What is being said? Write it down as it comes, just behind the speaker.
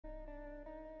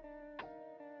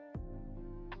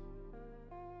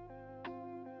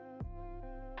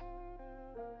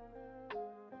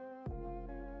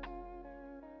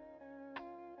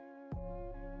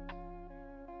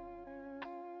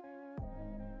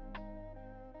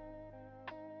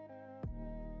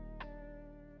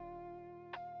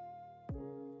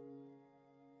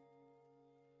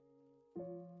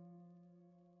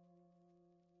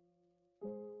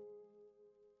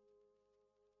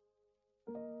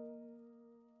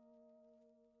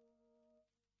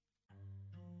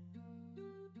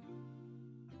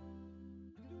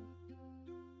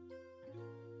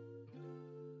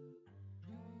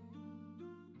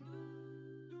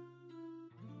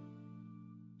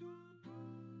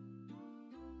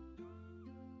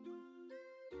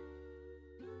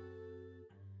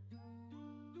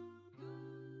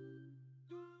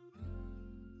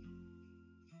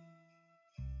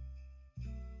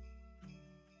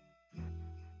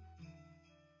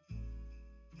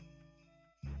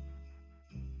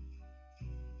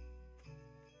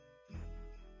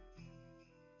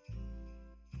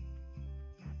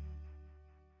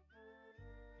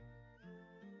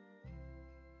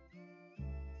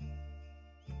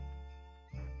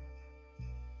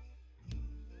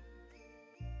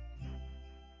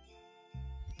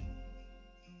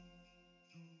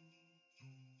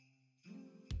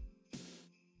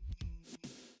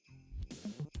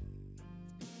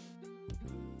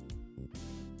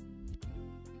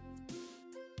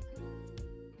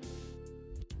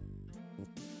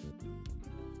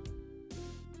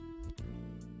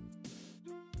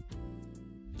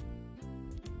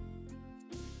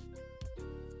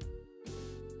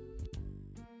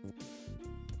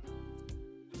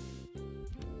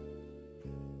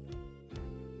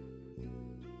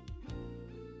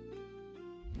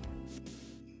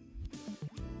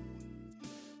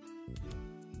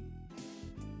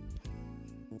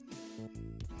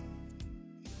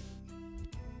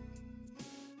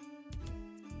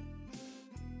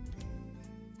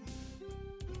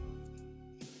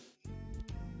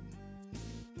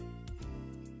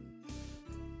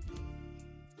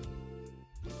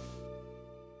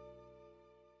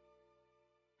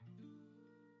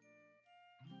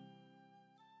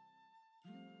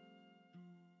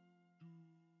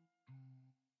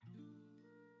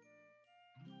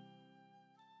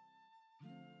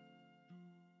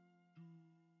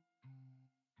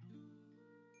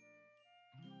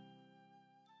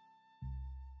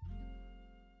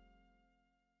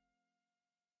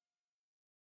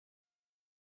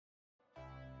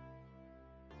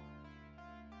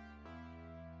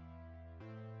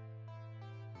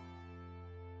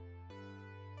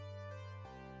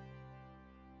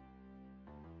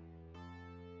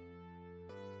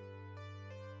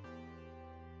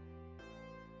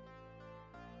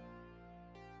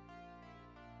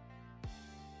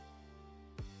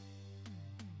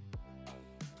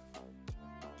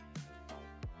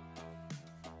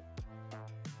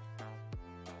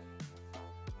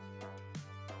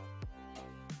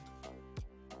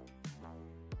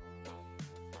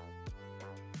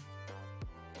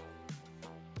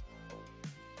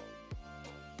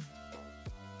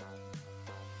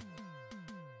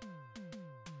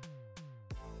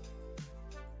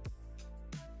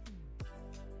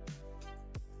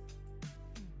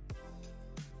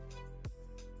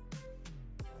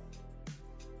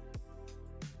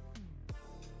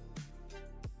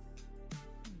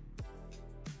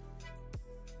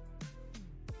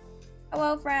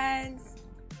Hello friends!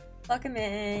 Welcome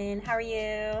in. How are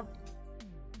you?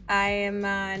 I am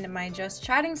on my just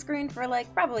chatting screen for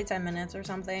like probably 10 minutes or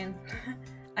something.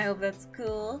 I hope that's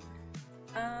cool.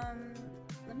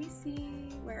 Let me see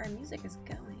where our music is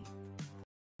going.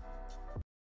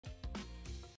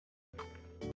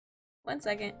 1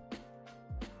 second.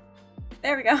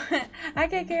 There we go. Hi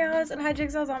Chaos and hi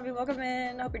Jigsaw Zombie, welcome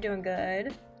in. Hope you're doing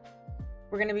good.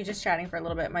 We're gonna be just chatting for a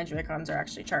little bit. My Joy-Cons are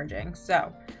actually charging,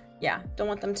 so yeah, don't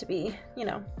want them to be, you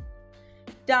know,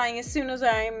 dying as soon as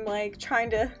I'm like trying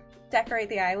to decorate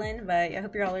the island, but I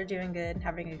hope you all are doing good and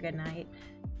having a good night.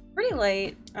 Pretty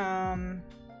late,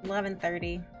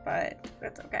 11:30, but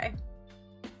that's okay.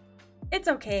 It's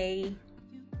okay.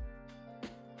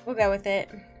 We'll go with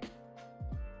it.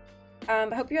 I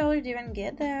hope you all are doing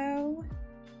good though.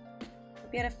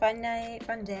 Hope you had a fun night,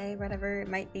 fun day, whatever it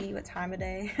might be, what time of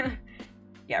day.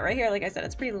 Yeah, right here, like I said,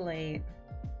 it's pretty late.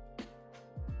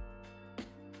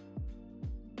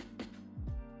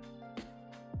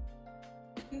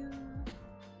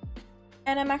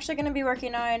 And I'm actually going to be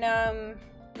working on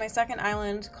my second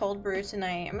island, Coldbrew,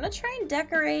 tonight. I'm going to try and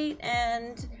decorate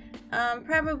and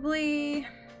probably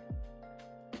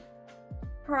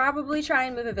try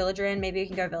and move a villager in. Maybe we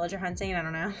can go villager hunting, I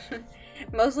don't know.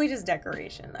 Mostly just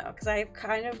decoration though, because I've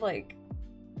kind of like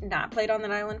not played on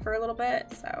that island for a little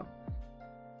bit, so.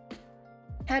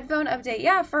 Headphone update,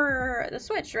 yeah, for the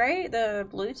Switch, right? The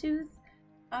Bluetooth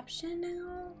option now?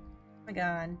 Oh my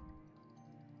god.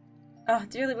 Oh,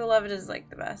 Dearly Beloved is like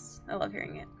the best. I love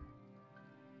hearing it.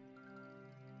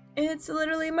 It's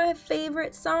literally my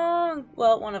favorite song.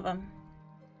 Well, one of them.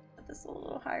 Put this a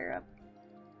little higher up.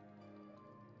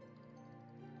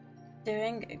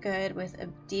 Doing good with a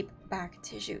deep back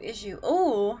tissue issue.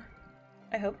 Oh,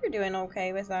 I hope you're doing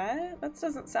okay with that. That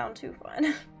doesn't sound too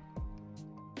fun.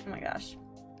 Oh my gosh.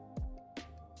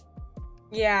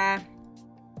 Yeah.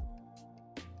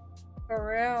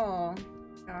 For real.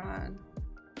 God.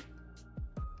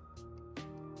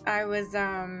 I was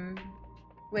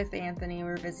with Anthony. We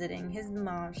were visiting his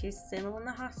mom. She's still in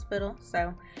the hospital,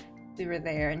 so we were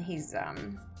there, and he's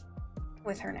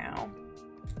with her now.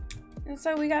 And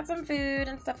so we got some food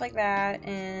and stuff like that,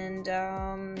 and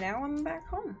now I'm back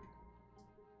home.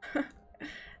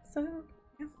 So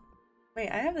yeah. Wait,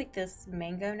 I have like this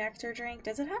mango nectar drink.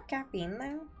 Does it have caffeine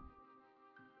though?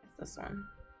 It's this one.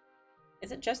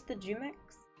 Is it just the Jumix?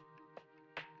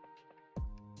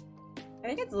 I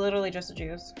think it's literally just a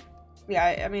juice.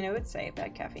 Yeah, I mean, I would say it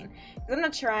had caffeine. Because I'm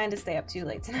not trying to stay up too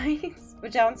late tonight.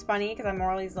 Which sounds funny, because I'm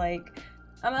always like,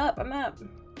 I'm up.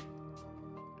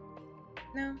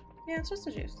 No, yeah, it's just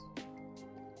a juice.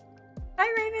 Hi,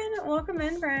 Raven. Welcome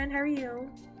in, friend. How are you?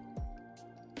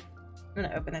 I'm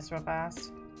gonna open this real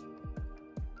fast.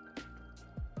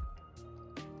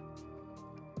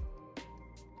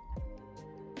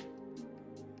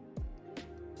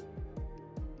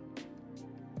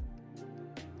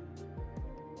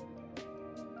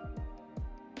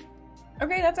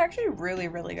 Okay, that's actually really,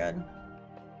 really good.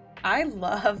 I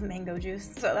love mango juice,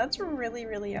 so that's really,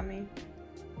 really yummy.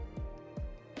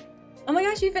 Oh my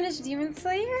gosh, you finished Demon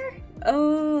Slayer?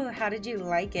 Oh, how did you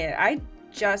like it? I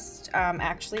just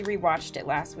actually rewatched it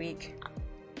last week.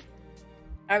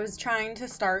 I was trying to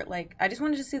start, like, I just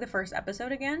wanted to see the first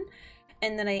episode again,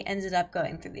 and then I ended up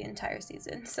going through the entire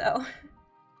season, so.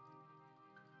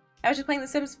 I was just playing The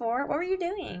Sims 4. What were you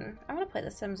doing? I want to play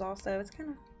The Sims also. It's kind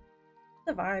of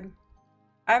the vibe.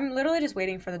 I'm literally just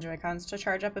waiting for the Joy-Cons to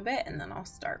charge up a bit and then I'll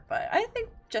start, but I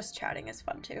think just chatting is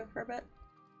fun too for a bit.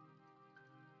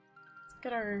 Let's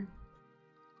get our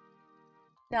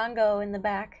Dongo in the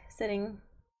back sitting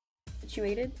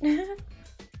situated. Maybe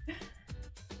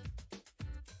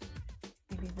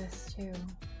this too.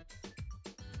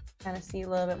 Kind of see a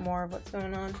little bit more of what's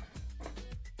going on.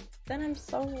 Then I'm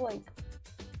so like...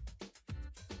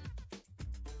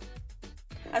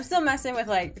 I'm still messing with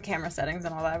like the camera settings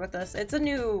and all that with this. It's a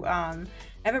new, I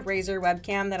have a Razer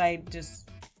webcam that I just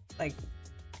like,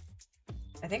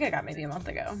 I think I got maybe a month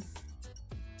ago.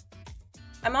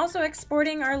 I'm also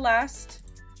exporting our last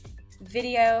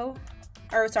video,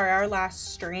 or sorry, our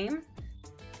last stream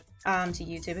to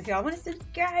YouTube. If y'all want to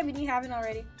subscribe and you haven't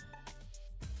already.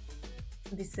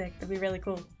 It'd be sick, it'd be really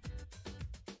cool.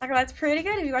 Okay, that's pretty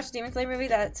good. Have you watched the Demon Slayer movie?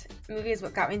 That movie is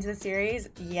what got me into the series.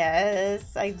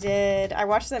 Yes, I did. I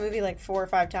watched that movie like 4 or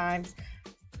 5 times.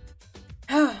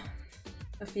 The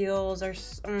feels are...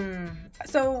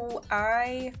 So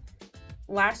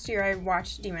last year I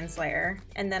watched Demon Slayer,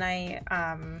 and then I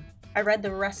read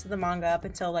the rest of the manga up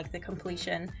until like the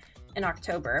completion in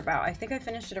October. I think I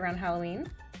finished it around Halloween.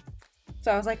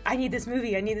 So I was like, I need this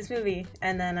movie,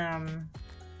 and then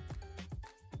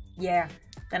yeah.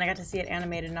 Then I got to see it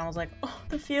animated and I was like, oh,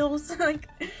 the feels, like,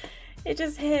 it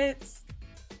just hits.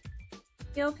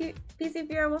 Yo, PC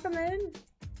Bureau, welcome in.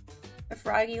 A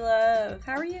Froggy Love,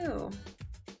 how are you?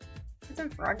 Put some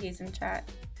froggies in chat.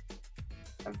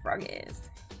 Some froggies.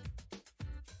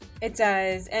 It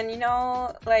does, and you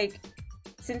know, like,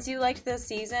 since you liked this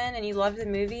season and you loved the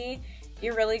movie,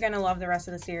 you're really gonna love the rest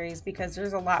of the series because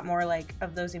there's a lot more, like,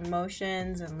 of those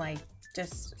emotions and, like,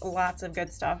 just lots of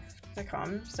good stuff to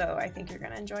come, so I think you're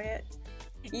gonna enjoy it.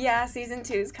 Yeah, season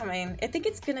 2 is coming. I think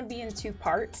it's gonna be in 2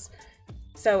 parts,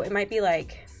 so it might be,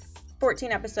 like,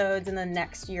 14 episodes and then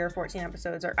next year 14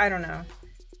 episodes, or I don't know,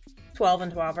 12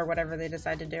 and 12 or whatever they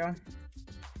decide to do.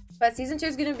 But season 2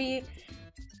 is gonna be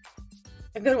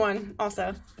a good one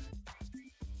also.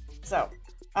 So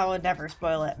I would never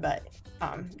spoil it, but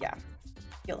yeah,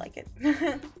 you'll like it.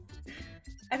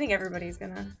 I think everybody's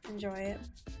gonna enjoy it.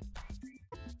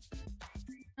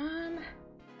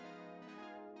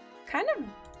 Kind of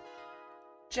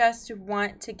just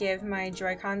want to give my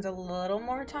Joy-Cons a little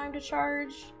more time to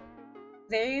charge.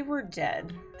 They were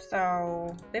dead,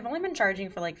 so they've only been charging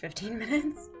for like 15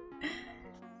 minutes.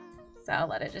 So I'll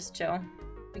let it just chill.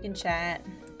 We can chat,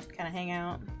 kind of hang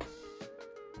out.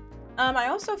 I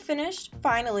also finished,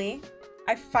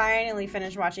 I finally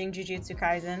finished watching Jujutsu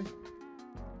Kaisen.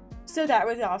 So that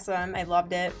was awesome. I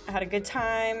loved it. I had a good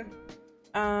time.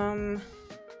 I'm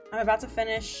about to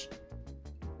finish,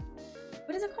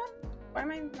 what is it called? Why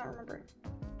am I not remembering?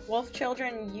 Wolf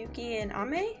Children Yuki and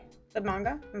Ame? The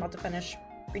manga. I'm about to finish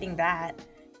reading that,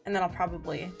 and then I'll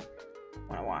probably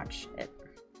want to watch it.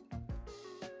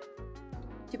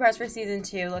 2 parts for season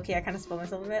 2. Low-key, I kind of spoiled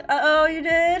myself a bit. Uh-oh, you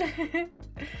did?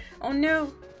 Oh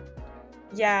no.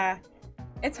 Yeah.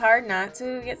 It's hard not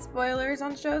to get spoilers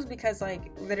on shows because, like,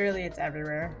 literally it's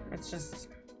everywhere. It's just...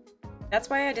 That's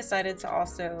why I decided to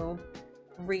also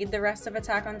read the rest of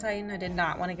Attack on Titan. I did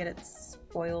not want to get it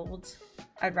spoiled.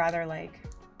 I'd rather, like...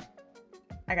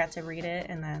 I got to read it,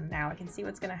 and then now I can see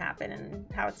what's gonna happen and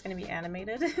how it's gonna be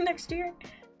animated next year.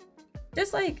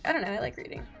 Just, like, I don't know, I like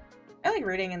reading. I like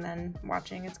reading and then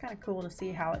watching. It's kind of cool to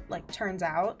see how it, like, turns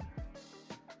out.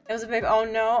 It was a big, oh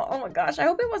no, oh my gosh. I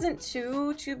hope it wasn't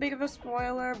too big of a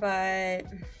spoiler, but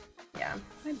yeah.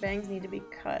 My bangs need to be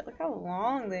cut. Look how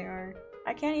long they are.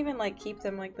 I can't even, like, keep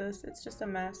them like this. It's just a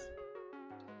mess.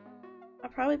 I'll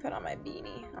probably put on my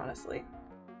beanie, honestly.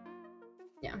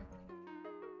 Yeah.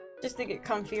 Just to get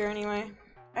comfier anyway.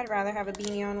 I'd rather have a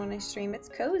beanie on when I stream. It's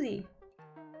cozy.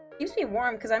 Keeps me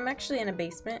warm because I'm actually in a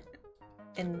basement.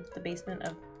 In the basement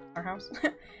of our house.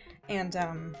 And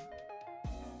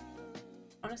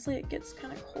honestly, it gets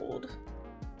kind of cold.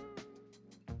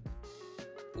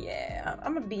 Yeah,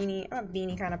 I'm a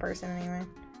beanie kind of person anyway.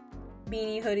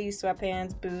 Beanie, hoodie,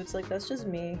 sweatpants, boots, like that's just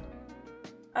me.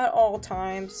 At all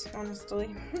times,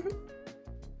 honestly. So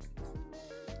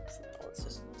let's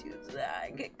just do that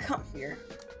and get comfier.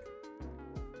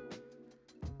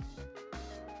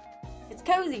 It's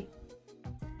cozy.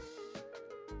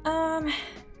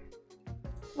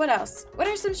 What else? What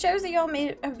are some shows that y'all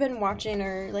may have been watching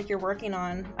or like you're working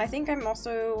on? I think I'm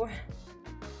also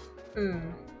I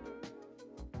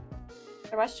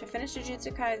finished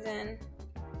Jujutsu Kaisen.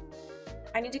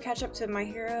 I need to catch up to My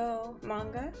Hero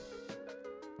manga.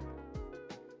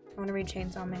 I want to read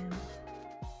Chainsaw Man.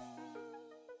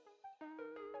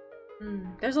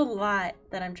 There's a lot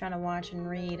that I'm trying to watch and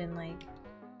read and, like,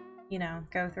 you know,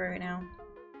 go through right now.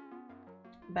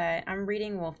 But I'm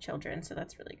reading Wolf Children, so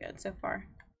that's really good so far.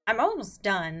 I'm almost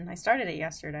done. I started it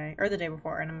yesterday, or the day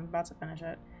before, and I'm about to finish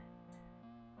it.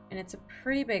 And it's a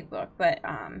pretty big book, but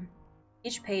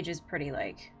each page is pretty,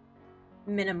 like,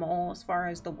 minimal as far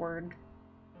as the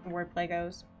wordplay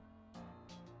goes.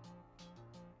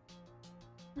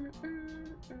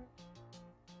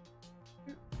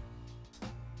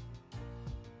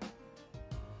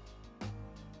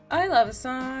 I love a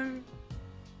song.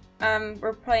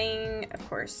 We're playing, of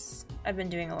course, I've been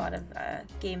doing a lot of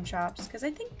game shops because I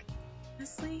think,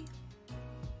 honestly,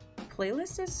 the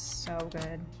playlist is so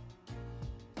good.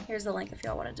 Here's the link if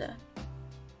y'all wanted to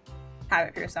have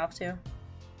it for yourself too.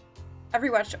 I've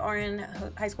rewatched Orin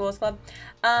High School Host Club.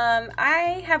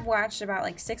 I have watched about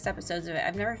like 6 episodes of it.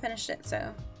 I've never finished it,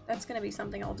 so that's gonna be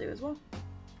something I'll do as well.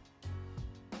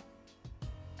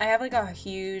 I have like a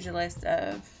huge list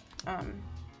of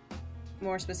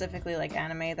more specifically like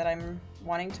anime that I'm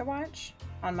wanting to watch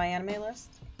on my anime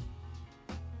list,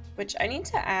 which I need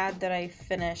to add that I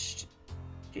finished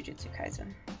Jujutsu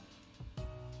Kaisen.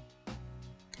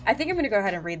 I think I'm gonna go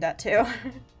ahead and read that too.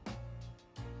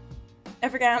 I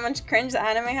forget how much cringe the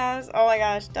anime has. Oh my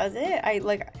gosh, does it? I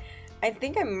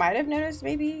think I might have noticed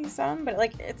maybe some, but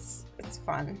like it's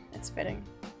fun. It's fitting.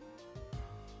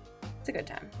 It's a good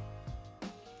time.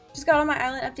 Just got all my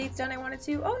island updates done I wanted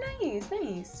to. Oh, nice,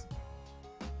 nice.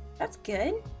 That's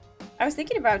good. I was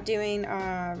thinking about doing,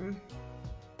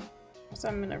 so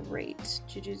I'm gonna rate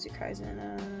Jujutsu Kaisen,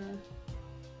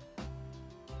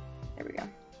 there we go.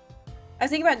 I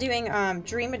was thinking about doing,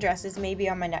 dream addresses maybe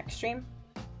on my next stream.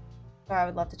 So I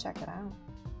would love to check it out.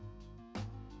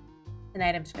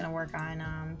 Tonight I'm just gonna work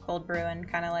on, Coldbrew and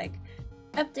kind of like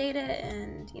update it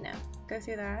and, you know, go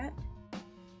through that.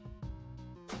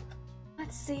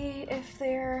 Let's see if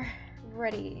they're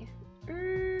ready.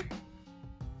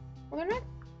 Well, they're not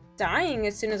dying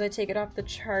as soon as I take it off the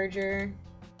charger.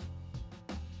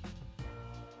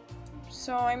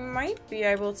 So I might be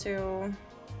able to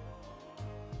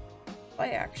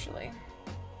play, actually.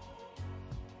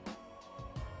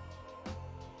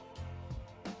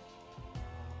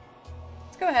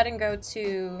 Let's go ahead and go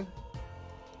to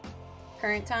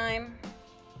current time.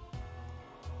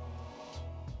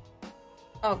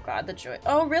 Oh god, the Joy-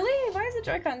 Oh really? Why is the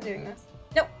Joy-Con doing this?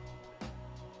 Nope.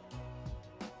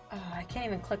 Oh, I can't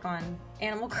even click on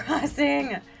Animal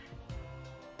Crossing.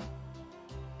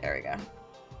 There we go.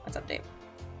 Let's update.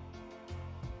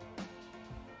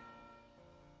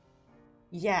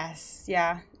 Yes,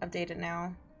 yeah, update it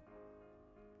now.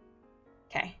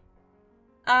 Okay.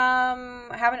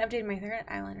 I haven't updated my third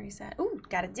island reset. Ooh,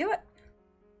 gotta do it.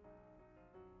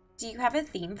 Do you have a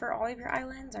theme for all of your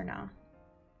islands or no?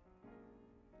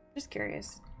 Just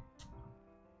curious.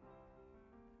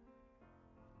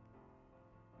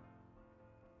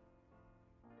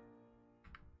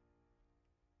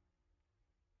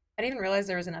 I didn't even realize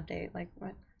there was an update. Like,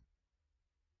 what?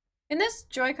 In this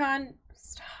Joy-Con...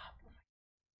 Stop.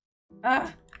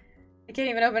 Ah! I can't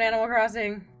even open Animal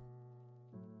Crossing.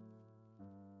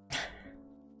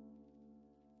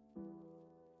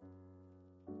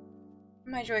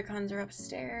 My Joy-Cons are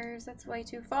upstairs. That's way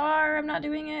too far. I'm not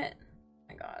doing it. Oh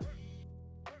my god.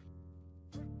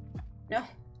 No.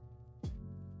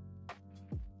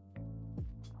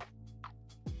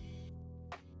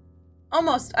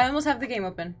 Almost. I almost have the game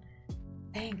open.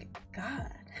 Thank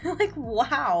god. Like,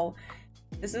 wow.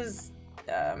 This is,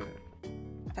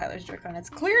 Tyler's Joy-Con. It's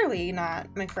clearly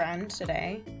not my friend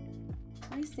today.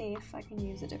 Let me see if I can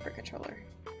use a different controller.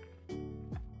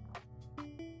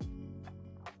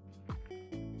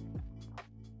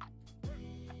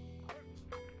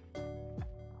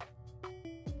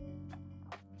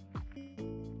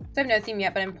 So I have no theme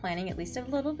yet, but I'm planning at least a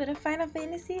little bit of Final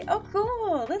Fantasy. Oh,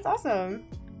 cool! That's awesome.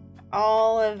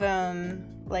 All of,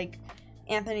 like,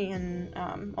 Anthony and,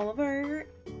 all of our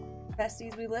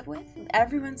besties we live with,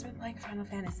 everyone's been playing Final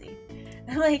Fantasy.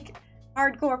 They're, like,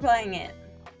 hardcore playing it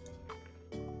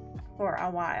for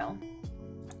a while.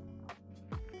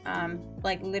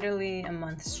 Like, literally a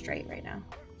month straight right now.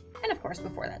 And, of course,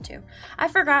 before that, too. I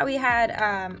forgot we had,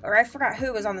 or I forgot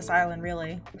who was on this island,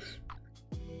 really.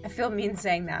 I feel mean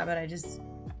saying that, but I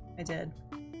did.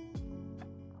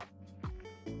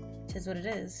 Tis what it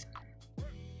is.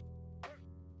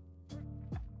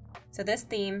 So this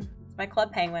theme is my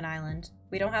Club Penguin Island.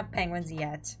 We don't have penguins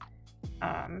yet.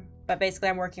 But basically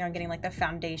I'm working on getting like the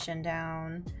foundation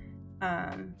down.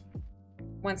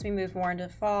 Once we move more into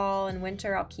fall and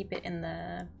winter, I'll keep it in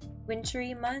the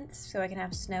wintry months so I can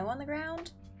have snow on the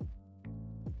ground.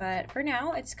 But for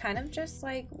now, it's kind of just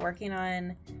like working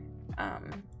on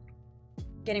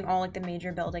getting all like the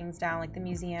major buildings down, like the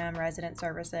museum, resident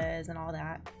services, and all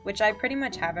that, which I pretty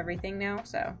much have everything now,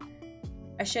 so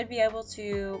I should be able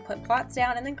to put plots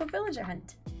down and then go villager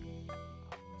hunt.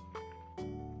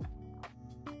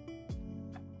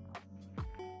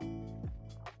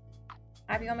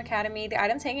 Happy Home Academy. The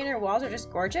items hanging on your walls are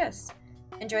just gorgeous.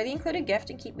 Enjoy the included gift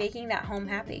and keep making that home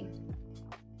happy.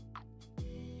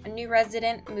 A new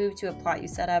resident moved to a plot you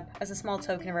set up. As a small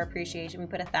token of our appreciation, we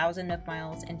put 1,000 Nook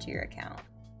Miles into your account.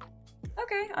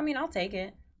 Okay, I mean, I'll take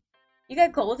it. You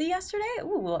got Goldie yesterday?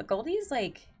 Ooh, Goldie's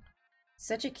like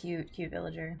such a cute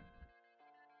villager.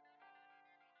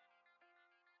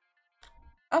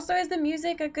 Also, is the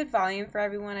music a good volume for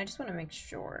everyone? I just want to make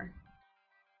sure.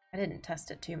 I didn't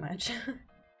test it too much.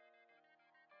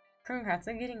 Congrats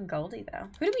on getting Goldie, though.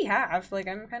 Who do we have? Like,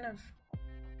 I'm kind of...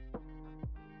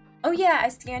 Oh yeah, I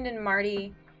scanned in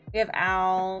Marty. We have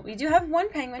Al. We do have one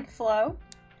penguin, Flo.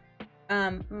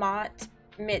 Mott,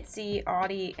 Mitzi,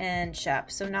 Audie, and Shep.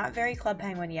 So not very Club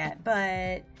Penguin yet,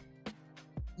 but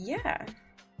yeah.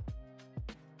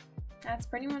 That's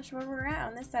pretty much where we're at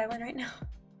on this island right now.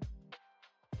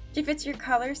 She fits your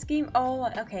color scheme?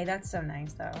 Oh, okay, that's so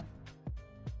nice though.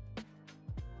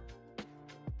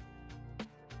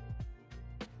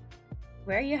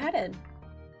 Where are you headed?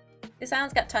 This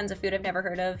island's got tons of food I've never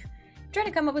heard of. I'm trying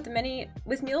to come up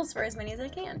with meals for as many as I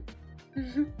can.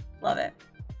 Love it.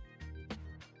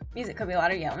 Music could be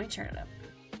louder. Yeah, let me turn it up.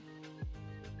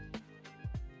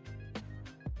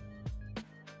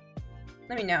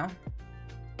 Let me know.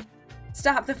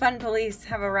 Stop, the fun police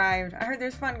have arrived. I heard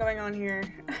there's fun going on here.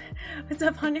 What's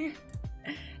up, Hunter?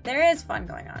 There is fun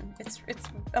going on. It's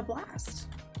a blast.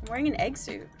 I'm wearing an egg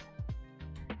suit.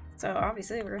 So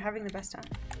obviously we're having the best time.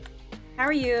 How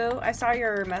are you? I saw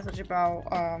your message about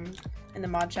in the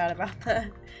mod chat about the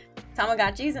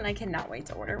Tamagotchis, and I cannot wait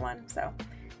to order one. So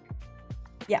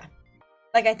yeah.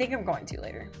 Like, I think I'm going to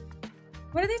later.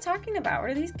 What are they talking about?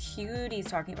 What are these cuties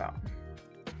talking about?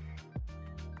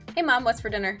 Hey mom, what's for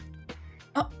dinner?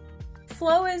 Oh,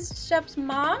 Flo is Shep's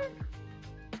mom?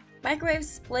 Microwave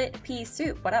split pea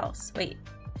soup. What else? Wait,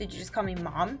 did you just call me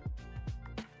mom?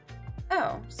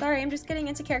 Oh, sorry, I'm just getting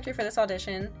into character for this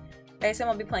audition. I assume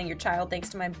I'll be playing your child thanks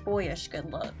to my boyish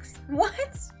good looks.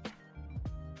 What?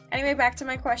 Anyway, back to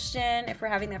my question. If we're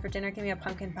having that for dinner, give me a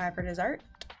pumpkin pie for dessert.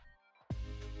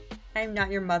 I'm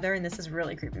not your mother, and this is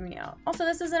really creeping me out. Also,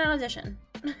 this isn't an audition.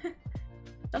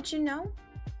 Don't you know?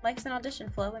 Life's an audition,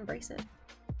 Flo. Embrace it.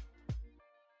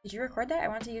 Did you record that? I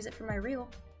want to use it for my reel.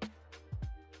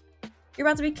 You're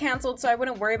about to be canceled, so I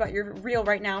wouldn't worry about your reel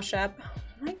right now, Shep. Oh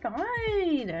my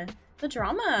god. The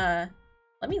drama.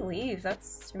 Let me leave.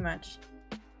 That's too much.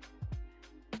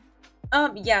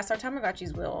 Yes, our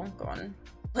Tamagotchis will go on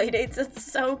playdates.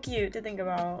 It's so cute to think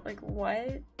about. Like,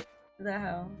 what the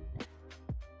hell?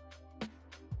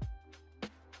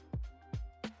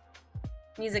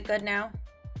 Music good now?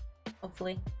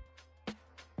 Hopefully.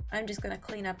 I'm just gonna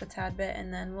clean up a tad bit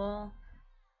and then I'm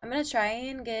gonna try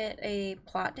and get a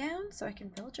plot down so I can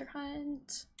villager hunt.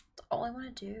 That's all I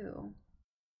want to do.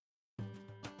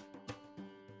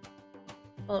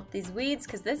 Pull up these weeds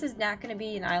because this is not gonna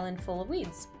be an island full of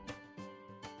weeds.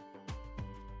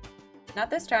 Not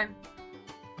this time.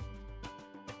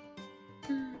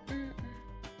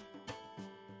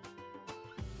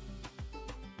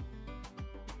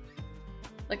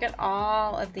 Look at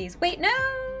all of these. Wait, no!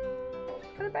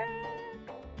 Put it back.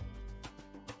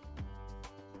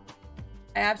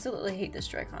 I absolutely hate this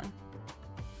Joy-Con.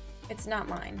 It's not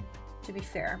mine, to be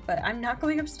fair, but I'm not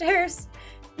going upstairs.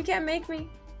 You can't make me.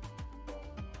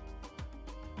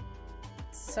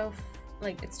 It's so,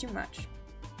 like, it's too much.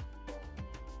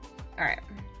 Alright.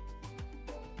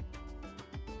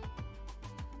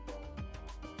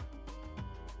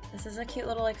 This is a cute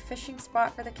little, like, fishing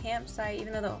spot for the campsite,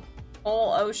 even though the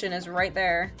whole ocean is right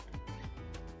there.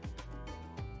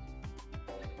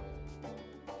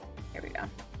 Here we go.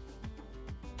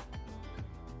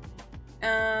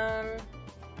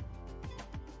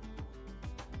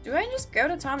 Do I just go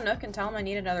to Tom Nook and tell him I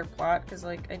need another plot? Because,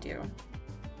 like, I do.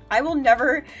 I will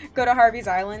never go to Harvey's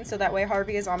Island, so that way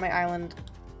Harvey is on my island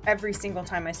every single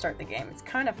time I start the game. It's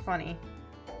kind of funny.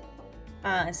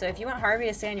 So if you want Harvey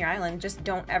to stay on your island, just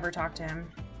don't ever talk to him.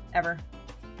 Ever.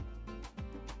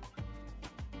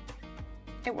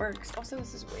 It works. Also,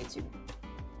 this is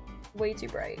way too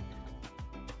bright.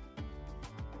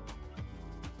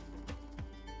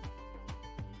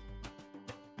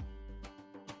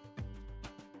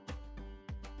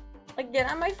 Like,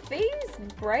 get on my face,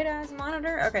 bright ass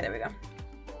monitor. Okay, there we go.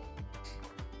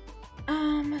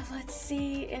 Let's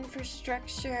see,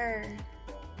 infrastructure.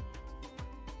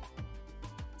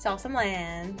 Sell some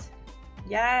land.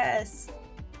 Yes.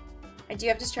 I do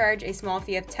have to charge a small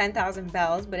fee of 10,000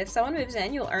 bells, but if someone moves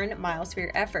in, you'll earn miles for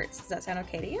your efforts. Does that sound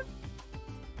okay to you?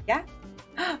 Yeah?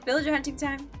 Villager hunting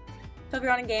time. Hope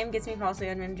you're on a game, gets me falsely.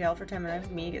 I'm in jail for 10 minutes.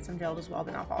 Me gets him jailed as well,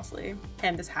 but not falsely.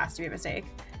 Him, this has to be a mistake.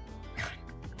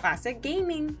 Classic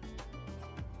gaming.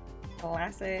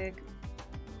 Classic.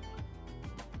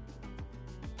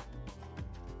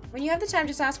 When you have the time,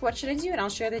 just ask, what should I do? And I'll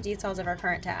share the details of our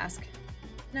current task.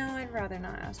 No, I'd rather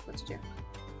not ask what to do.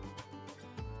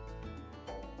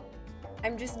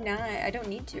 I'm just not. I don't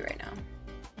need to right now.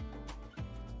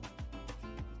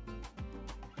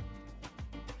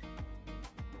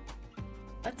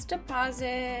 Let's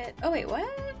deposit. Oh, wait, what?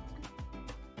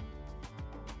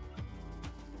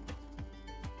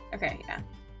 Okay, yeah.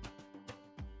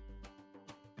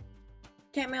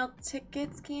 Can't mail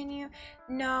tickets, can you?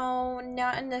 No,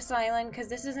 not in this island, because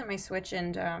this isn't my Switch,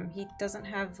 and he doesn't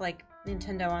have, like,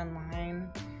 Nintendo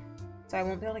Online. So I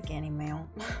won't be able to get any mail.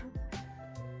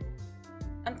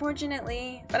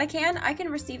 Unfortunately. But I can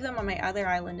receive them on my other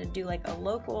island and do, like, a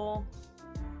local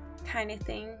kind of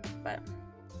thing, but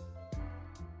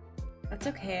that's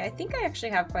okay. I think I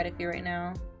actually have quite a few right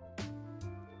now.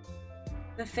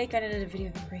 The fake edited video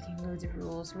of breaking loads of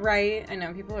rules. Right? I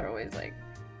know, people are always like,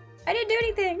 I didn't do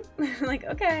anything! Like,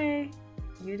 okay.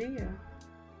 You do you.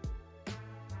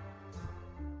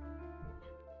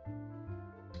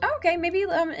 Okay, maybe in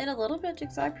a little bit,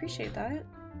 Jigsaw. I appreciate that.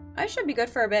 I should be good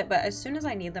for a bit, but as soon as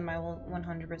I need them, I will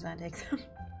 100% take them.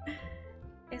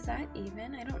 Is that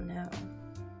even? I don't know.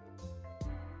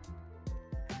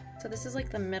 So this is like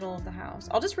the middle of the house.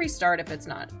 I'll just restart if it's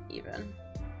not even.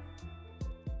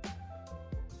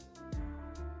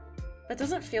 That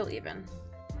doesn't feel even.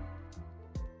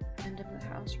 End of the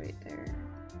house right there.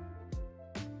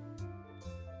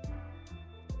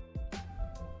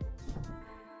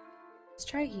 Let's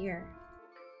try here.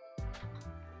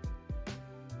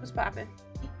 What's poppin'?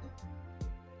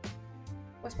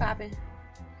 What's poppin'?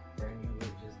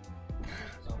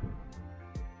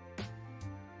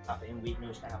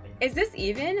 Is this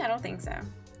even? I don't think so.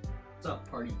 What's up,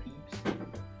 party peeps?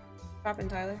 Poppin',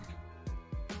 Tyler.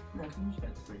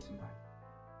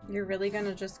 You're really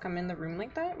gonna just come in the room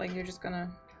like that? Like you're just gonna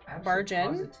barge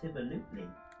in?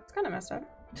 It's kind of messed up.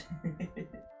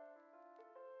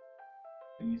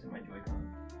 I'm using my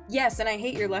Joy-Con. Yes, and I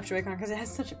hate your left Joy-Con because it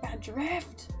has such a bad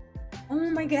drift.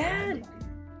 Oh my god.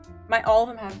 All of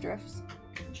them have drifts.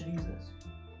 You should use this.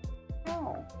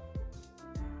 Oh.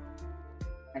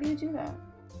 How do you do that?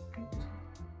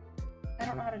 I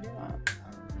don't know how to do that.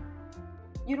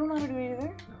 You don't know how to do it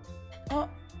either? No. Oh.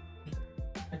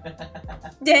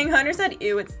 Dang, Hunter said,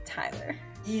 ew, it's Tyler.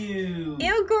 Ew.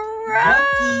 Ew,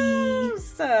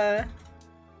 gross.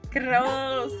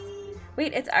 Gross.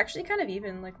 Wait, it's actually kind of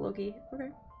even, like Loki. Okay.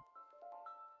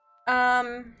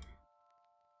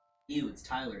 Ew, it's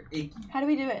Tyler. Icky. How do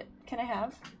we do it? Can I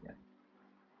have? Yeah.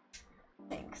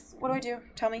 Thanks. What do I do?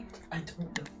 Tell me. I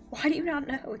don't know. Why do you not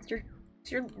know? It's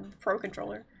your pro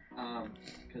controller.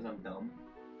 Because I'm dumb.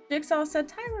 Jigsaw said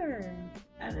Tyler.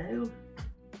 Hello.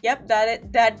 Yep,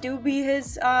 that do be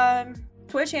his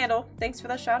Twitch handle. Thanks for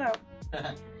that shout out.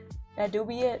 That do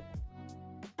be it.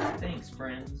 Thanks,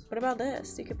 friends. What about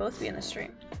this? You could both be in the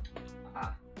stream.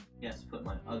 Ah, yes, put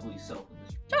my ugly self in the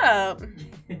stream. Shut up.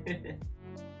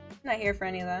 Not here for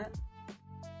any of that.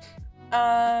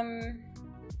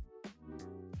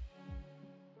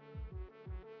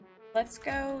 Let's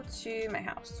go to my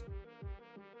house.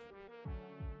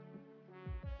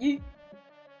 Yeet.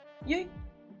 Yeet.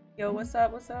 Yo, what's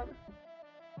up? What's up?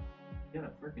 You got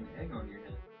a freaking egg on your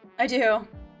head. I do.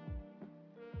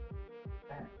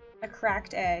 A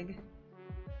cracked egg.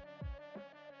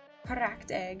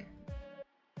 Cracked egg.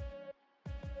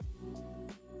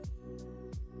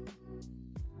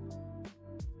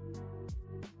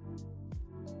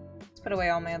 Let's put away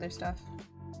all my other stuff.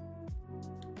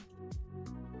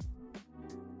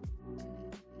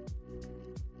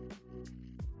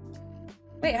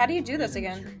 Wait, how do you do this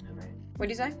again?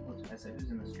 What'd you say? I said, who's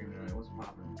in the stream tonight? What's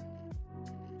poppin'?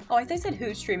 Oh, I thought you said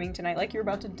who's streaming tonight, like you're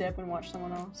about to dip and watch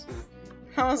someone else.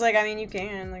 I was like, I mean, you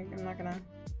can. Like, I'm not gonna.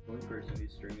 The only person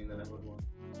who's streaming that I would want.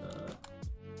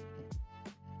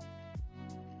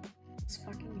 It's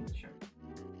fucking. Sure.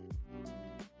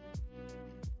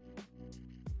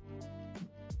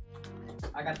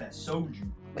 I got that soju.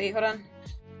 Wait, hold on.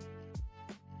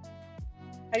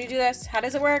 How do you do this? How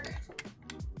does it work?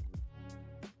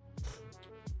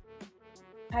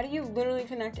 How do you literally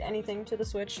connect anything to the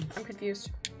Switch? I'm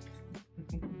confused.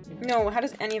 No, how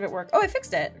does any of it work? Oh, I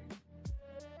fixed it.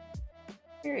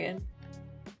 Period.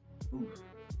 Oof.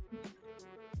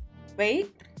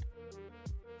 Wait.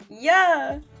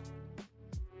 Yeah.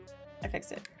 I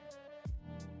fixed it.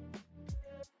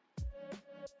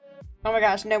 Oh my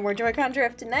gosh, no more Joy-Con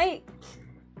drift tonight.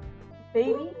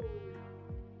 Baby.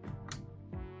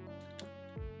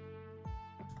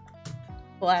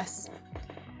 Bless.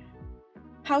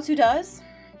 How to does?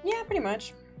 Yeah, pretty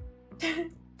much.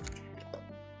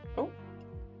 Oh.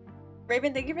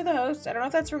 Raven, thank you for the host. I don't know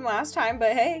if that's from last time,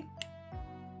 but hey.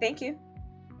 Thank you.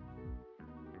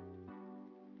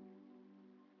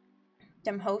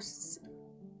 Them hosts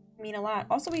mean a lot.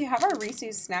 Also, we have our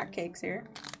Reese's snack cakes here.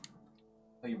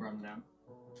 Oh, you brought them down?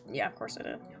 Yeah, of course I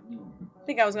did. Yum. I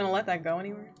think I was gonna let that go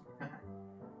anywhere.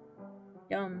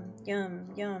 Yum, yum,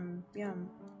 yum, yum.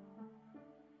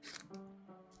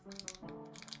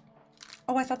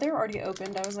 Oh, I thought they were already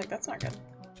opened. I was like, that's not good.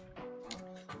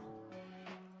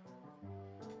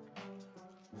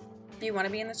 Do you want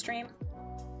to be in the stream?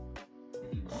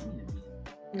 If you want me to be.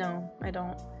 No, I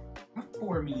don't. Not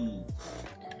for me.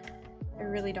 I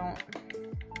really don't.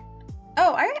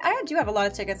 Oh, I do have a lot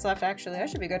of tickets left, actually. I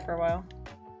should be good for a while.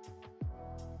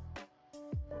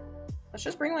 Let's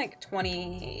just bring like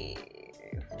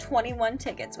 21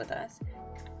 tickets with us.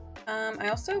 I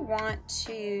also want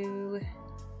to...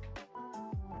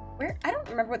 I don't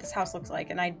remember what this house looks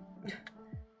like, and I...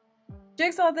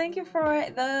 Jigsaw, thank you for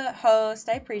the host.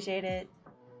 I appreciate it.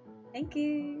 Thank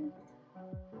you.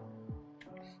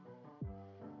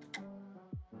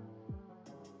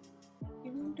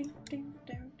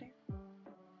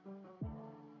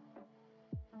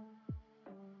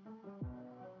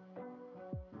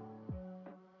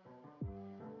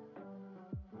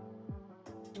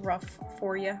 rough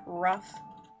for you. Rough.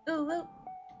 Ooh, ooh.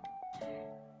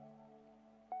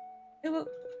 Ooh, ooh.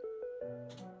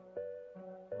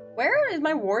 Where is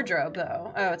my wardrobe,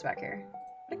 though? Oh, it's back here.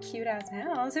 What a cute-ass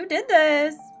house. Who did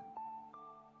this?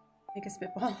 Make a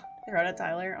spitball. Throw it at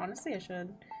Tyler. Honestly, I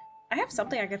should. I have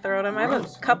something I could throw at him. I have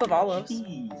a cup of olives.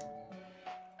 Jeez.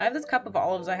 I have this cup of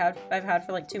olives I've had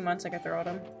for like 2 months I could throw at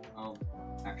him. Oh,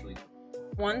 actually.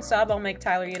 1 sub, I'll make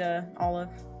Tyler eat a olive.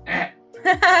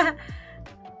 Get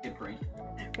pranked.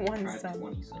 1 sub.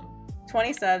 20 subs.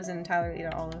 20 subs and Tyler eat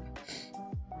an olive.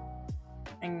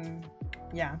 And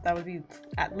yeah, that would be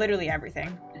literally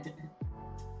everything.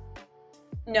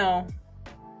 No.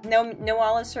 No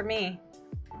olives for me.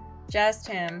 Just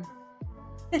him.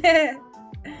 I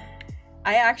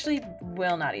actually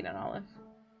will not eat an olive.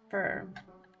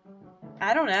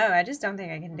 I don't know. I just don't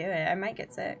think I can do it. I might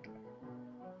get sick.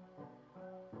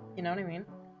 You know what I mean?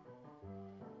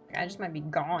 I just might be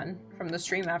gone from the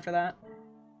stream after that.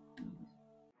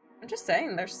 I'm just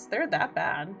saying, they're that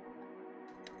bad.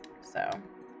 So.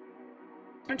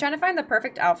 I'm trying to find the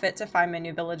perfect outfit to find my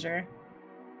new villager.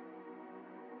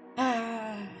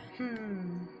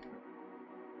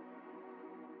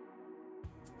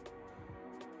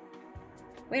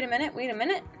 Wait a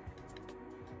minute.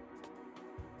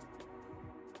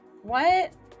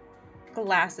 What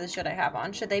glasses should I have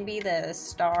on? Should they be the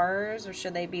stars or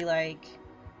should they be like...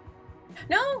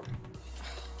 No!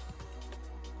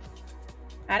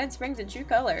 Added springs and true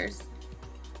colors.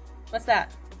 What's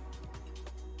that?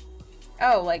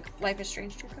 Oh, like Life is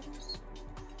Strange true colors?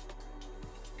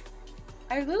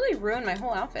 I literally ruined my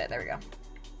whole outfit. There we go.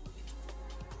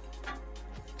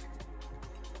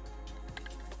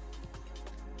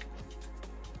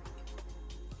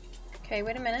 Okay,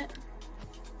 wait a minute.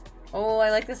 Oh,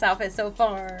 I like this outfit so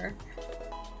far.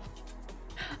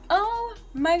 Oh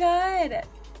my god!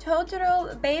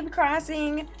 Totoro Babe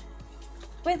Crossing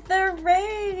with the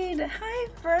raid! Hi,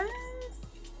 friends!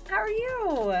 How are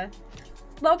you?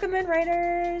 Welcome in,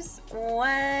 raiders!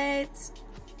 What?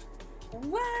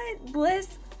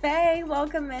 Bliss Faye,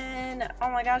 welcome in!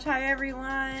 Oh my gosh, hi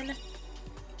everyone!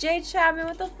 Jay Chapman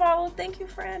with the follow, thank you,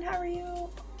 friend, how are you?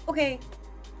 Okay.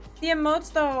 The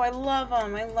emotes, though, I love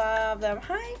them. I love them.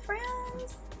 Hi,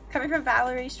 friends. Coming from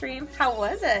Valerie's stream. How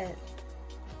was it?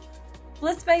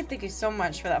 Bliss Faith, thank you so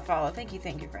much for that follow. Thank you,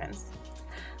 friends.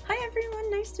 Hi,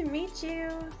 everyone. Nice to meet you.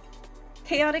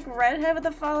 Chaotic Redhead with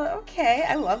a follow. Okay,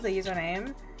 I love the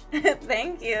username.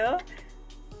 Thank you.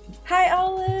 Hi,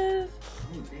 Olive.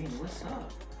 Oh, dang, what's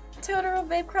up? Totoro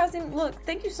Babe Crossing. Look,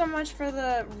 thank you so much for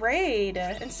the raid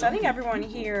and sending everyone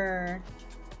here.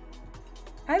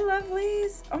 Hi,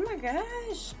 lovelies. Oh my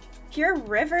gosh. Pure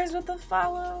Rivers with the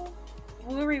follow.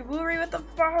 Woory with the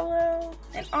follow.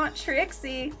 And Aunt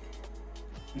Trixie.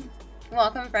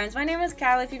 Welcome, friends. My name is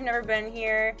Cal. If you've never been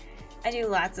here, I do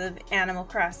lots of Animal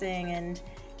Crossing and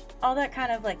all that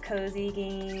kind of like cozy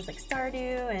games like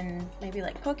Stardew and maybe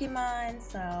like Pokemon.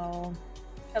 So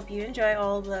hope you enjoy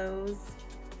all of those.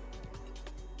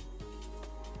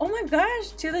 Oh my gosh,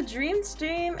 To the Dream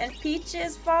Stream and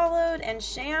Peaches followed and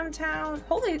Shamtown.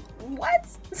 Holy, what?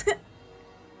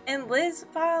 And Liz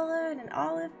followed and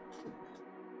Olive.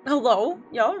 Hello?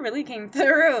 Y'all really came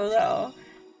through though.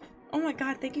 Oh my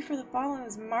god, thank you for the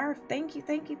follows. Marv, thank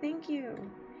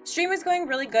you. Stream is going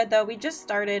really good though. We just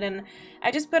started and I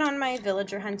just put on my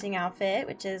villager hunting outfit,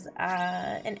 which is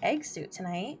an egg suit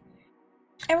tonight.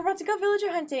 And we're about to go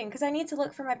villager hunting because I need to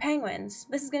look for my penguins.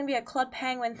 This is going to be a Club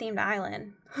Penguin themed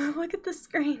island. Look at the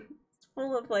screen. It's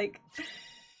full of like...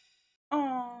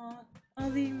 Aww, all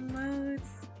the emotes.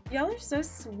 Y'all are so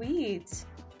sweet.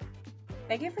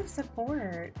 Thank you for the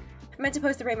support. I meant to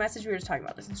post the raid message. We were just talking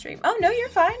about this in stream. Oh no, you're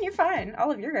fine.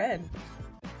 Olive, you're good.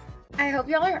 I hope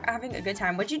y'all are having a good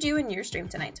time. What'd you do in your stream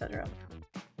tonight, Totoro?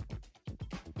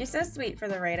 You're so sweet for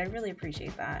the raid. I really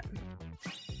appreciate that.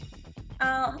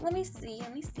 Let me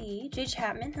see. Jay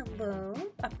Chapman, hello.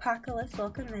 Apocalypse,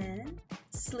 welcome in.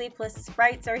 Sleepless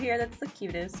Sprites are here. That's the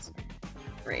cutest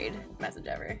raid message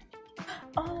ever.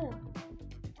 Oh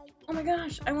my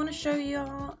gosh. I want to show you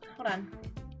all. Hold on.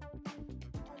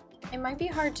 It might be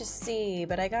hard to see,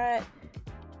 but I got...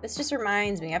 This just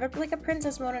reminds me. I have like a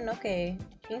Princess Mononoke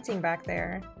painting back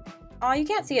there. Oh, you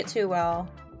can't see it too well.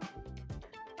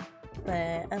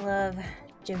 But I love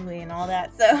Ghibli and all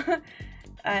that, so...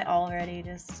 I already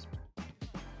just...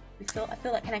 I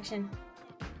feel that connection.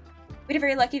 We had a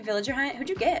very lucky villager hunt. Who'd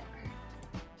you get?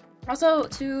 Also,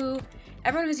 to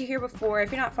everyone who's here before,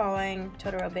 if you're not following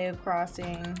Totoro Babe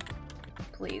Crossing,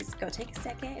 please go take a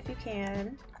second if you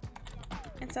can.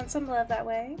 And send some love that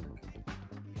way.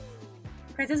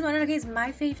 Princess Mononoke is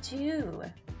my fave too.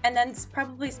 And then it's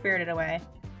probably Spirited Away.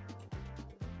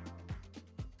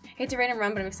 Hate to raid and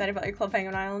run, but I'm excited about your Club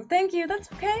Penguin Island. Thank you.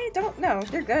 That's okay. Don't no,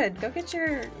 you're good. Go get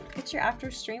your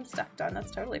after stream stuff done. That's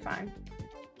totally fine.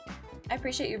 I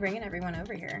appreciate you bringing everyone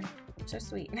over here. So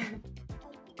sweet.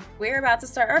 We're about to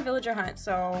start our villager hunt,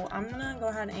 so I'm gonna go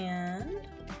ahead and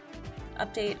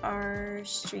update our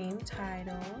stream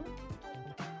title.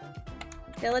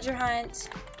 Villager hunt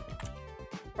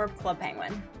for Club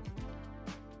Penguin.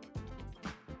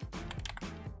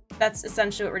 That's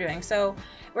essentially what we're doing. So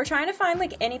we're trying to find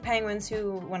like any penguins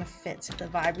who want to fit the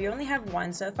vibe. We only have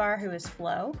one so far who is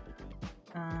Flo.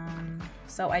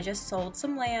 So I just sold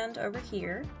some land over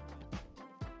here.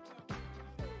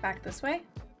 Back this way.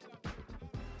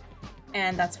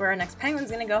 And that's where our next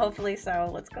penguin's gonna go, hopefully. So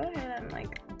let's go ahead and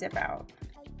like dip out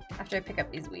after I pick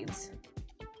up these weeds.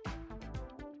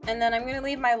 And then I'm gonna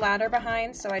leave my ladder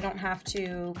behind so I don't have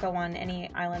to go on any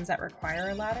islands that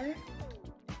require a ladder.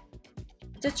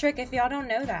 It's a trick if y'all don't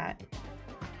know that.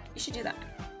 You should do that.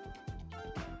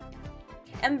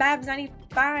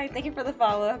 mbabs95, thank you for the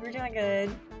follow. Hope you're doing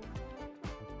good.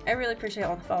 I really appreciate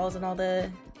all the follows and all the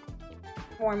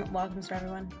warm welcomes for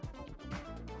everyone.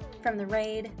 From the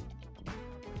raid.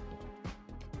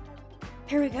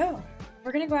 Here we go.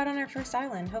 We're gonna go out on our first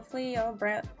island. Hopefully y'all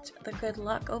brought the good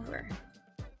luck over.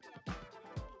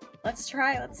 Let's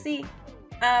try, let's see.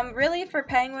 Really for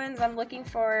penguins, I'm looking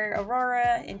for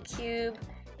Aurora and Cube,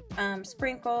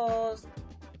 Sprinkles,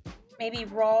 maybe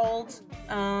Rolled.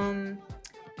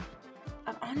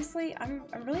 Honestly, I'm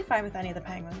really fine with any of the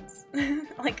penguins.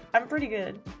 Like, I'm pretty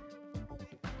good.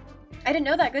 I didn't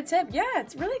know that. Good tip. Yeah,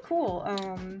 it's really cool.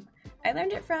 I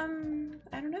learned it from,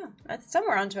 I don't know,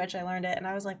 somewhere on Twitch I learned it, and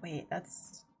I was like, wait,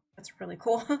 that's really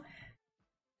cool.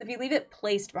 If you leave it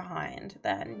placed behind,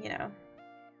 then, you know,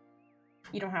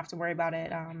 you don't have to worry about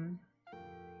it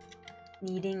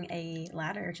needing a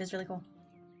ladder, which is really cool.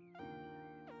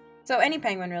 So any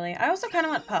penguin, really. I also kind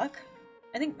of want Puck.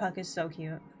 I think Puck is so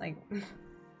cute. Like,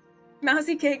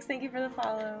 Mousy Cakes, thank you for the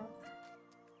follow.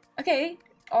 Okay,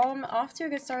 off to a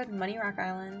good start with Money Rock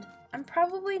Island. I'm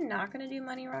probably not gonna do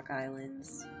Money Rock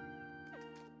Islands,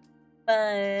 but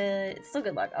it's still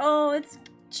good luck. Oh, it's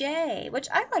Jay, which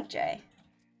I like Jay.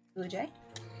 Blue Jay.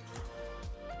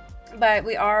 But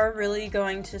we are really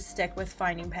going to stick with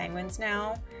finding penguins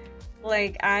now.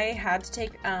 Like, I had to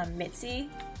take Mitzi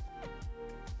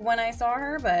when I saw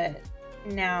her, but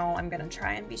now I'm gonna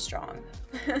try and be strong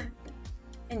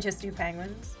and just do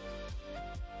penguins.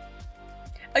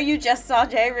 Oh, you just saw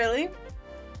Jay, really?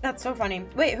 That's so funny.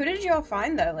 Wait, who did you all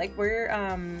find though? Like, where,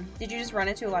 did you just run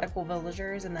into a lot of cool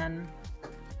villagers and then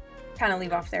kind of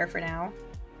leave off there for now?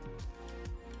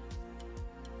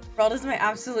 Rald is my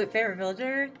absolute favorite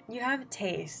villager. You have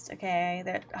taste, okay?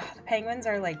 The penguins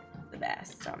are like the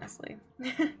best, honestly.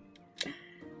 I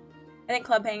think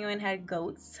Club Penguin had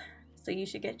goats, so you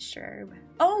should get Sherb.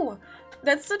 Oh,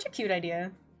 that's such a cute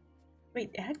idea.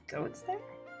 Wait, it had goats there?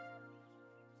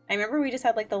 I remember we just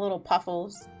had like the little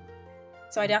puffles.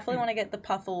 So I definitely want to get the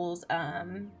puffles,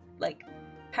 like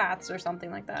paths or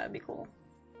something like that. It'd be cool.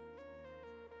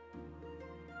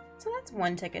 So that's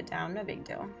one ticket down, no big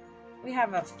deal. We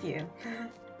have a few.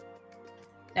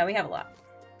 No, we have a lot.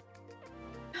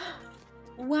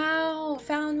 Wow,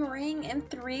 found ring and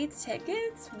 3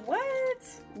 tickets? What?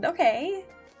 Okay.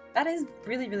 That is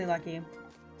really, really lucky.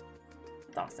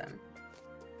 That's awesome.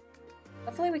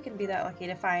 Hopefully we can be that lucky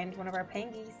to find one of our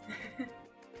pengies.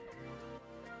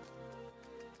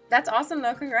 That's awesome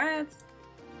though, congrats.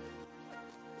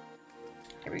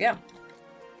 Here we go.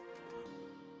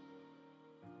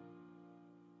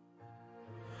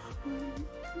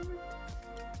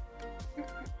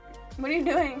 What are you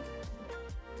doing?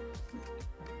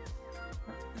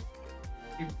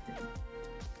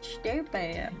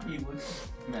 Stupid. He was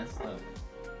messed up.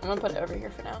 I'm gonna put it over here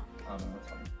for now. Oh no, that's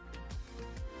fine.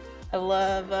 I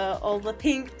love all the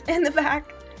pink in the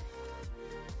back.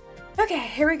 Okay,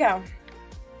 here we go.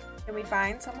 Can we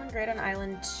find someone great on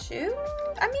Island 2?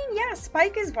 I mean, yeah,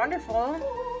 Spike is wonderful.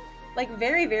 Like,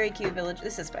 very, very cute village.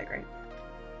 This is Spike, right?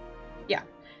 Yeah.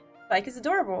 Spike is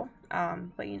adorable.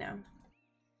 But you know,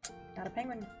 not a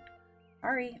penguin.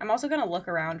 Sorry. I'm also gonna look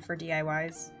around for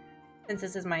DIYs. Since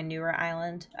this is my newer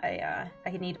island, I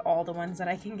need all the ones that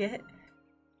I can get.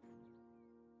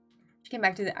 She came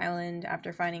back to the island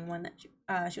after finding one that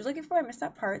she was looking for. I missed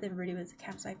that part. Then Rudy was a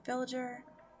campsite villager.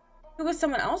 Who was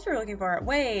someone else we were looking for?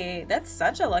 Wait, that's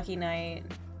such a lucky night.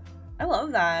 I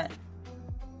love that.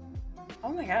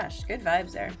 Oh my gosh, good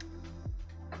vibes there.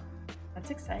 That's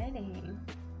exciting.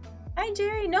 Hi,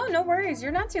 Jerry. No worries.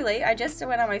 You're not too late. I just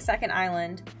went on my second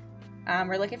island.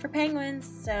 We're looking for penguins,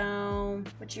 so,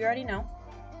 which you already know.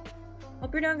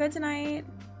 Hope you're doing good tonight.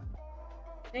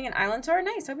 Doing an island tour?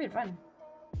 Nice. Hope you had fun.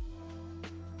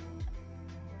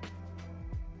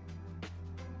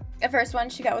 The first one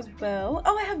she got was Bo.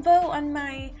 Oh, I have Bo on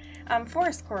my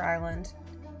forest core island.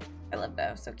 I love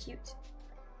Bo. So cute.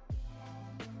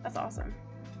 That's awesome.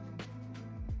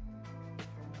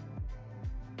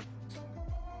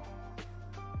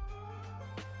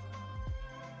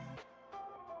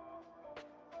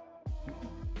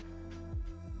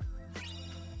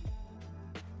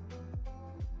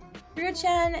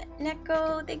 Ryuchen,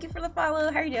 Neko, thank you for the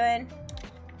follow. How are you doing?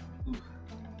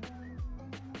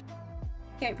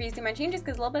 Can't wait for you to see my changes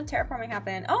because a little bit of terraforming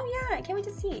happened. Oh yeah, I can't wait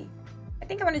to see. I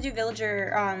think I want to do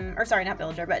villager, or sorry, not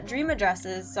villager, but dream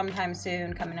addresses sometime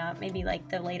soon coming up. Maybe like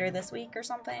the later this week or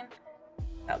something.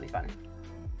 That'll be fun.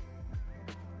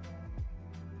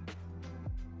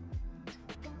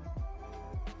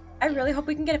 I really hope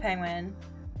we can get a penguin.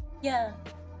 Yeah.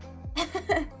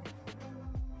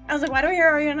 I was like, why do I hear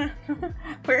Ariana?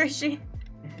 Where is she?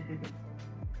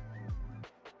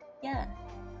 Yeah.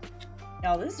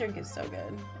 Y'all, this drink is so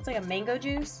good. It's like a mango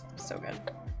juice. So good.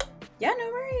 Yeah, no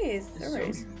worries. No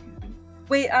worries.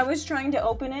 Wait, I was trying to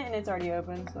open it and it's already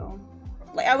open, so.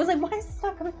 Like, I was like, why is this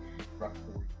not coming?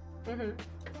 Mm-hmm.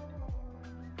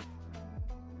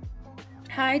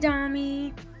 Hi,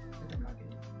 Dami.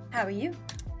 How are you?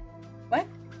 What?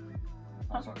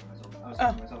 I was talking to myself. I was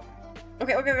talking to myself.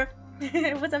 Okay.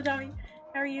 What's up, Dami?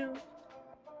 How are you?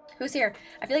 Who's here?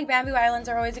 I feel like Bamboo Islands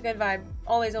are always a good vibe.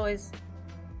 Always, always.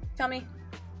 Tell me.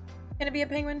 Can it be a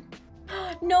penguin?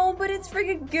 No, but it's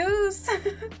freaking Goose.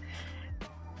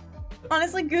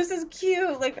 Honestly, Goose is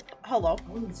cute. Like, hello.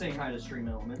 I wasn't saying hi to Stream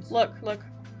Elements. Look.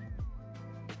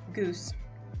 Goose.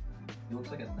 He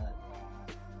looks like a nut.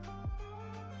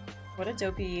 What a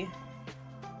dopey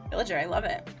villager. I love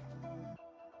it.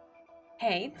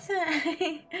 Hey,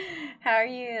 Ty. How are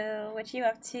you? What you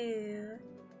up to?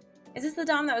 Is this the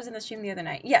Dom that was in the stream the other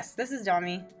night? Yes, this is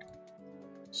Dommy.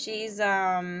 She's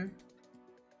Leilani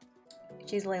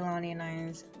and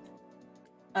I's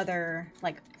other,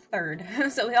 like, third.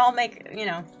 So we all make, you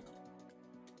know,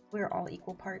 we're all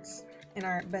equal parts in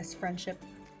our best friendship.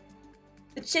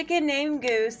 The chicken named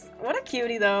Goose. What a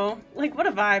cutie, though. Like, what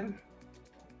a vibe.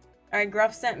 Alright,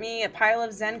 Gruff sent me a pile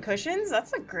of Zen cushions.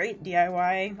 That's a great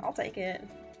DIY. I'll take it.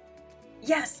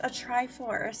 Yes, a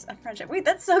Triforce. A friendship. Wait,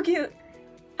 that's so cute.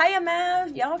 Hiya,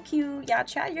 Mav. Y'all cute. Yeah,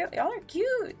 chat. Y'all are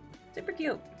cute. Super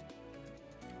cute.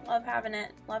 Love having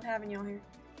it. Love having y'all here.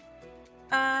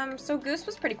 So Goose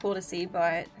was pretty cool to see,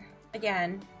 but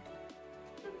again,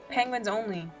 penguins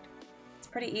only. It's a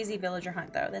pretty easy villager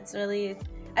hunt, though. That's really...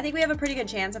 I think we have a pretty good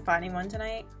chance of finding one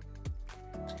tonight.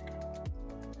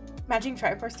 Matching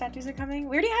Triforce tattoos are coming.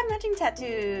 We already have matching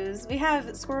tattoos. We have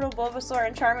Squirtle, Bulbasaur,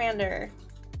 and Charmander.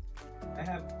 I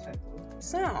have tattoos.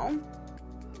 So,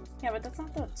 yeah, but that's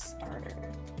not the starter.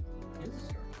 It is a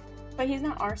starter. But he's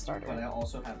not our starter. But I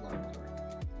also have Laboratory.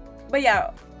 But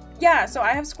yeah, so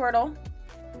I have Squirtle.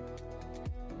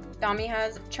 Dami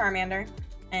has Charmander.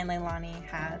 And Leilani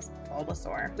has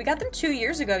Bulbasaur. We got them 2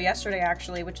 years ago yesterday,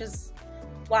 actually, which is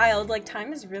wild. Like,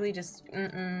 time is really just,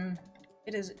 it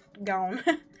is gone.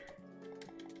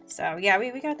 So, yeah, we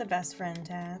got the best friend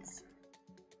tats.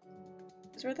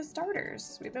 These were the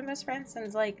starters. We've been best friends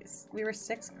since, like, we were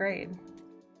 6th grade.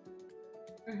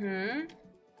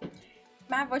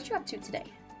 Mav, what you up to today?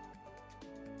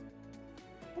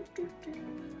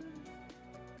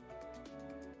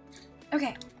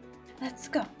 Okay, let's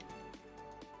go.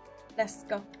 Let's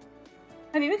go.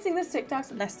 Have you been seeing this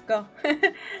TikToks? Let's go.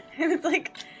 And it's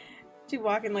like, she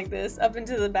walking like this up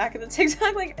into the back of the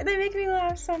TikTok. Like, they make me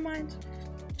laugh so much.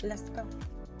 Let's go.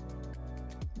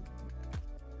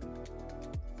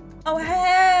 Oh,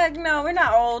 heck no, we're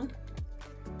not old.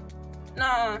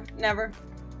 No, never.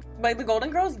 But the Golden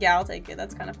Girls? Yeah, I'll take it.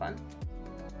 That's kind of fun.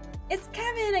 It's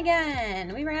Kevin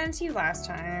again. We ran into you last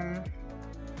time.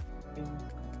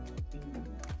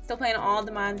 Still playing all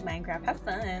the mods Minecraft. Have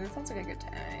fun. It sounds like a good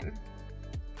time.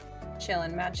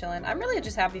 Chilling, mad chilling. I'm really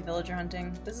just happy villager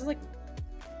hunting. This is like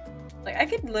I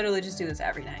could literally just do this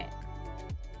every night.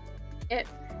 It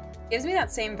gives me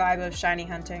that same vibe of shiny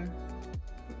hunting.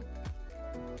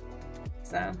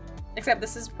 So, except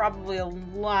this is probably a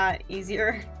lot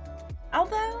easier.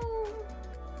 Although,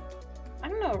 I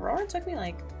don't know, Aurora took me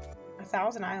like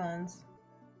 1,000 islands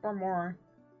or more.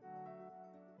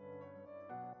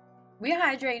 We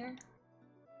hydrating.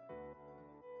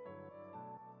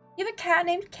 You have a cat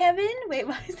named Kevin? Wait,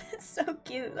 why is that so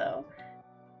cute though?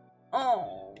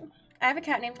 Oh, I have a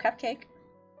cat named Cupcake.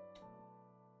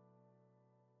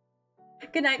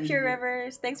 Good night, Pure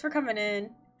Rivers. Thanks for coming in.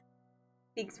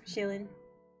 Thanks for chilling.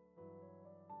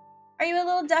 Are you a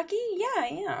little ducky? Yeah,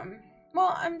 I am.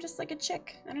 Well, I'm just like a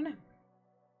chick. I don't know.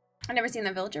 I've never seen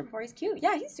that villager before. He's cute.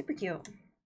 Yeah, he's super cute.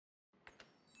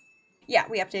 Yeah,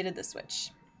 we updated the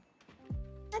Switch.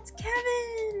 That's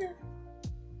Kevin!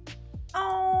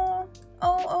 Oh,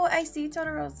 I see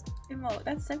Totoro's emote.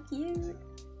 That's so cute.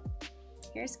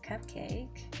 Here's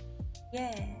Cupcake.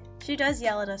 Yeah. She does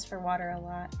yell at us for water a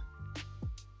lot.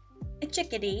 A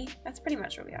chickadee. That's pretty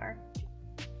much what we are.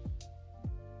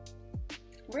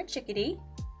 We're a chickadee.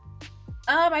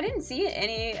 I didn't see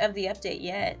any of the update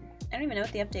yet. I don't even know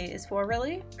what the update is for,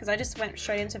 really, because I just went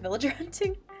straight into villager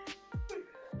hunting.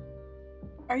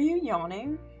 Are you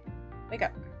yawning? Wake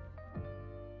up.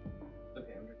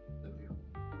 Okay, I'm drinking.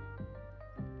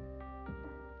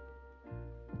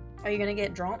 Are you gonna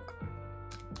get drunk?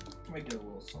 I might get a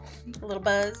little saucy. A little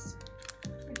buzz? I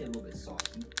might get a little bit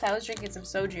saucy. I was drinking some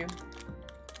soju.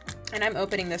 And I'm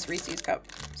opening this Reese's cup,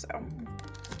 so.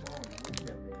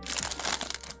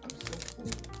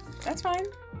 That's fine.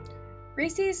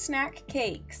 Reese's snack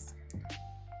cakes.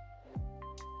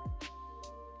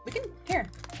 We can, here,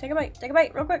 take a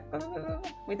bite real quick.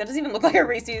 Wait, that doesn't even look like a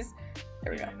Reese's.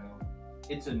 There we go. I know.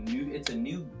 It's a new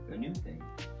thing.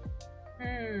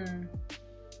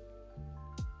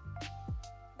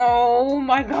 Oh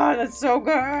my god, that's so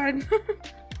good.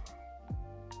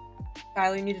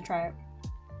 Kylie, you need to try it.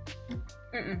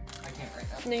 I can't right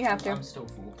now. No, you have to. I'm still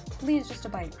full. Please, just a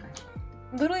bite.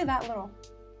 Literally that little.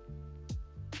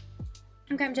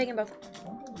 Okay, I'm taking both.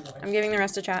 I'm giving the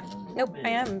rest to chat. Nope, I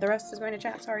am. The rest is going to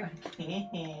chat. Sorry.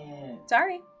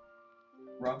 Sorry.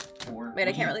 Wait,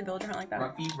 I can't really build your hunt like that.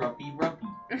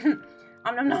 Ruffy.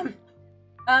 Nom nom.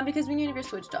 Because when you have your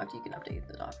Switch dock, you can update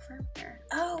the dock from there.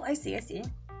 Oh, I see. At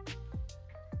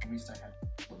least I had.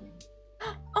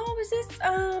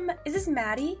 Oh, is this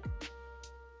Maddie?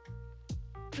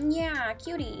 Yeah,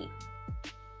 cutie.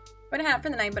 I'm gonna have for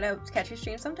the night, but I hope to catch your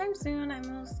stream sometime soon.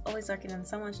 I'm always lurking on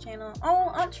someone's channel.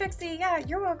 Oh, Aunt Trixie, yeah,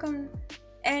 you're welcome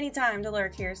anytime to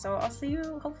lurk here. So I'll see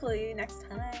you hopefully next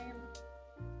time.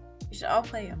 We should all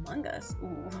play Among Us.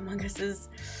 Ooh, Among Us is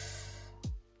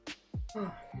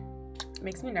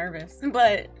makes me nervous.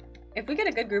 But if we get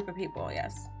a good group of people,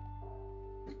 yes.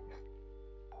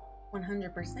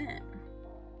 100%.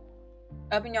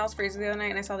 Up in y'all's freezer the other night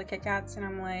and I saw the Kit Kats and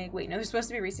I'm like, wait, no, there's supposed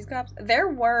to be Reese's Cups? There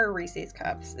were Reese's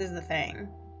Cups, is the thing.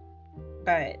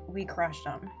 But we crushed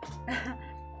them.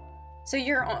 So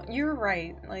you're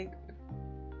right, like,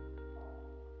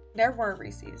 there were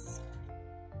Reese's.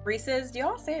 Reese's, do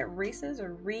y'all say it Reese's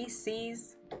or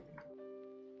Reese's?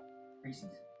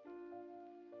 Reese's.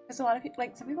 Because a lot of people,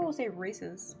 like, some people will say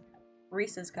Reese's.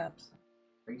 Reese's Cups.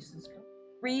 Reese's Cup?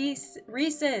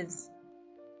 Reese's.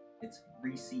 It's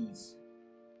Reese's.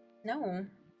 No.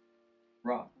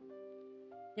 Raw.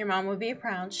 Your mom would be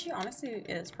proud. She honestly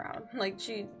is proud. Like,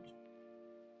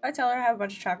 I tell her I have a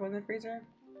bunch of chocolate in the freezer.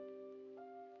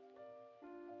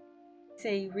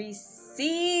 Say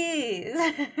Reese's.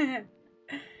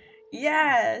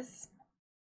 Yes.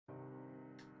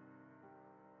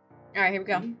 Alright, here we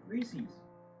go. Reese's.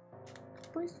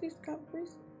 Reese's Cup,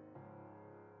 Reese's.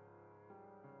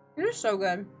 They're so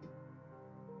good.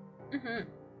 Good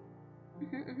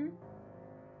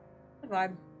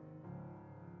vibe.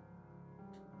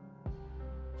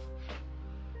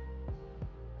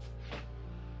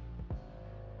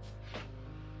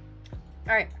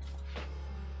 Alright.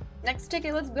 Next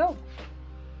ticket, let's go.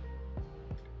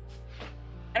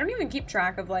 I don't even keep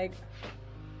track of, like,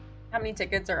 how many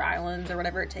tickets or islands or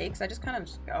whatever it takes. I just kind of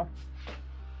just go.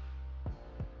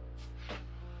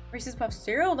 Reese's Puff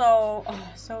cereal, though.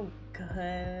 Oh, so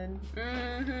good.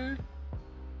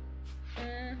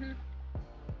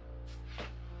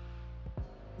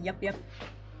 Yep.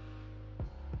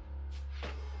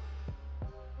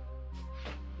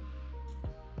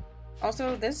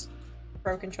 Also, this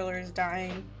Pro controller is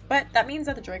dying, but that means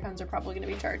that the Joy-Cons are probably going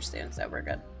to be charged soon, so we're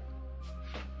good.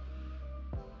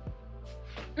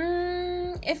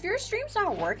 If your stream's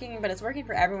not working, but it's working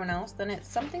for everyone else, then it's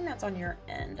something that's on your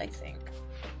end, I think.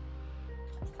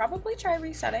 Probably try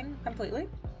resetting completely.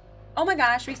 Oh my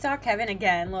gosh, we saw Kevin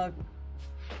again, look.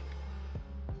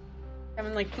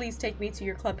 Kevin, like, please take me to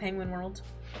your Club Penguin world.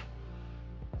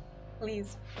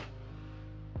 Please.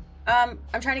 I'm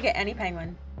trying to get any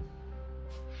penguin.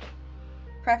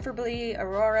 Preferably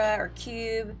Aurora or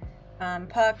Cube,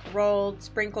 Puck, Rolled,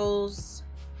 Sprinkles.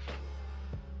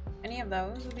 Any of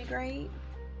those would be great.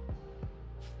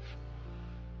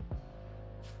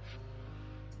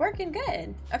 It's working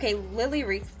good. Okay, Lily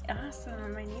Wreath.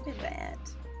 Awesome, I needed that.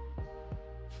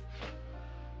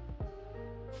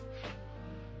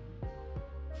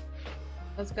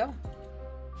 Let's go.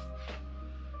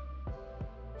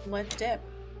 Let's dip.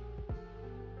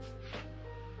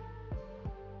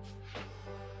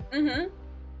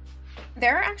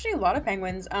 There are actually a lot of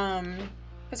penguins,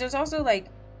 because there's also, like,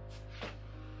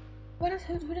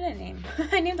 Who did I name?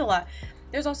 I named a lot.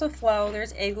 There's also Flo,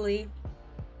 there's Iggly,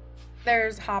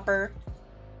 there's Hopper,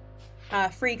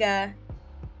 Frigga.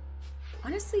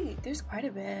 Honestly, there's quite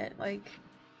a bit, like...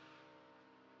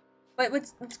 But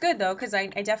it's good, though, because I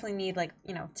definitely need, like,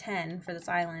 you know, 10 for this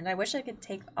island. I wish I could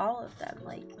take all of them,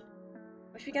 like...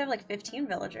 Wish we could have, like, 15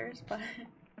 villagers, but...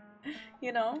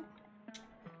 you know?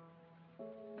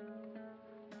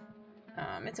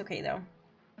 It's okay, though.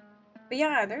 But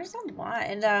yeah, there's a lot.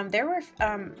 And, there were,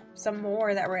 some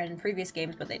more that were in previous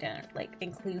games, but they didn't, like,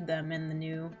 include them in the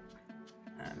new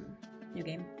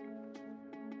game.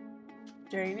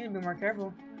 Jerry, you need to be more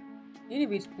careful. You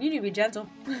need to be gentle.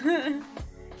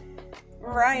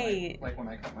 Right. Like when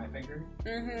I cut my finger?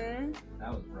 Mm-hmm.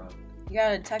 That was rough. You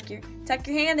gotta tuck your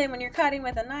hand in when you're cutting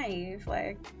with a knife,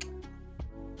 like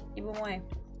keep them away.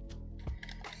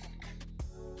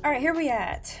 Alright, here we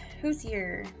at. Who's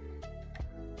here?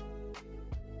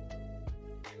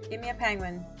 Give me a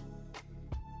penguin.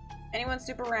 Anyone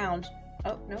super round?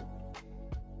 Oh, no.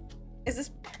 Is this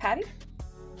Patty?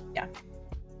 Yeah.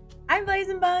 Hi,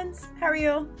 Blazing Buns. How are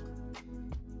you?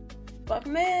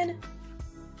 Welcome in.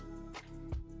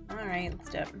 Alright, let's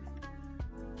do it.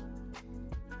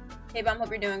 Hey, Bum, hope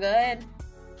you're doing good.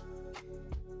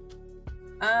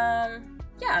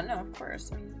 Yeah, no, of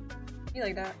course. I mean, you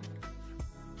like that.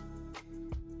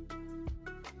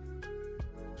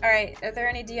 Alright, are there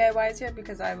any DIYs here?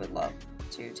 Because I would love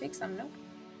to take some. Nope.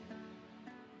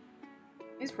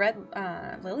 These red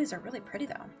lilies are really pretty,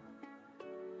 though.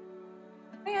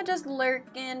 Oh yeah, just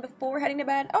lurking before heading to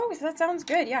bed. Oh, that sounds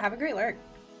good. Yeah, have a great lurk.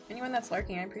 Anyone that's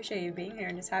lurking, I appreciate you being here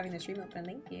and just having the stream open.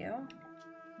 Thank you.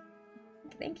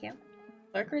 Thank you.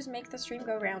 Lurkers make the stream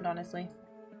go round, honestly.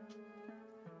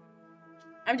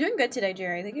 I'm doing good today,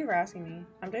 Jerry. Thank you for asking me.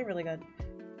 I'm doing really good.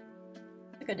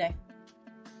 It's a good day.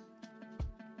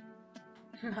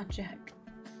 Not Jack.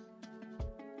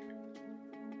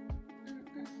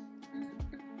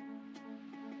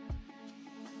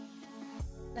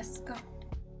 Let's go.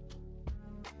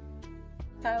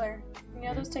 Tyler, you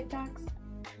know those TikToks?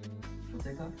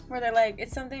 TikToks? Where they're like,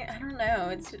 it's something, I don't know,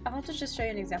 it's, I'll have to just show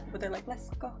you an example, but they're like, let's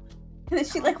go. And then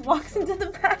she like walks into the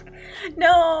back.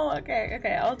 No,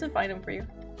 okay, I'll have to find them for you.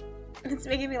 It's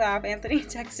making me laugh. Anthony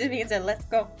texted me and said, let's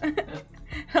go.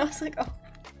 I was like, oh.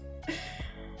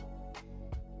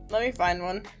 Let me find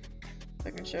one so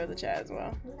I can show the chat as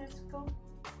well. Let's go.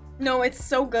 No, it's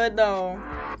so good though.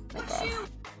 Oh, God.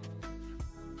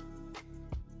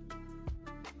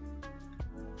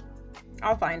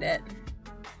 I'll find it.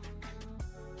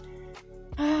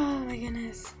 Oh my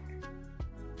goodness.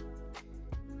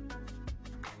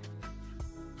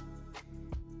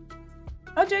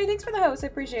 Oh, Jay, thanks for the host. I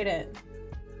appreciate it.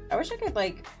 I wish I could,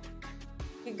 like,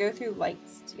 go through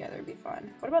likes together. It'd be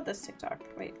fun. What about this TikTok?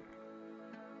 Wait.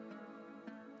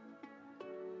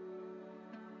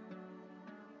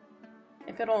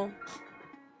 If it'll...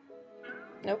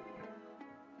 Nope.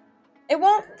 It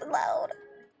won't load.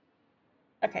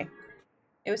 Okay.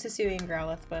 It was Hisui and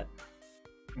Growlithe, but...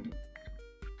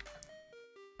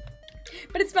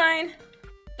 But it's fine.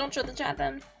 Don't show the chat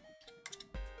then.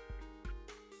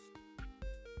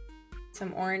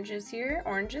 Some oranges here.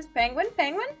 Oranges. Penguin.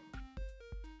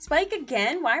 Spike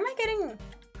again? Why am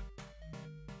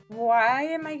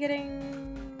I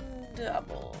getting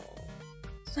doubles?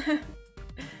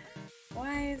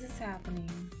 Why is this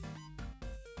happening?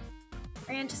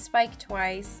 Ran into Spike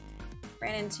twice.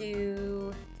 Ran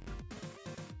into...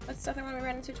 What's the other one we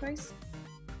ran into twice?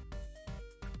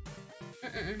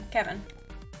 Kevin.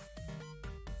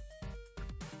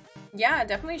 Yeah,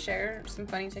 definitely share some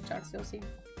funny TikToks, you'll see.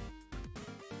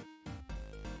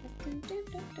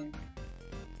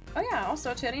 Oh yeah,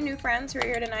 also to any new friends who are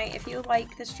here tonight, if you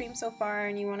like the stream so far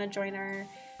and you want to join our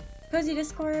cozy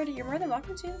Discord, you're more than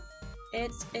welcome to.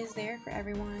 It is there for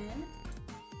everyone.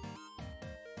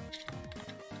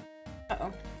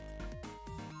 Uh-oh.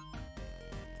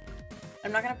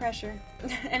 I'm not gonna pressure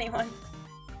anyone.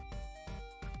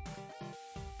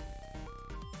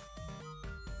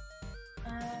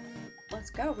 Let's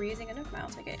go. We're using a Nook Mile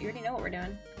ticket. You already know what we're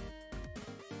doing.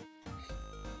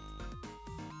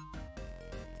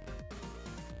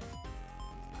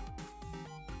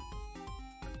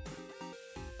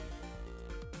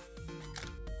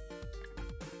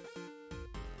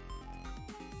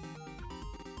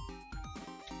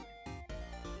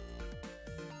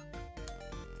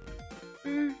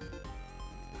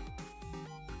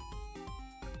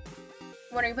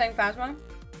 When are you playing Phasma?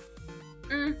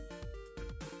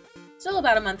 Still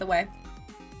about a month away.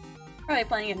 Probably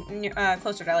playing it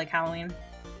closer to like Halloween.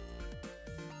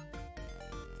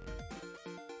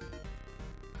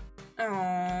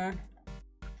 Aww.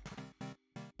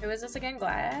 Who is this again?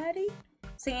 Gladdy?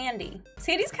 Sandy.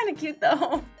 Sandy's kind of cute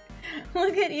though.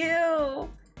 Look at you.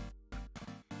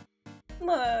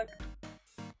 Look.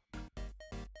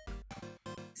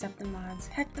 Accept the mods.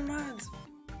 Heck the mods.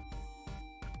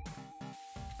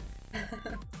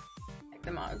 Heck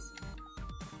the mods.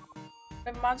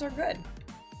 The mods are good.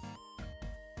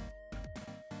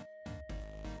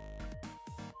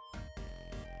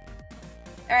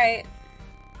 Alright.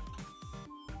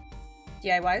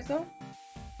 DIYs though?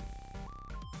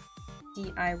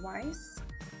 DIYs?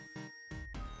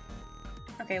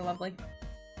 Okay, lovely.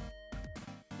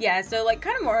 Yeah, so like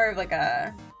kind of more of like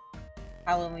a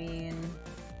Halloween,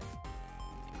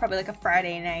 probably like a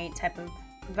Friday night type of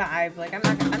vibe. Like I'm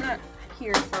not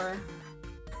here for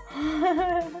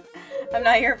I'm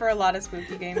not here for a lot of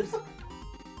spooky games.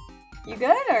 You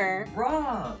good or?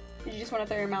 Rob! Did you just want to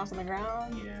throw your mouse on the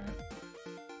ground? Yeah.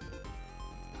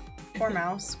 Poor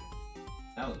mouse.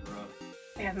 That was rough.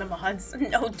 Ban the mods.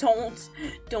 No, don't.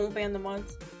 Don't ban the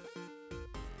mods.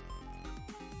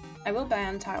 I will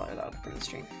ban Tyler though from the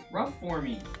stream. Rub for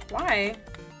me. Why?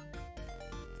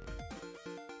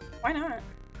 Why not?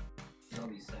 That'll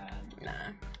be sad. Nah.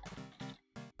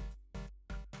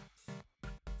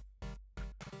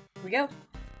 Here we go.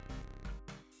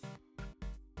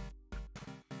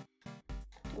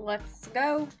 Let's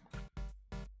go.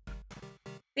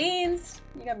 Beans!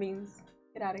 You got beans.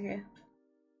 Get out of here.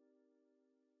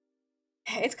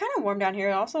 It's kind of warm down here.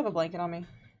 I also have a blanket on me.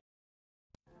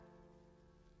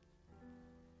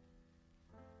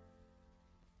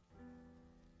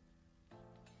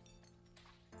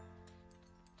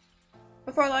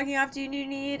 Before logging off, do you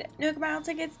need Nook Mile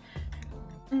tickets?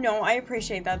 No, I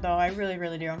appreciate that though. I really,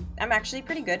 really do. I'm actually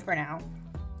pretty good for now.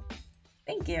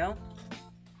 Thank you.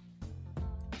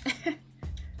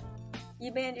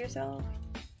 You banned yourself.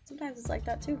 Sometimes it's like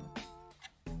that too.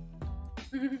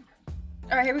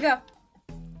 Alright, here we go.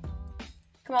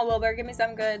 Come on, Wilbur, give me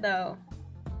something good though.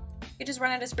 You just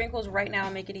run out of sprinkles right now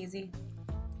and make it easy.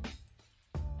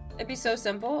 It'd be so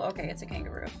simple. Okay, it's a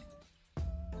kangaroo. I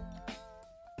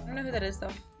don't know who that is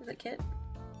though. Is it Kit?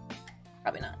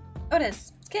 Probably not. Oh, it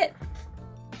is. It's Kit.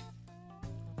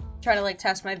 Try to like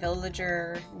test my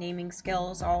villager naming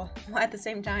skills all at the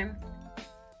same time.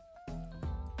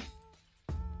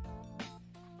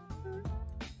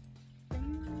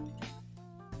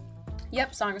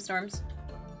 Yep, Song of Storms.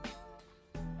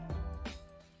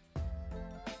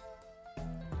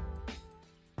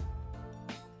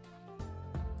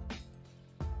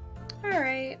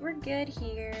 Alright, we're good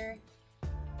here.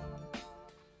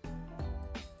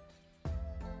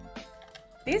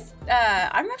 These,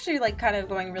 I'm actually like kind of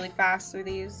going really fast through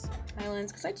these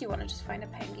islands because I do want to just find a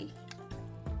pengy.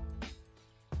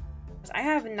 I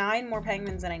have 9 more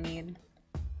penguins than I need.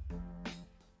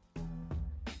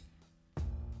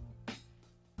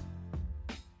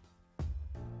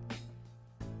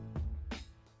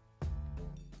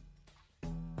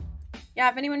 Yeah,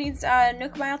 if anyone needs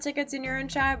Nook Mile tickets in your own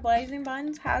chat, Blazing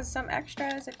Buns has some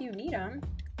extras if you need them.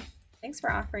 Thanks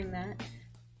for offering that.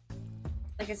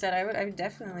 Like I said, I would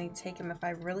definitely take them if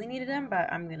I really needed them,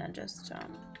 but I'm gonna just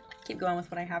keep going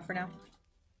with what I have for now.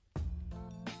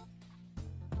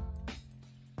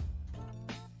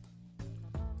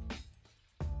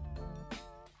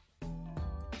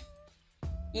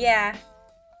 Yeah.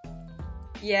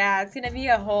 Yeah, it's gonna be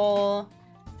a whole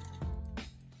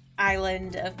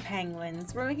island of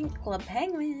penguins. We're making Club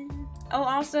Penguin. Oh,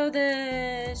 also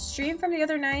the stream from the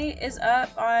other night is up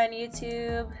on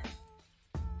YouTube.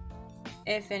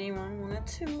 If anyone wanted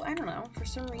to, I don't know, for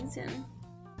some reason.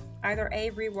 Either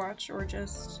A, rewatch, or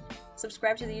just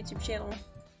subscribe to the YouTube channel.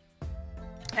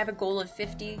 I have a goal of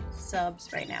 50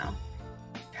 subs right now.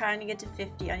 Trying to get to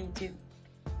 50 on YouTube.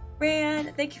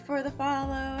 Brian, thank you for the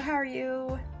follow. How are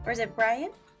you? Or is it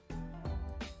Brian?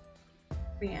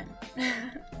 Brian.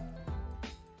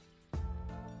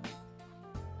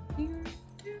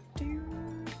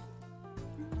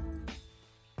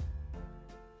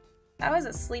 That was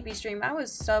a sleepy stream. I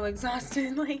was so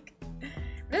exhausted. Like,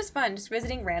 it was fun just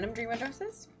visiting random dream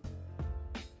addresses.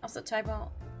 Also,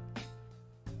 Tybalt.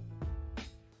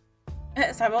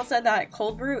 Tybalt said that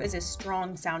Coldbrew is a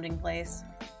strong sounding place.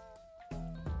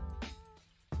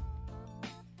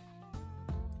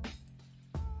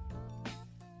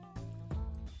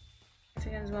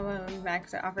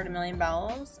 Max offered $1 million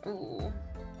bells. Ooh.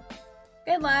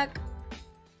 Good luck.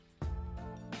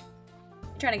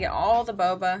 You're trying to get all the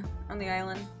boba on the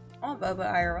island. All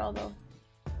boba IRL though.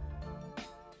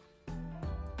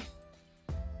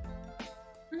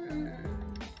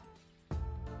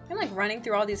 I'm like running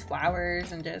through all these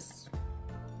flowers and just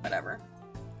whatever.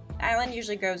 The island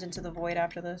usually goes into the void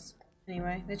after this.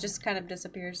 Anyway, it just kind of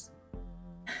disappears.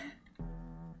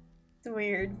 It's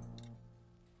weird.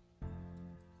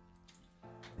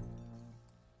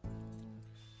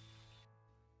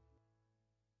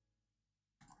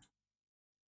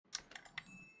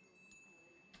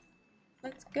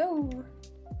 Let's go.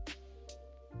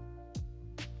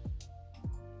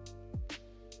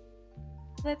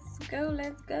 Let's go,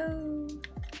 let's go.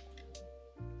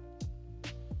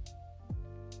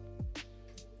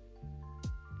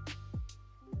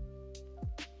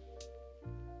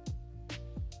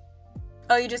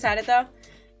 Oh, you just had it though?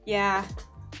 Yeah.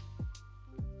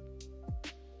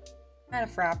 I had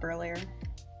a frap earlier.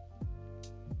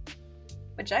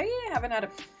 Which I haven't had a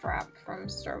frap from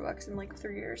Starbucks in like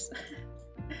 3 years.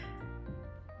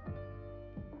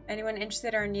 Anyone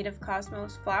interested or in need of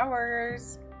Cosmos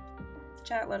flowers?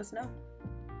 Chat, let us know.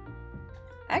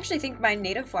 I actually think my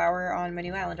native flower on my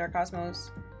new island are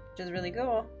Cosmos, which is really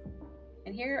cool.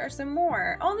 And here are some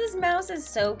more. Oh, this mouse is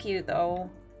so cute though.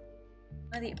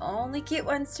 One of the only cute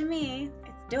ones to me.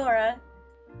 It's Dora.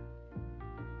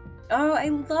 Oh, I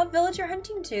love villager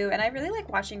hunting too, and I really like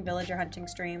watching villager hunting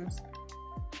streams.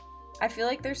 I feel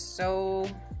like they're so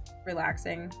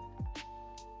relaxing.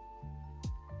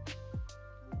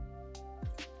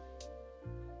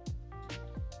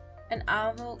 An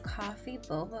apple coffee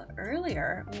boba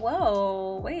earlier.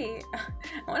 Whoa, wait.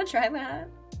 I want to try that.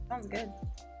 Sounds good.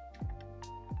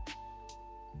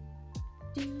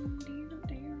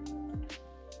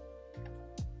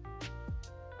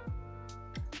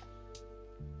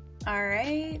 All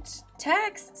right.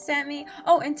 Tex sent me.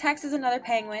 Oh, and Tex is another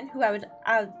penguin who I would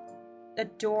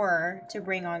adore to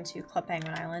bring onto Club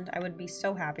Penguin Island. I would be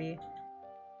so happy.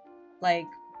 Like,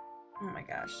 oh my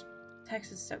gosh.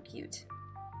 Tex is so cute.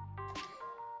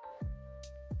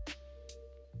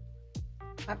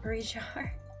 Potpourri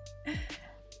jar.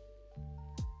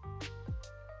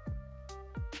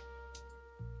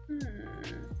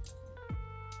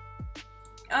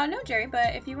 No, Jerry,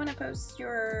 but if you want to post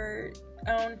your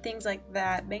own things like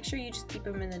that, make sure you just keep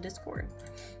them in the Discord.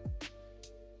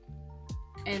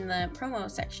 In the promo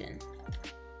section.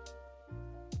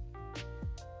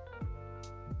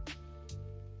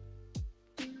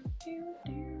 Oh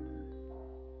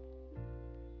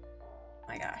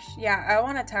my gosh. Yeah, I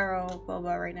want a taro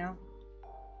boba right now.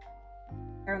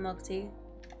 Taro milk tea.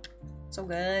 So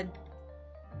good.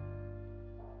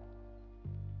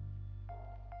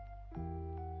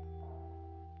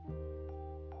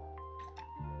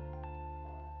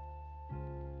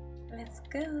 Let's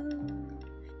go.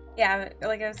 Yeah,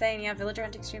 like I was saying, yeah, villager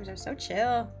hunting streams are so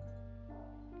chill.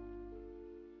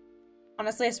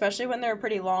 Honestly, especially when they're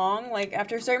pretty long, like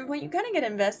after a certain point you kind of get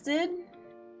invested.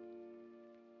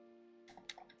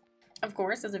 Of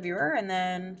course, as a viewer, and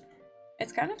then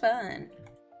it's kind of fun.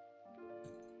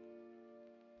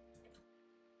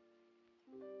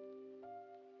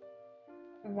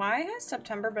 Why has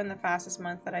September been the fastest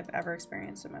month that I've ever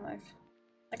experienced in my life?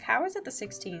 Like, how is it the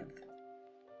 16th?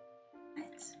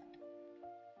 What?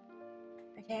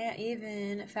 I can't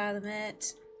even fathom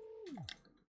it.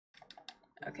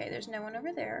 Okay, there's no one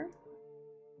over there.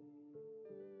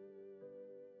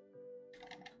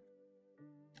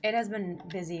 It has been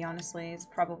busy, honestly. It's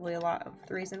probably a lot of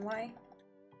the reason why.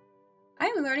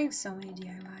 I'm learning so many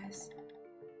DIYs.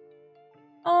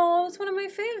 Oh, it's one of my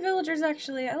favorite villagers,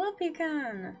 actually. I love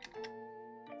Pecan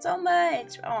so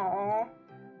much. Oh,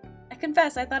 I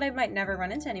confess, I thought I might never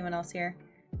run into anyone else here.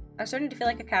 I was starting to feel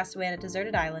like a castaway on a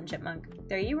deserted island, Chipmunk.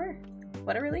 There you were.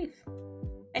 What a relief.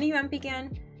 Anyway,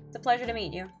 Pecan, it's a pleasure to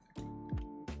meet you.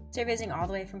 So you're visiting all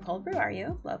the way from Coldbrew, are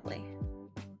you? Lovely.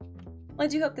 Well, I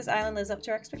do hope this island lives up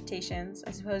to our expectations.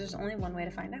 I suppose there's only one way to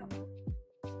find out.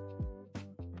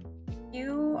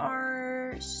 You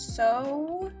are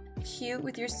so cute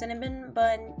with your cinnamon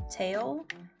bun tail.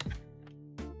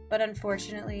 But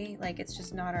unfortunately, like, it's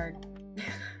just not our...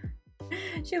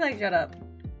 She like, shut up.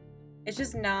 It's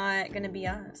just not gonna be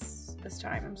us this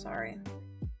time, I'm sorry.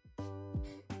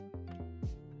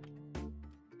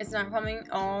 It's not coming.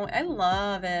 Oh, I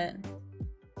love it.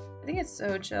 I think it's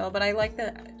so chill, but I like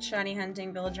the shiny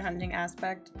hunting, villager hunting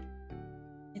aspect.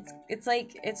 It's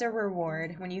like, it's a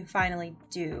reward when you finally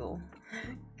do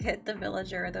get the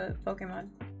villager or the Pokemon.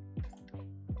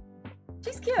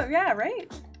 She's cute, yeah,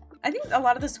 right? I think a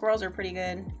lot of the squirrels are pretty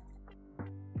good.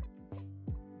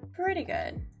 Pretty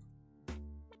good.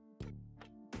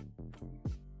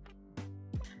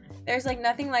 There's like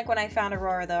nothing like when I found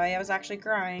Aurora though. I was actually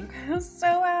crying. I was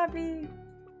so happy.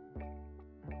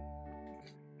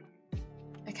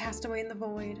 I cast away in the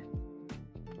void.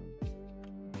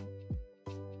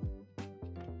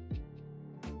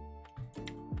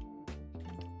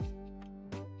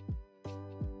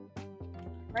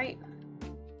 Right.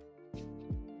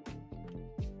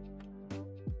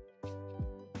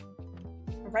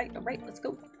 All right, let's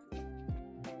go.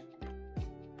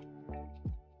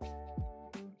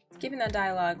 Skipping that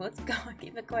dialogue. Let's go.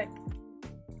 Keep it quick.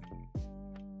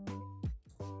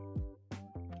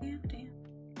 Damn, damn.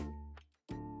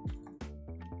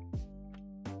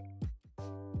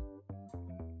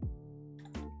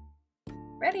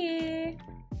 Ready.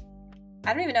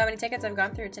 I don't even know how many tickets I've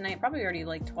gone through tonight. Probably already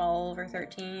like 12 or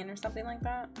 13 or something like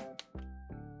that.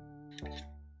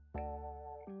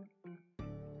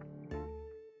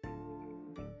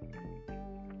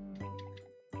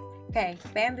 Okay,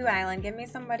 Bamboo Island. Give me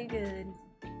somebody good.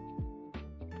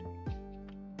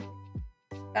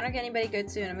 If I don't get anybody good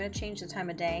soon, I'm gonna change the time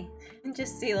of day and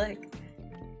just see like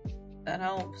that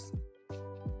helps.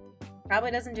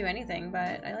 Probably doesn't do anything,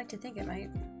 but I like to think it might.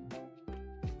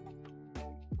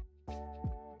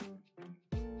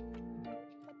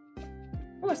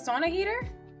 Oh, a sauna heater?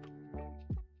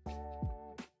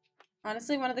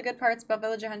 Honestly, one of the good parts about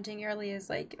villager hunting early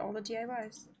is like all the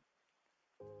DIYs.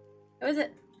 Who is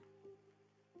it?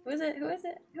 Who is it? Who is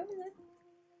it? Who is it?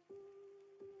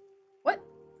 What?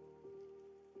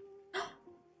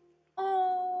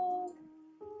 Oh.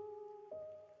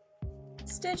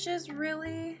 Stitches,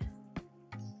 really?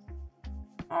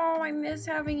 Oh, I miss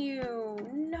having you.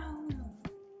 No.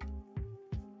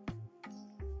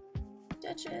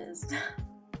 Stitches.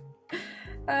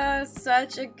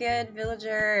 Such a good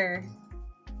villager.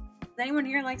 Does anyone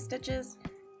here like Stitches?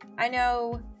 I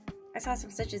know I saw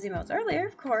some Stitches emotes earlier,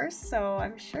 of course, so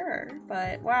I'm sure.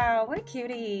 But wow, what a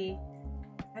cutie.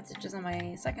 I had Stitches on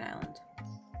my second island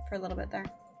for a little bit there.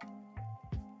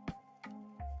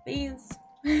 Beans.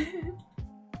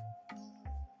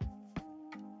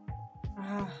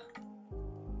 Ah.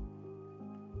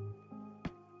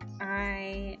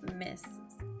 I miss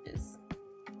Stitches.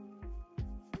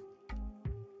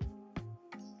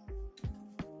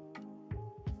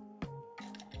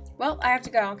 Well, I have to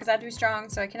go because I have to be strong,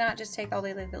 so I cannot just take all the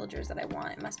other villagers that I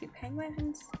want. It must be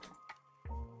penguins.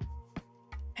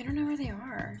 I don't know where they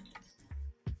are.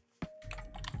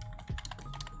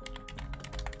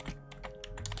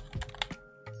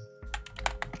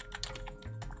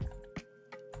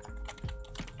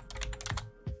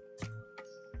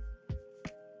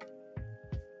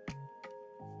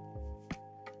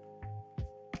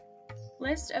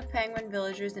 List of penguin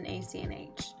villagers in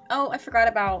ACNH. Oh, I forgot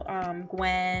about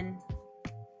Gwen.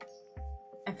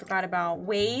 I forgot about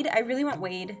Wade. I really want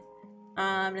Wade.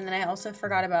 And then I also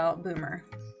forgot about Boomer.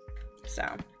 So.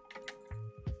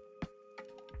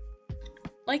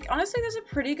 Like, honestly, there's a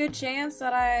pretty good chance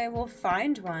that I will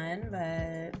find one,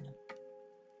 but...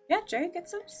 Yeah, Jay, get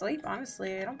some sleep,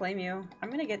 honestly. I don't blame you.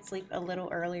 I'm gonna get sleep a little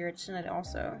earlier tonight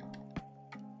also.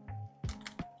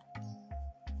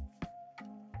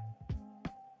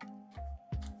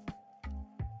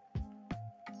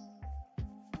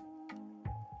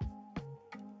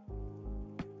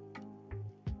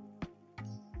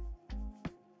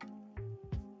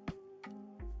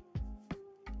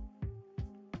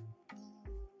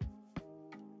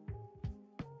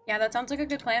 Yeah, that sounds like a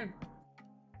good plan.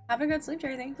 Have a good sleep,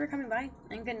 Jerry. Thank you for coming by.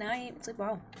 And good night. Sleep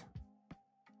well.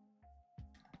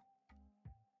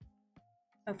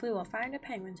 Hopefully we'll find a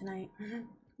penguin tonight.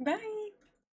 Bye!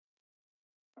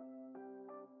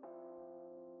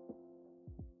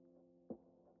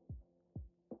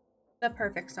 The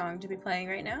perfect song to be playing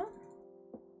right now.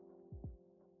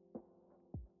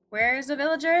 Where's the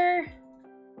villager?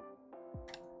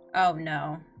 Oh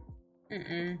no.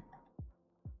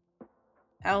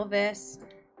 Elvis.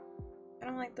 I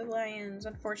don't like the lions,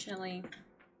 unfortunately.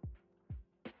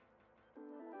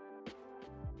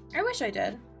 I wish I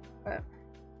did, but...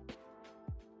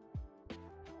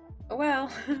 oh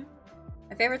well.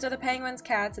 My favorites are the penguins,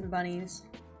 cats, and bunnies.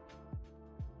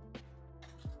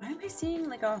 Why am I seeing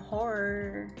like a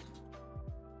horror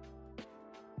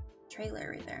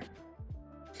trailer right there?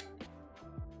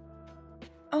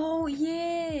 Oh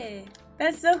yeah!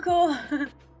 That's so cool!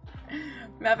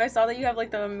 Mav, I saw that you have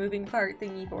like the moving part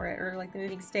thingy for it, or like the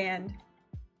moving stand.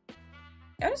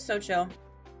 That is so chill.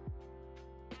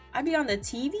 I'd be on the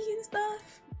TV and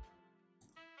stuff.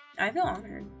 I feel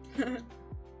honored. I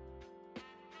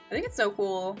think it's so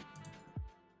cool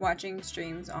watching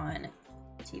streams on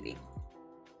TV.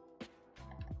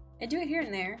 I do it here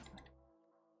and there.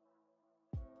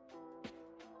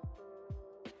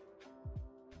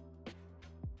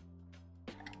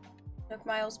 Nook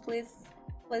Miles, please.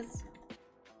 Please.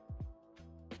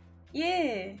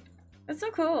 Yeah! That's so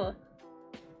cool.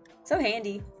 So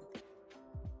handy.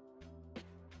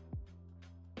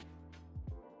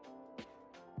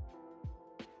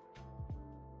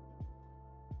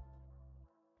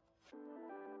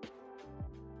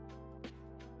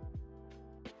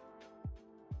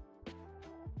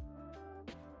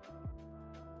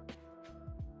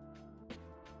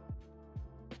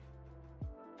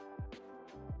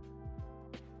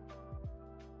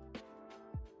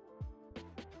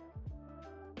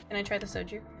 Can I try the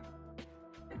soju? If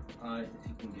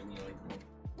you can give me like one.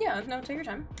 Yeah, no, take your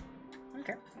time.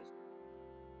 Okay.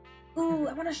 Ooh,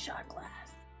 I want a shot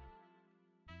glass.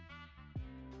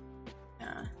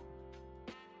 Yeah.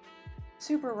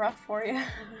 Super rough for you.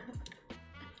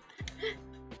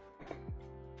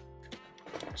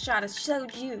 Shot of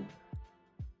soju.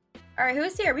 Alright,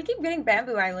 who's here? We keep getting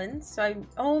bamboo islands, so I...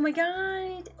 Oh my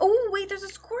god! Oh, wait, there's a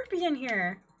scorpion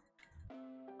here!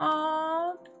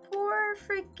 Aw, poor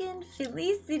freaking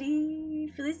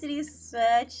Felicity. Felicity is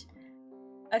such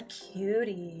a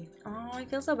cutie. Oh, I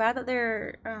feel so bad that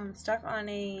they're stuck on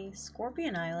a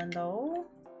scorpion island, though.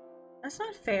 That's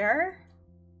not fair.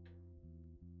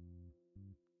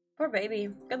 Poor baby.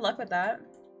 Good luck with that.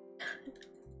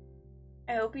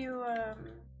 I hope you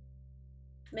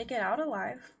make it out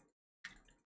alive.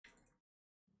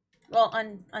 Well,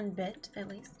 unbit, at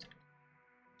least.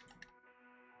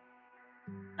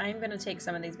 I'm gonna take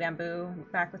some of these bamboo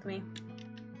back with me.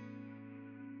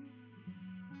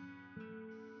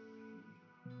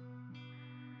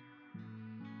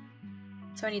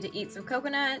 So I need to eat some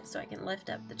coconut so I can lift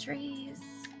up the trees.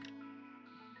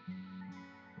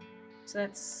 So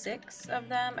that's 6 of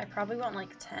them. I probably want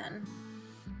like 10.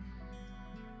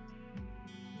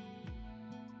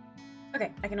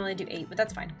 Okay, I can only do 8, but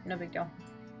that's fine. No big deal.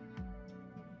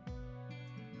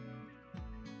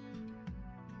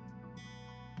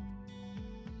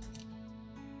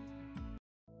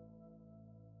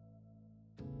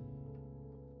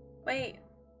 Wait.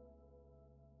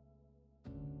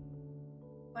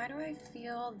 Why do I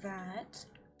feel that...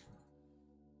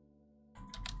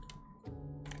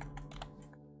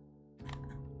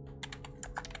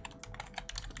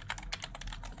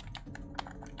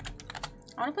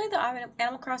 I want to play the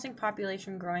Animal Crossing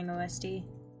population growing OST.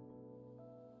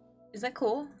 Is that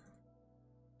cool?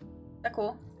 Is that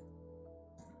cool?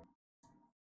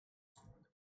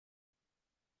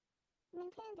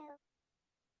 Nintendo.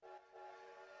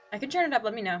 I can turn it up,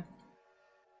 let me know.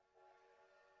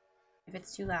 If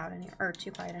it's too loud or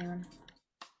too quiet, anyone.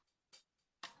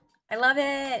 I love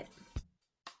it!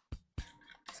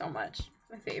 So much.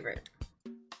 My favorite.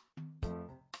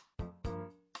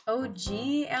 OG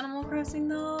Animal Crossing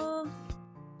though.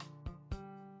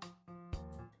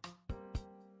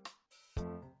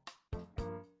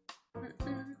 I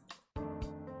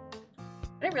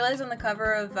didn't realize on the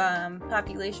cover of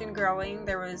Population Growing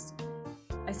there was,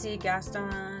 I see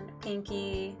Gaston,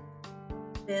 Pinky,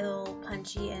 Bill,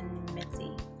 Punchy, and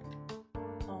Mitzi.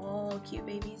 All cute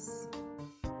babies.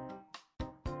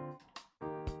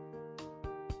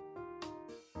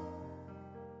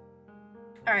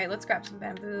 Alright, let's grab some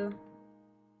bamboo.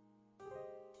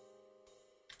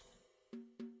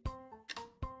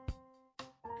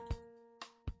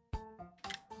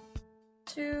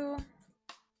 Two.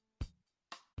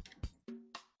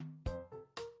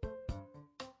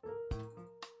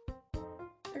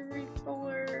 Three,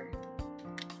 4.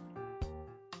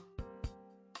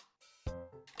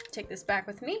 Take this back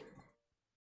with me.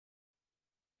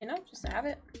 You know, just to have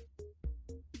it.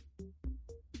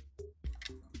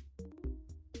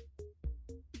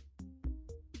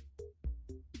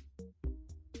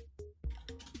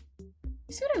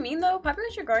 You see what I mean though?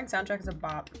 Population Growing soundtrack is a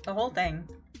bop. The whole thing.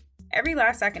 Every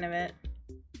last second of it.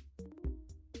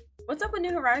 What's up with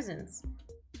New Horizons?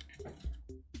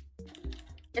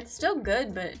 It's still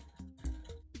good, but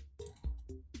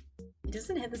it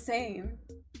doesn't hit the same.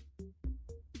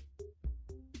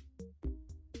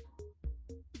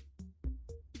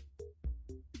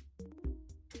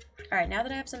 Alright, now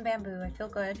that I have some bamboo, I feel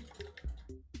good.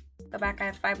 Go back, I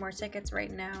have 5 more tickets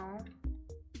right now.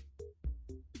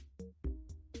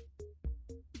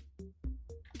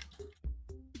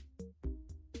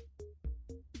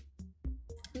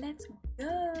 Let's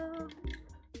go.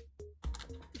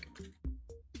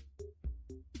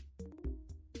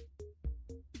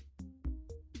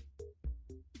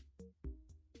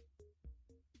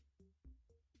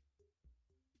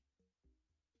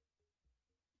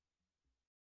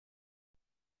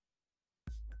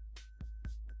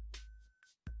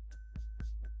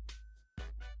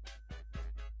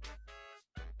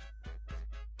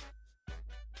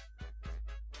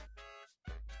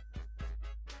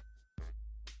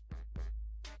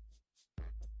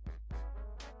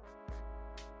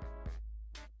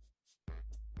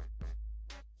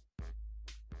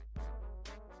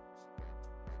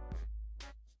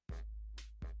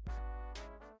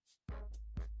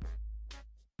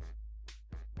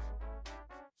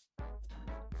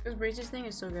 This Breeze's thing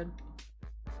is so good.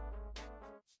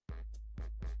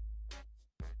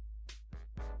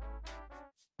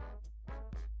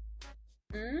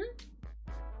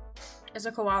 It's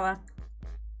a koala.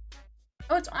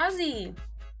 Oh, it's Ozzy.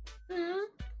 Hmm.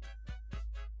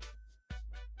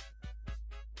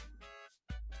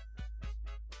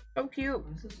 So cute.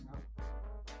 What is this now?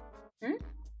 Hmm?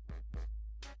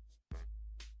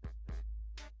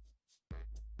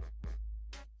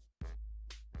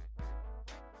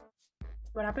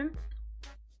 What happened?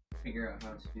 Figure out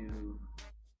how to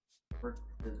work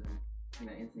the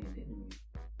Anthony and David music.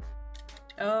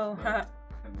 Oh, But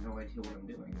I have no idea what I'm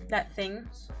doing. that thing.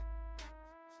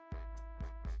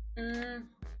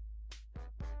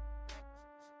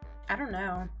 I don't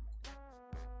know.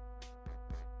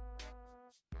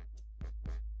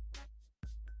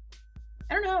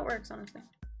 I don't know how it works, honestly.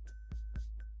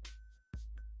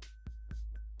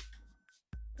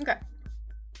 Okay.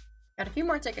 Got a few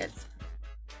more tickets.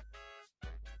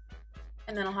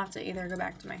 And then I'll have to either go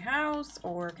back to my house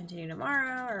or continue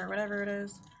tomorrow or whatever it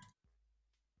is.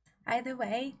 Either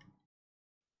way.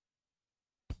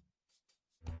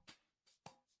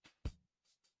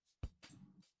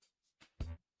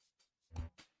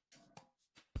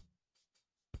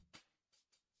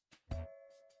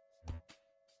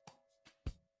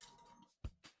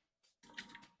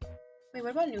 Wait,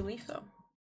 what about New Leaf though?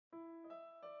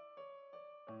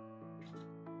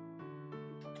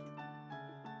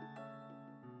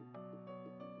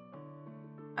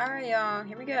 Alright, y'all,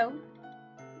 here we go.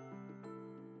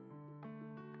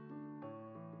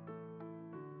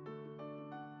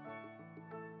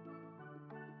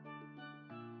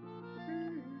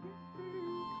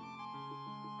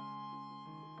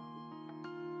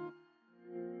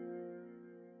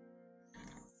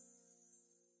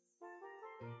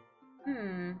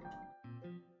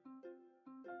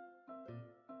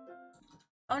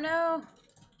 Oh no!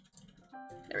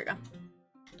 There we go.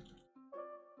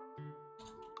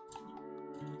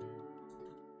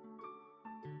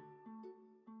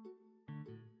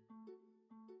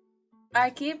 I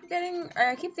keep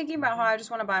thinking about how I just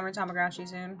want to buy more Tamagotchi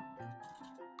soon.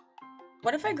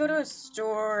 What if I go to a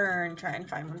store and try and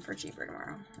find one for cheaper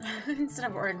tomorrow? Instead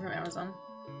of ordering from Amazon.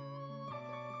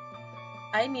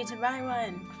 I need to buy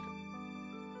one.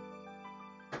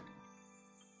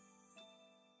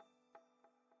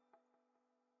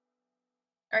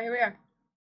 Alright, here we are.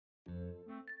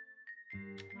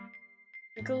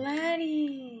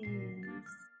 Gladys!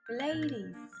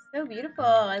 Ladies! So beautiful!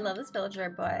 I love this villager,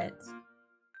 but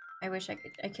I wish I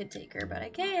could take her, but I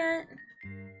can't.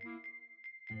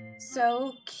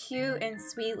 So cute and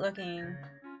sweet looking.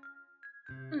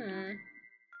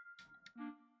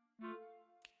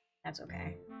 That's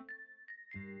okay.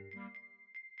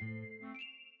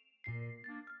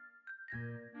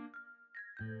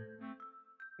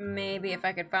 Maybe if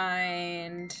I could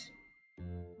find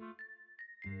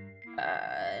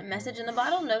a message in the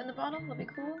bottle, note in the bottle, that'd be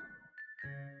cool.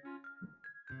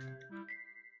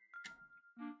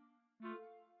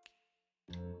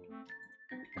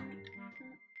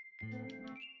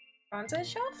 Bonsai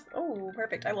shelf? Oh,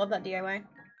 perfect. I love that DIY.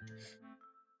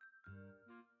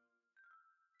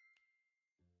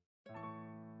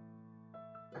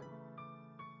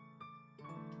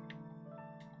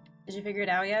 Did you figure it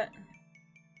out yet?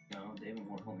 No, David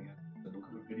won't hold me up. So don't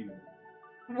come a video.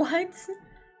 What?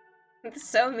 That's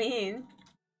so mean.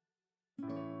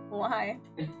 Why?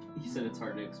 He said it's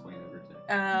hard to explain over text.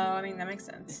 Oh, I mean, that makes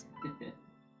sense.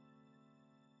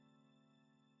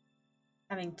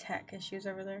 Having tech issues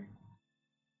over there.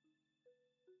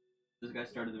 This guy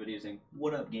started the video saying,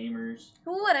 "What up, gamers?"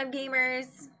 What up,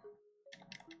 gamers?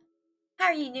 How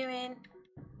are you doing?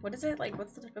 What is it? Like,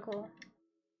 what's the typical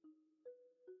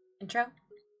intro?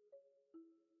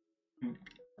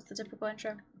 What's the typical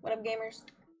intro? What up, gamers?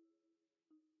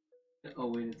 Oh,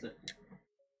 wait, it's a...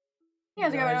 Yeah,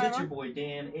 how's it going, It's your boy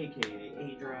Dan, aka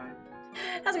A-Drive.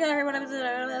 How's it going, everyone?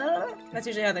 That's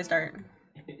usually how they start.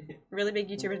 Really big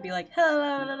YouTubers be like,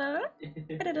 hello.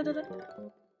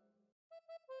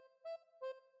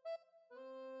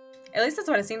 At least that's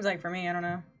what it seems like for me. I don't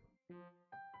know.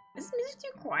 Is this music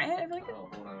too quiet? I feel like Oh,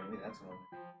 hold on, maybe that's all.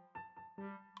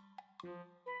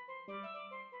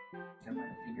 I might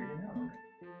have figured it out already.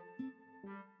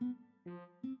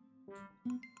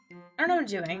 I don't know what I'm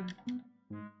doing.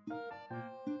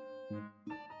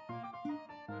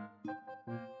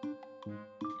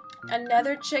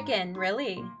 Another chicken,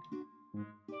 really?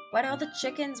 Why do all the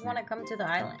chickens want to come to the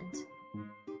island?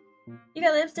 You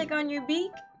got lipstick on your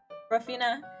beak?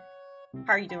 Rafina,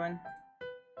 how are you doing?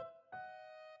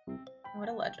 What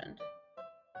a legend.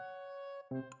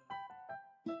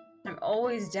 I'm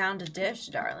always down to dish,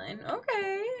 darling.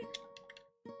 Okay.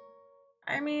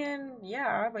 I mean,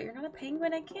 yeah, but you're not a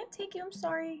penguin. I can't take you. I'm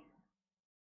sorry.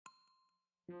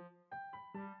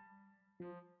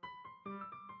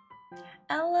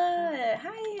 Ella!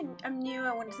 Hi! I'm new.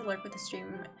 I wanted to lurk with the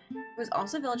stream. It was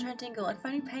also village hunting. Good luck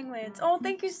finding penguins. Oh,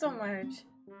 thank you so much!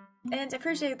 And I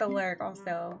appreciate the lurk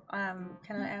also.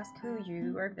 Can I ask who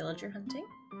you are villager hunting?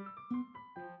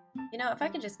 You know, if I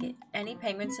could just get any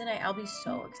penguins tonight, I'll be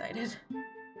so excited.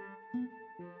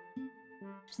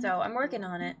 So, I'm working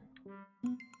on it.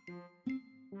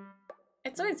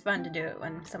 It's always fun to do it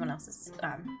when someone else is,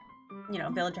 you know,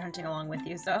 villager hunting along with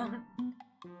you, so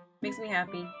makes me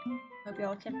happy. Hope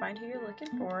y'all can find who you're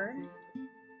looking for.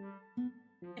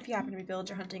 If you happen to be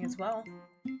villager hunting as well.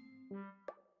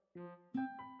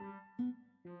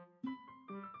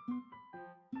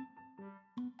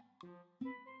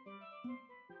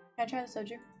 Can I try the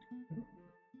soju?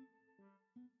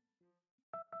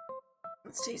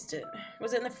 Let's taste it.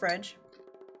 Was it in the fridge?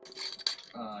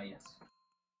 Yes.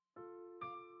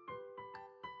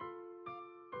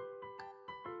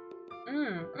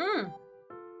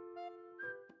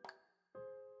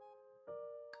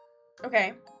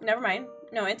 Okay, never mind.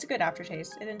 No, it's a good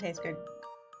aftertaste. It didn't taste good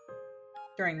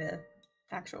during the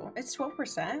actual. It's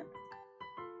 12%?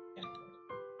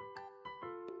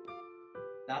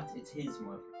 Yeah. It's his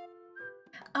one.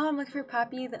 Oh, I'm looking for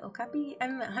Poppy, the Okapi.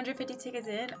 I'm 150 tickets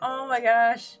in. Oh my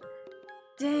gosh.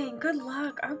 Dang, good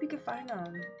luck. I hope you can find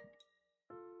them.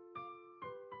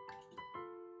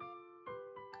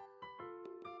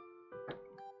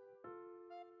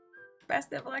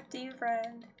 Best of luck to you,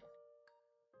 friend.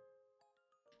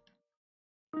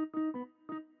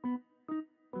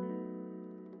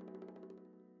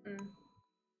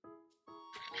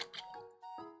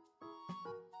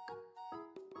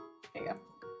 There you go.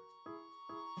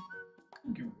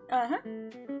 Thank you. Uh-huh.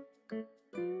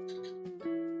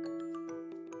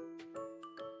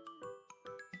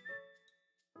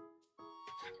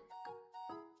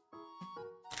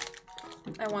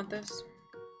 I want this.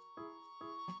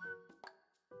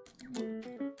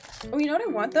 Oh, you know what I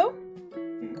want though?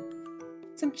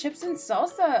 Some chips and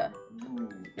salsa. Ooh.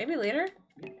 Maybe later.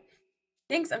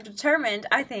 Thanks, I'm determined.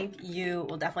 I think you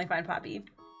will definitely find Poppy.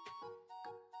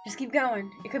 Just keep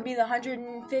going. It could be the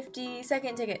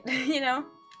 152nd ticket, you know?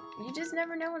 You just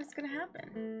never know when it's gonna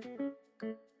happen.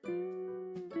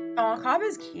 Oh, Cobb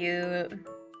is cute.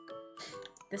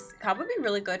 This Cobb would be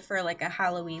really good for like a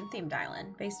Halloween themed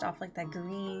island based off like that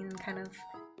green kind of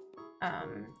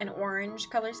an orange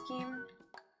color scheme.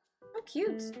 Oh,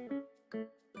 cute.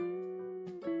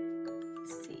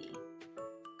 Let's see.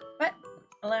 But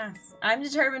alas, I'm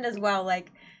determined as well.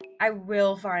 Like, I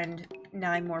will find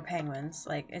 9 more penguins.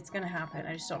 Like, it's gonna happen.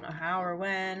 I just don't know how or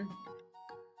when.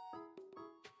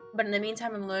 But in the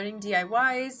meantime, I'm learning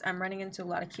DIYs. I'm running into a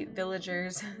lot of cute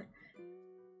villagers.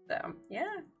 So,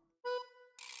 yeah.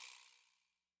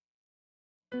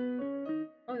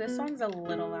 Oh, this song's a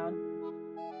little loud.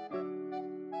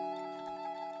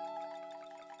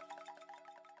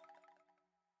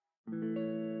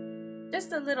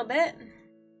 Just a little bit.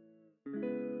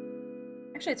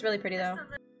 Actually, it's really pretty though.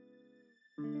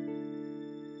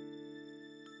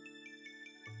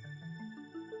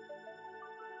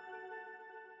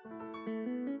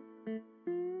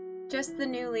 Just the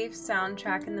New Leaf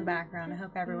soundtrack in the background. I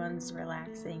hope everyone's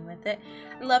relaxing with it.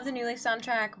 I love the New Leaf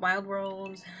soundtrack, Wild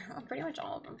World, pretty much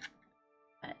all of them.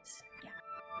 But, yeah.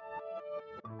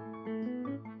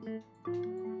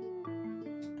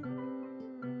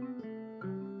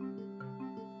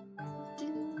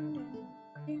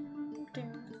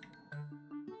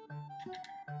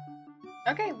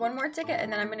 Okay, one more ticket,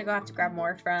 and then I'm gonna go have to grab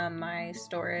more from my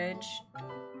storage.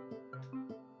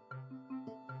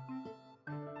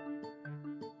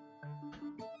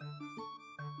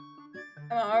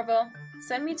 Come on, Orville.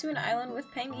 Send me to an island with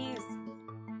pengies.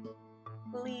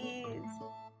 Please.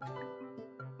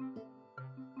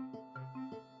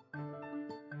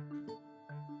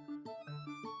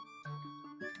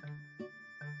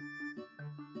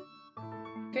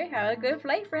 Okay, have a good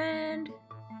flight, friend.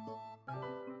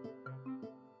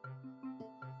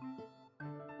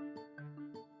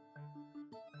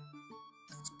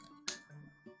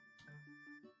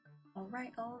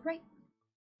 Alright, alright.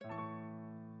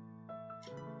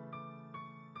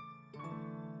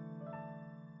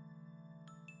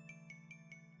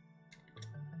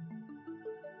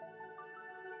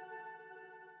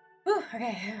 Whew,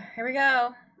 okay, here we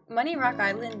go. Money Rock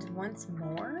Island once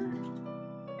more?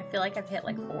 I feel like I've hit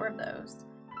like 4 of those.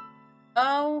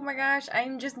 Oh my gosh,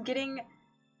 I'm just getting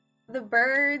the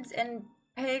birds and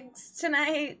pigs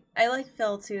tonight. I like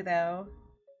Phil too though,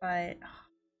 but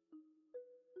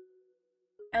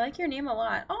I like your name a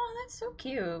lot. Oh, that's so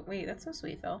cute. Wait, that's so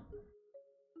sweet, Phil.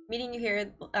 Meeting you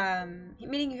here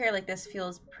like this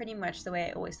feels pretty much the way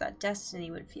I always thought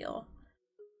Destiny would feel.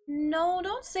 No,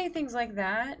 don't say things like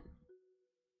that.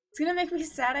 It's gonna make me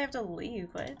sad I have to leave.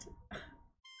 What?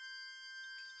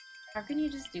 How can you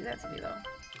just do that to me, though?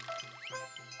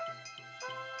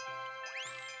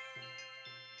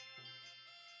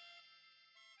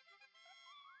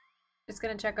 Just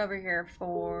gonna check over here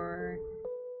for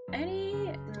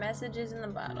any messages in the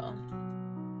bottle.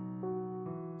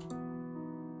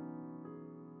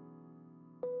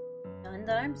 None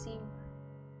that I'm seeing.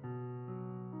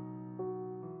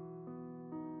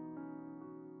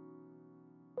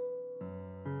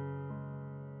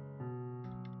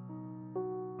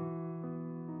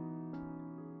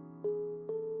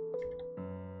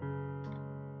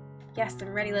 Yes,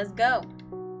 I'm ready. Let's go.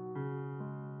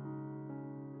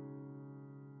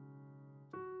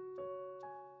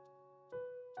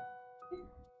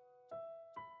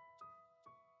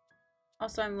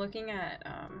 Also, I'm looking at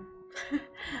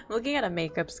looking at a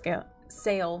makeup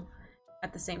sale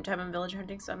at the same time I'm village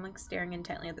hunting, so I'm like staring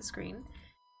intently at the screen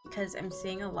because I'm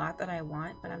seeing a lot that I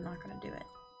want, but I'm not gonna do it.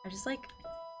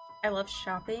 I love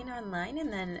shopping online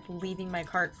and then leaving my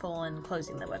cart full and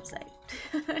closing the website.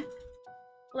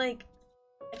 Like,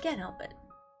 I can't help it.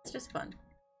 It's just fun.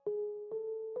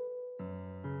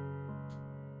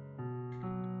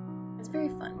 It's very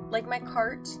fun. Like my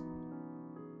cart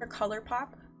for ColourPop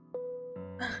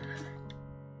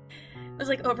it was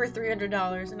like over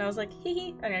 $300 and I was like, hee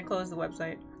hee, I'm gonna close the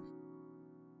website.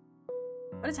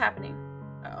 What is happening?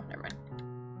 Oh, never mind.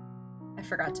 I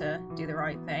forgot to do the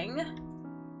right thing.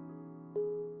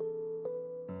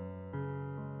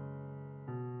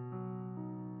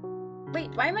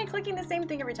 Wait, why am I clicking the same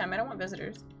thing every time? I don't want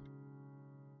visitors.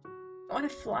 I want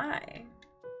to fly.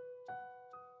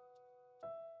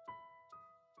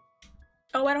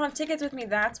 Oh, I don't have tickets with me.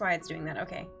 That's why it's doing that.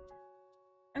 Okay.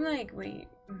 I'm like, wait,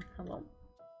 hello?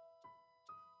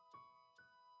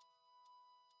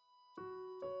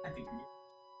 I figured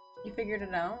it. You figured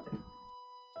it out?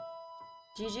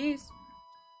 GG's.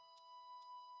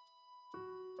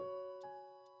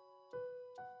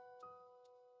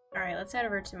 Alright, let's head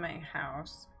over to my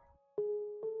house.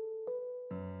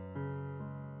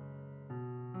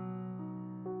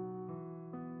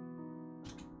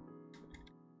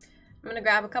 I'm gonna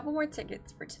grab a couple more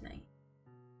tickets for tonight.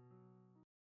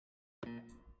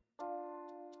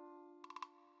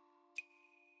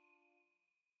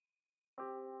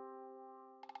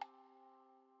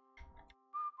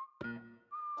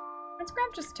 Let's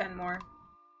grab just 10 more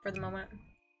for the moment.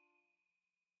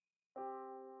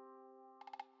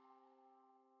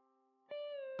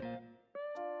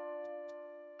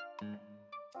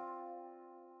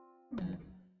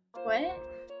 What?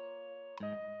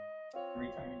 Every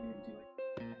time you do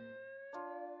it.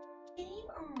 Game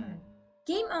on!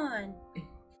 Game on!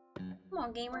 Come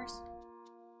on, gamers.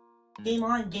 Game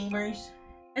on, gamers!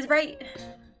 That's right.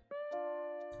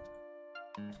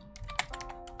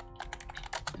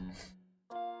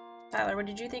 Tyler, what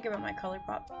did you think about my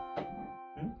ColourPop?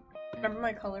 Hmm? Remember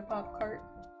my ColourPop cart?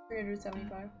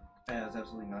 375. Yeah, that's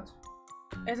absolutely nuts.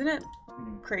 Isn't it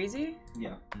crazy?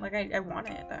 Yeah. Like, I want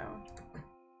it, though.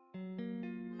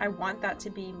 I want that to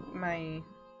be my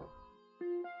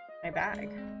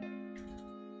bag.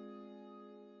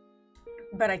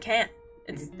 But I can't.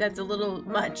 That's a little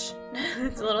much.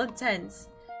 It's a little intense.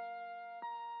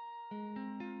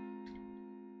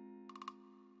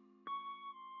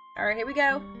 Alright, here we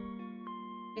go.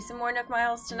 Do some more Nook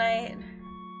Miles tonight.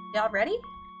 Y'all ready?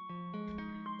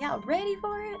 Y'all ready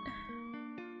for it?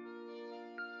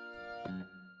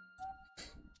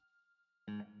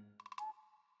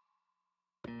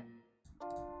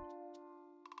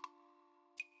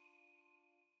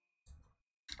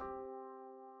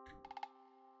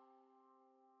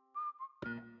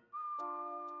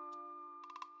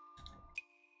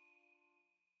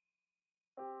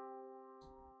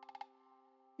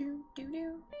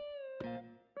 Do.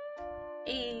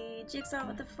 Hey, Jigsaw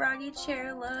with the froggy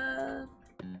chair, love.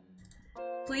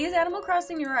 Please, Animal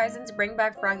Crossing New Horizons, bring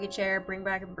back froggy chair, bring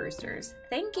back Brewsters.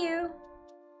 Thank you.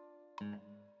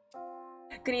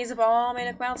 Gonna use up all my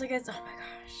Nook Mile tickets. Oh my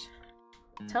gosh.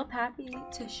 Tell Pappy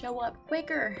to show up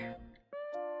quicker.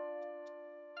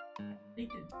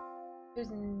 Naked. Who's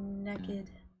naked?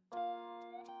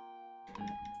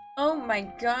 Oh my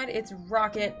god, it's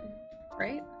Rocket.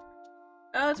 Right?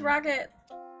 Oh, it's Rocket.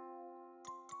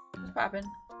 What's poppin'?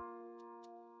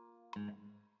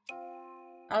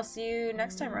 I'll see you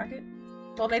next time, Rocket.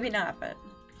 Well, maybe not, but...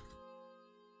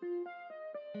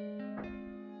 A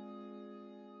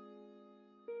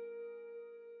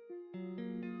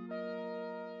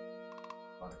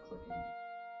lot of clicking.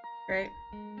 Great.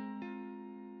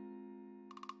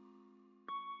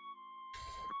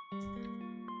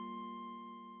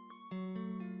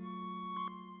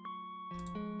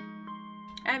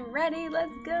 I'm ready,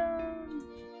 let's go!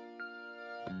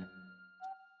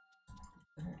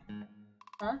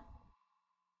 Huh?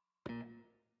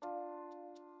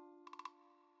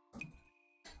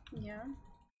 Yeah.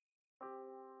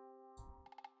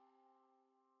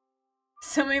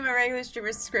 So many of my regular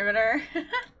streamers Scrivener.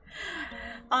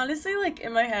 Honestly, like,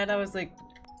 in my head, I was like,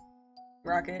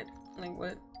 Rocket. Like,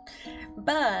 what?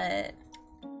 But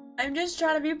I'm just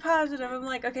trying to be positive. I'm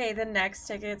like, okay, the next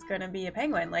ticket's gonna be a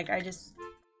penguin. Like, I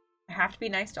have to be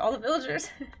nice to all the villagers.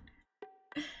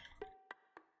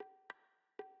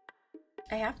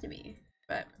 I have to be,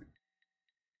 but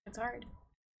it's hard.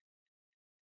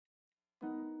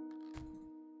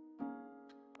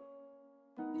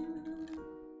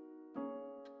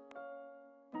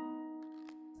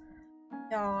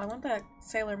 Y'all, I want that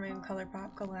Sailor Moon Color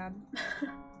Pop collab.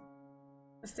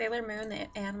 The Sailor Moon, the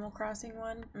Animal Crossing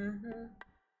one. Mm-hmm.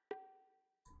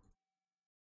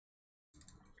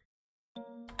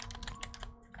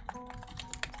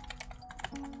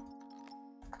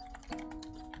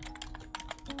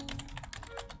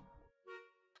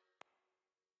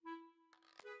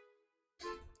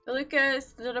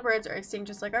 Lucas, the little birds are extinct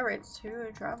just like our rights to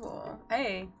travel.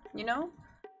 Hey, you know,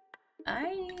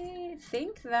 I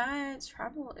think that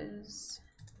travel is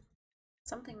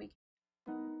something we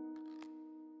can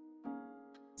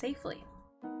safely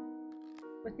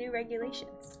with new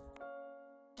regulations.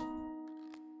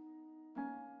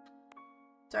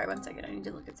 Sorry, 1 second, I need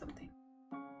to look at something.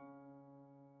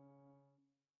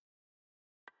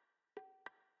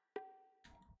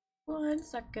 One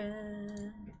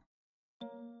second.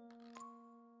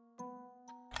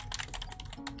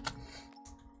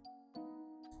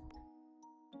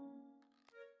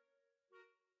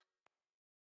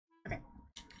 Okay.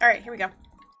 Alright, here we go.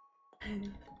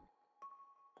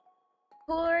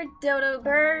 Poor dodo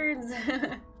birds.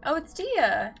 Oh, it's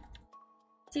Tia.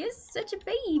 Tia's such a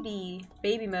baby.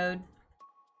 Baby mode.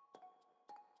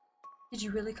 Did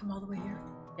you really come all the way here?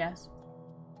 Yes.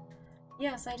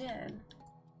 Yes, I did.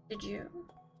 Did you?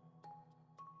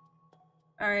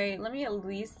 Alright, let me at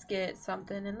least get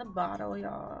something in the bottle,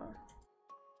 y'all.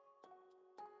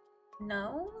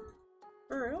 No?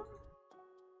 For real?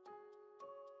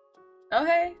 Oh,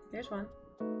 hey, here's one.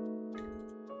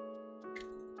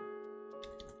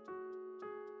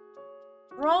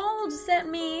 Rolled sent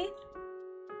me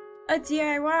a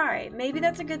DIY. Maybe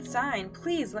that's a good sign.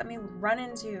 Please let me run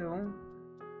into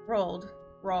Rolled.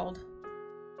 Rolled.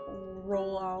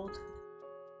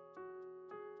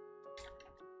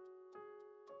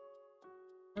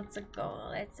 Let's go.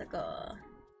 Let's go.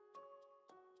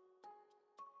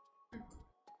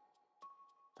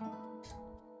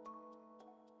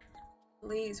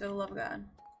 Please, for the love of God.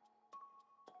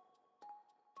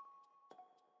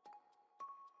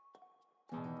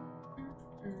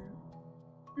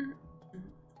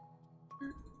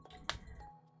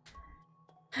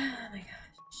 Oh my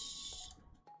gosh.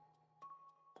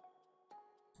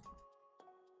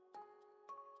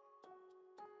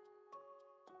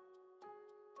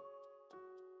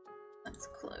 Let's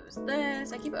close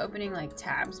this. I keep opening like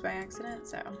tabs by accident,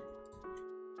 so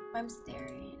I'm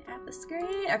staring at the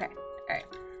screen. Okay, alright.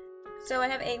 So I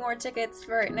have 8 more tickets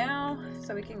for right now,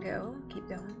 so we can go. Keep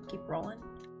going, keep rolling.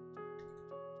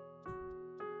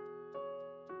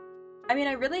 I mean,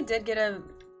 I really did get a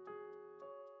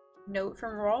note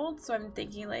from Rolled, so I'm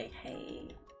thinking like, hey,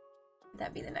 would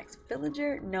that be the next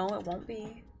villager? No, it won't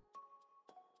be.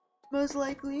 Most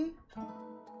likely.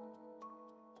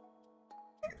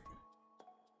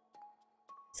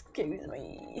 Excuse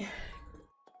me.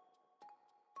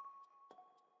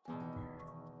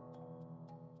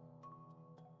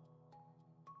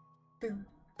 Boom,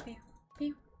 pew,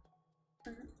 pew.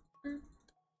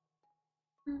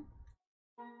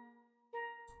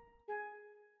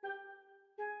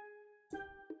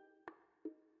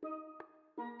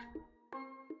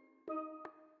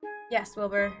 Yes,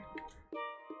 Wilbur.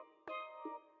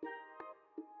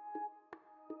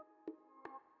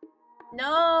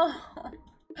 No!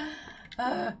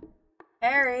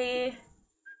 Harry!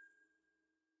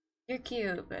 You're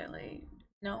cute, but like,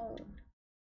 no.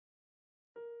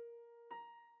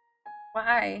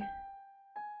 Why?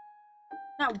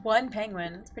 Not one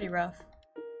penguin. It's pretty rough.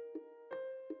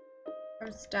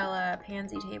 From Stella,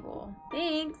 pansy table.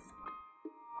 Thanks!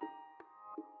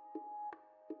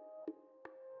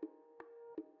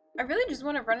 I really just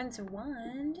want to run into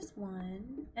one. Just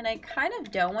one. And I kind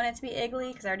of don't want it to be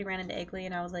Iggly, because I already ran into Iggly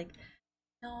and I was like,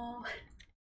 no.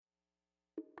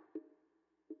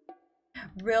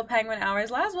 Real penguin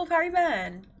hours. Last Wolf, how you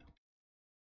been?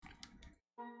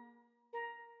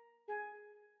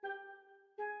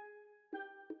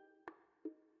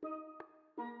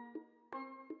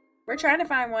 We're trying to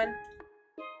find one.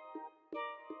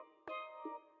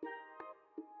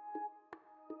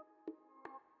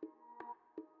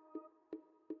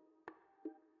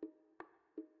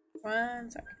 One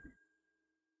second.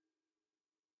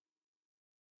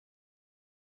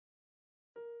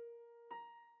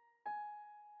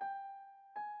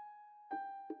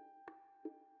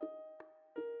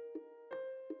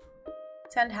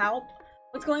 Send help.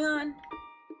 What's going on?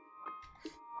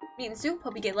 Meat and soup.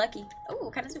 Hope you get lucky. Oh,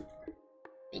 what kind of soup?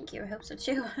 Thank you. I hope so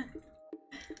too.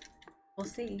 We'll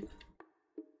see.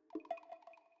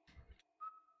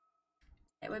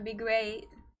 It would be great.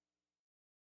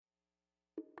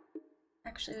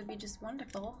 Actually, it would be just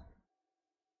wonderful.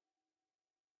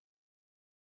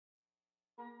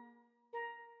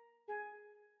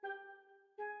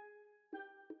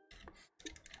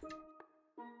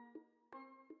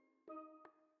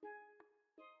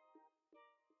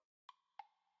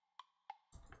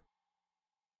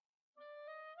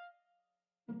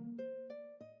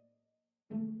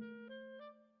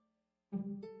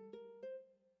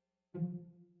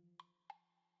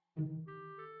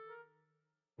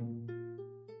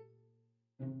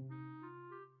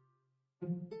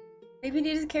 Maybe you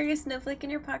need to carry a snowflake in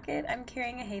your pocket. I'm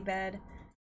carrying a hay bed.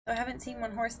 So I haven't seen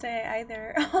one horse day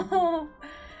either. Oh,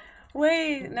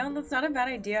 wait. No, that's not a bad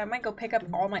idea. I might go pick up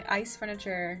all my ice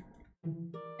furniture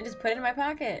and just put it in my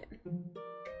pocket.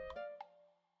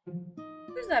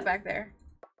 Who's that back there?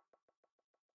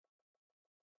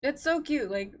 It's so cute.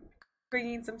 Like,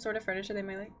 bringing some sort of furniture they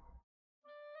might like.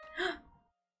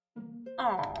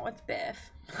 Oh, it's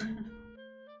Biff.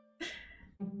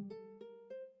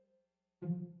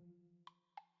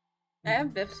 I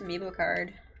have Biff's amiibo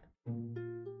card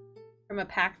from a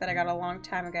pack that I got a long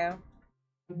time ago.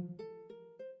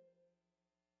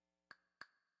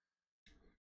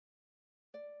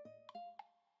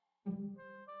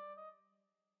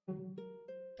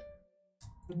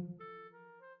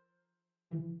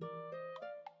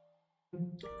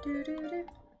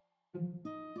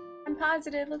 I'm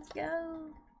positive, let's go.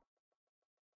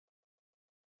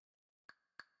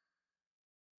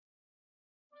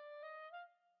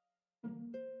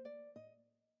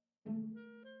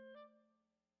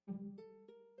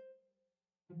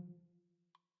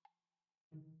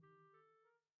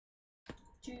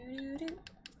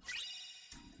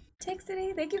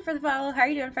 Tixity, thank you for the follow. How are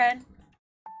you doing, friend?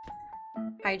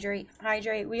 Hydrate,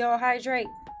 hydrate, we all hydrate.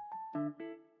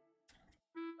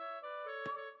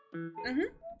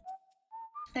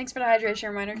 Thanks for the hydration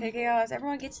reminder, KKOs.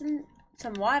 Everyone get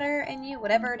some water in you,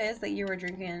 whatever it is that you were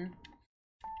drinking.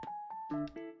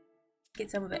 Get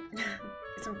some of it.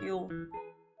 Get some fuel.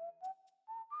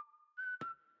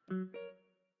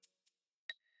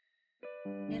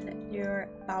 In your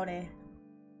body.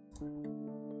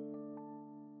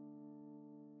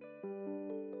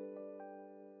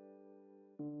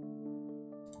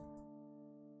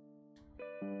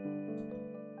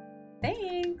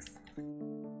 Thanks.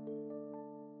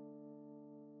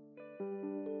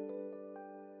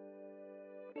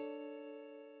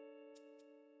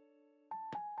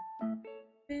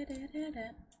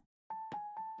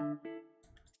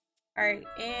 Alright,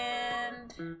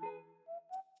 and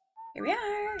here we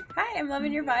are. Hi, I'm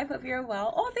loving your vibe. Hope you're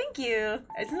well. Oh, thank you.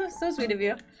 It's so sweet of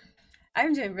you.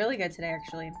 I'm doing really good today,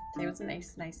 actually. Today was a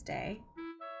nice day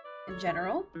in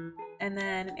general. And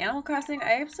then in Animal Crossing,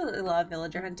 I absolutely love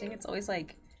villager hunting. It's always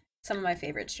like some of my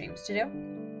favorite streams to do.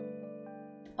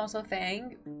 Also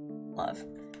Fang, love.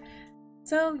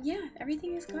 So yeah,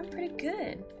 everything is going pretty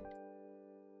good.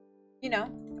 You know,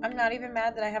 I'm not even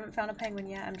mad that I haven't found a penguin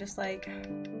yet. I'm just like,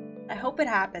 I hope it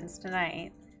happens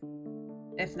tonight.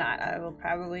 If not, I will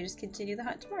probably just continue the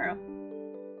hunt tomorrow.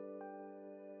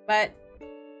 But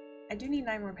I do need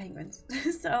 9 more penguins,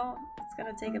 so it's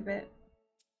gonna take a bit.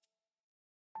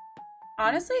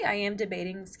 Honestly, I am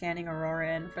debating scanning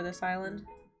Aurora in for this island.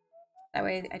 That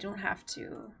way I don't have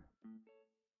to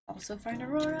also find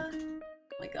Aurora.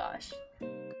 Oh my gosh.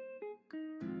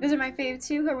 Those are my fave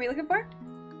too. Who are we looking for?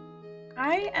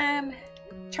 I am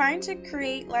trying to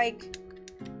create like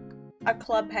a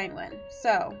club penguin.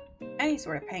 So any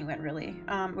sort of penguin really.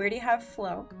 We already have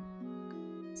Flo.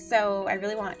 So I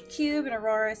really want Cube and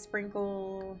Aurora,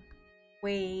 Sprinkle,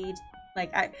 Wade.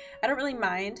 Like I don't really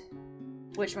mind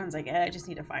which ones I get. I just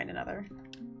need to find another.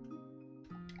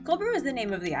 Coldbrew is the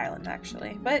name of the island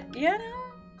actually. But you know,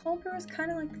 Coldbrew is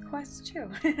kind of like the quest too.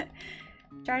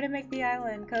 Try to make the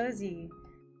island cozy.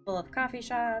 Full of coffee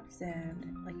shops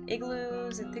and like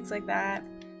igloos and things like that.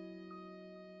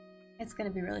 It's gonna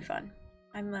be really fun.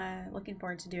 I'm looking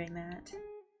forward to doing that.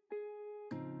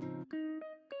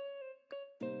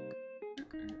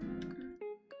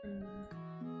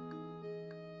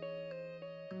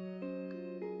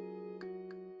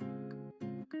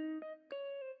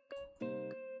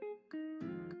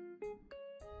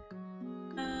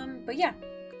 But yeah.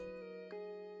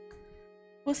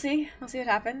 We'll see. We'll see what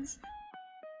happens.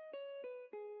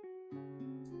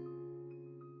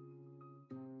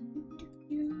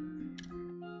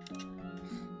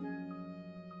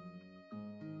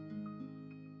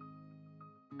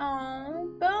 Oh,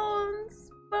 Bones!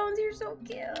 Bones, you're so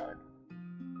cute!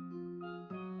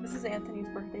 This is Anthony's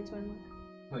birthday twin.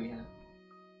 Oh yeah.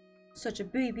 Such a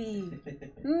baby!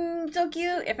 So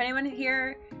cute! If anyone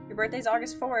here, your birthday's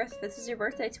August 4th, this is your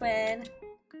birthday twin.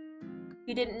 If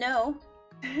you didn't know.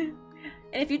 And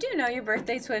if you do know your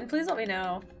birthday twin, please let me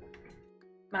know.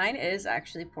 Mine is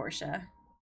actually Portia.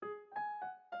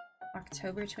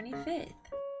 October 25th.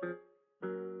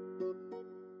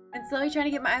 I'm slowly trying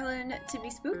to get my island to be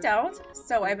spooked out,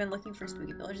 so I've been looking for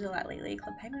spooky villages a lot lately.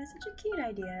 Club Penguin is such a cute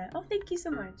idea. Oh, thank you so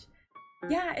much.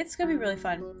 Yeah, it's gonna be really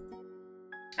fun.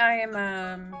 I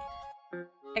am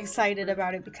excited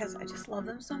about it because I just love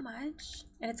them so much.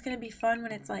 And it's gonna be fun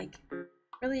when it's like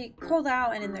really cold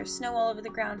out and then there's snow all over the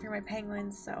ground for my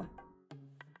penguins, so.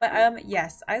 But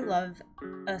yes, I love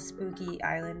a spooky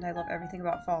island. I love everything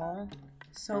about fall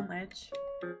so much.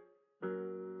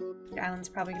 The island's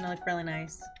probably gonna look really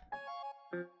nice.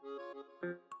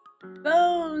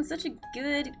 Bones! Such a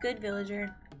good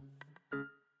villager.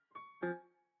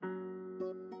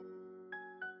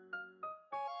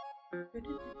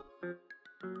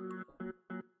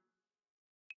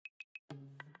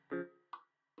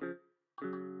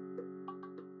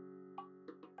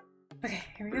 Okay,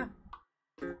 here we go.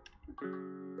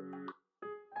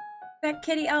 That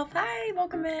kitty elf, hi!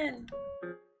 Welcome in!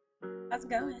 How's it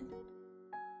going?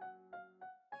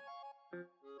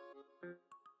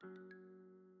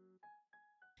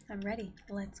 I'm ready.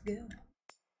 Let's go.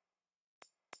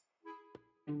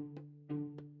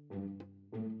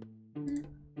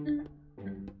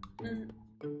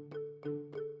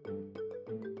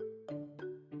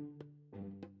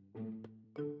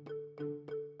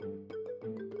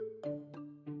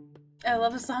 I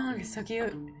love a song. It's so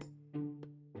cute.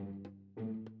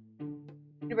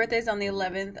 Your birthday's on the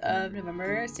 11th of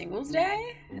November. Singles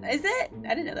Day? Is it? I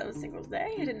didn't know that was Singles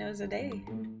Day. I didn't know it was a day.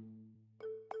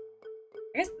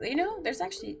 I guess, you know, there's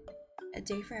actually a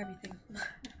day for everything.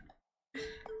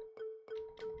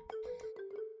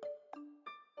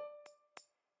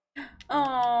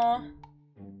 Aww.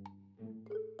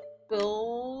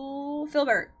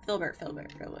 Filbert.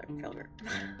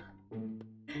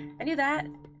 I knew that.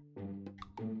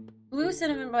 Blue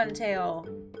cinnamon bun tail.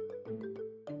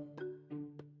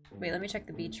 Wait, let me check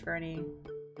the beach for any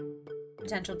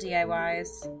potential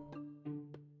DIYs.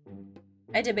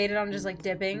 I debated on just like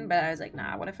dipping, but I was like,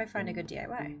 nah, what if I find a good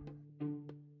DIY?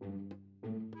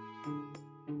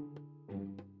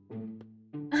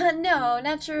 No,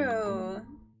 not true.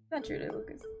 Not true to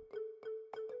Lucas.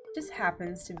 Just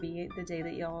happens to be the day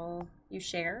that you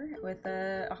share with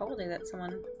a holiday that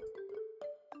someone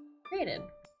created.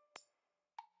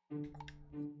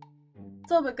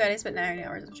 It's a little bit good. I spent 9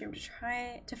 hours on stream to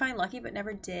try to find Lucky, but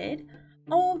never did.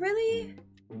 Oh, really?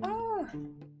 Oh.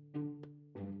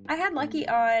 I had Lucky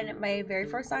on my very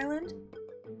first island.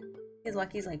 Because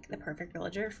Lucky's like the perfect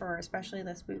villager for especially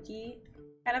the spooky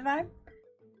kind of vibe.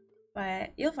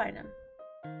 But you'll find him.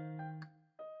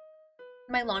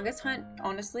 My longest hunt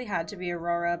honestly had to be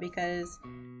Aurora because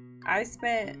I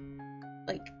spent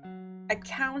like, I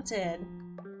counted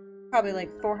probably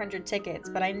like 400 tickets,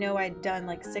 but I know I'd done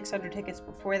like 600 tickets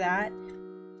before that,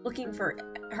 looking for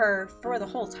her for the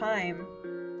whole time,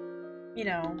 you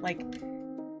know, like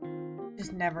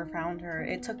just never found her.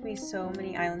 It took me so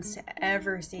many islands to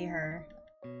ever see her.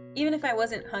 Even if I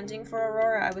wasn't hunting for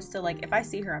Aurora, I was still like, if I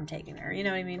see her, I'm taking her, you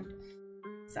know what I mean?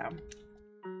 So,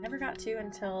 never got to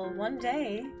until one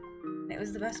day, and it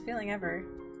was the best feeling ever.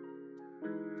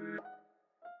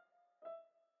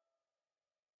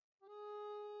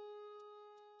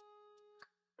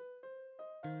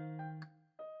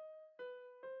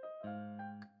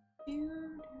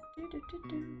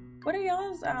 What are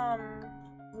y'all's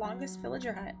longest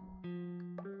villager hunt?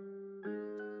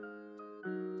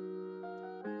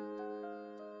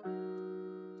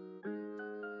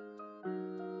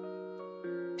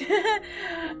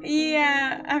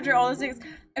 Yeah, after all those things.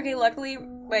 Okay, luckily,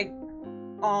 like,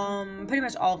 pretty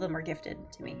much all of them were gifted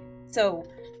to me. So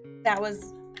that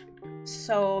was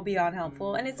so beyond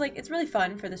helpful. And it's like, it's really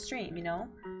fun for the stream, you know?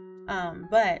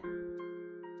 But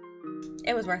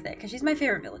it was worth it because she's my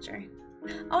favorite villager.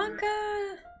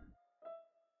 Anka!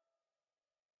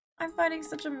 I'm finding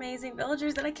such amazing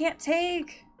villagers that I can't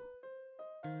take.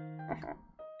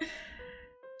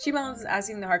 Shimon is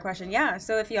asking the hard question. Yeah,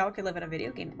 so if y'all could live in a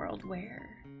video game world, where?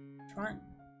 Which one?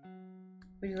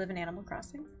 Would you live in Animal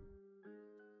Crossing?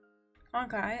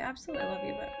 Anka, I absolutely love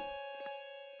you, but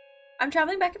I'm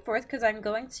traveling back and forth because I'm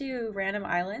going to random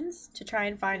islands to try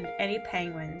and find any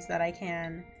penguins that I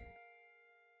can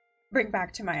bring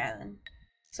back to my island.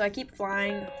 So I keep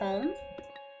flying home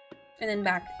and then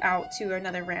back out to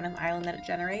another random island that it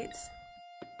generates.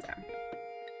 So.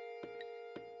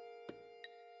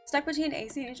 Stuck between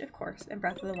ACH, of course, and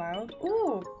Breath of the Wild.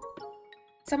 Ooh!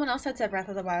 Someone else had said Breath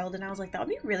of the Wild, and I was like, that would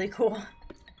be really cool.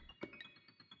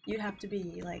 You'd have to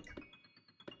be, like...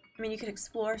 I mean, you could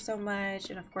explore so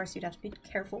much, and of course you'd have to be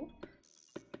careful.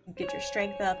 Get your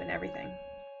strength up and everything.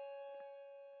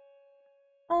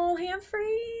 Oh,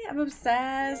 Hamfrey! I'm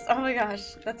obsessed! Oh my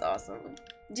gosh, that's awesome.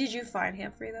 Did you find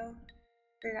Hamfrey, though?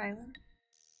 For your island?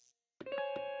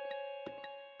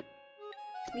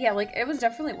 Yeah, like, it was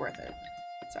definitely worth it.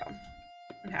 So,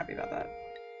 I'm happy about that.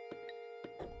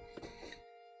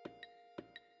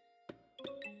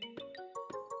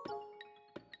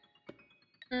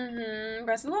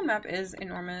 Breath of the Wild map is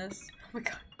enormous. Oh my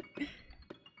god.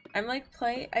 I'm like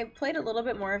I played a little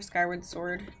bit more of Skyward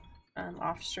Sword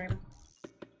off stream.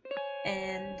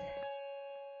 And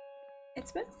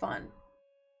it's been fun.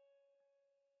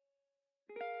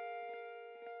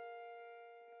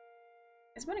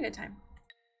 It's been a good time.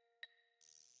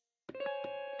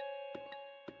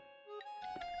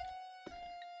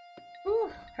 Ooh,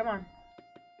 come on.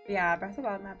 Yeah, Breath of the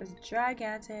Wild map is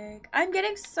gigantic. I'm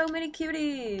getting so many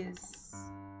cuties.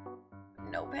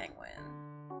 No penguin.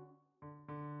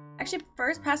 Actually,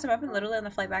 first passed him up and literally on the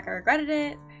flight back I regretted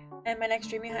it. And my next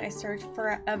dreaming hunt I searched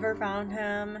forever found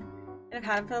him. And I've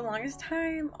had him for the longest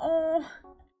time. Oh,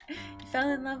 I fell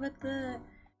in love with the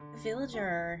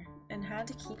villager and had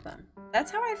to keep him.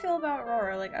 That's how I feel about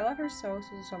Aurora. Like, I love her so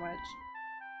much.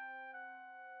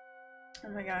 Oh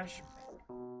my gosh.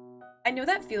 I know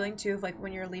that feeling too of like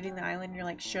when you're leaving the island, you're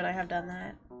like, should I have done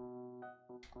that?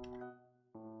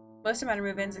 Most amount of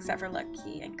move-ins except for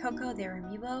Lucky and Coco, they're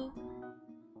amiibo.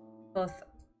 Both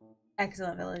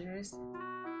excellent villagers.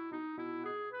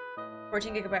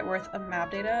 14 gigabyte worth of map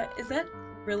data. Is that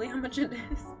really how much it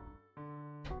is?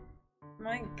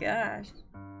 My gosh.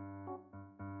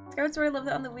 Skyward Sword, I love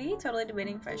that on the Wii. Totally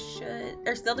debating if I should,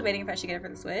 or still debating if I should get it for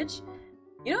the Switch.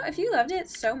 You know, if you loved it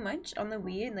so much on the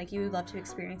Wii and like you would love to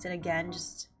experience it again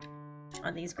just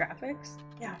on these graphics,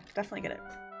 yeah, definitely get it.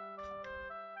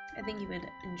 I think you would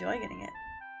enjoy getting it.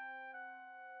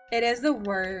 It is the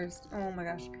worst. Oh my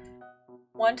gosh.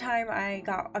 One time I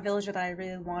got a villager that I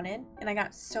really wanted and I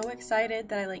got so excited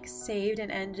that I like saved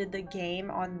and ended the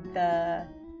game on the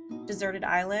deserted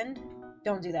island.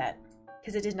 Don't do that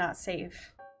because it did not save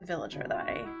the villager that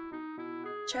I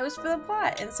chose for the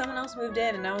plot and someone else moved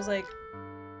in and I was like,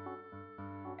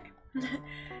 I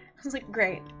was like,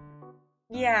 great.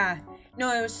 Yeah.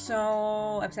 No, it was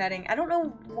so upsetting. I don't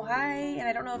know why, and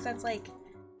I don't know if that's like...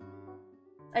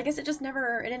 I guess it just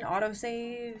never... It didn't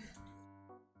auto-save.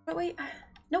 But wait...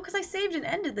 No, because I saved and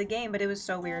ended the game, but it was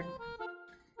so weird.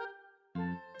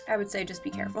 I would say just be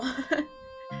careful.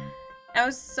 I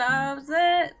was so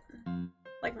upset.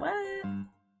 Like, what?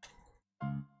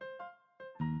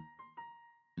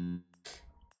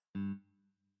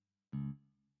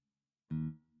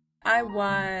 I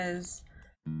was.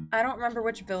 I don't remember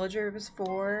which villager it was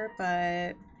for,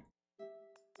 but...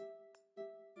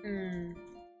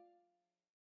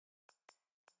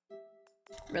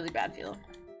 Really bad feel.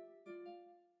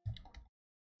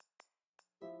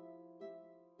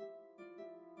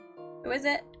 Who is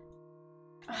it?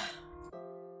 Oh,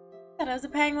 thought it was a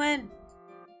penguin.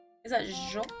 Is that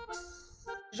Jox?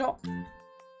 Jox.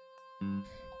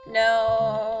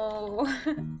 No.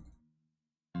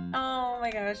 Oh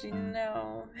my gosh,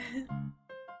 no.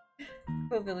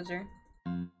 Cool villager.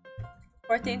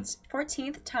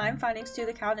 14th time finding Stu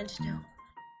the cow didn't know.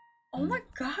 Oh my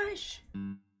gosh.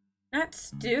 Not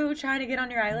Stu trying to get on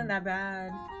your island that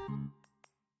bad.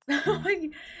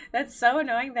 That's so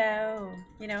annoying though,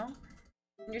 you know?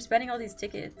 And you're spending all these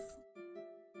tickets.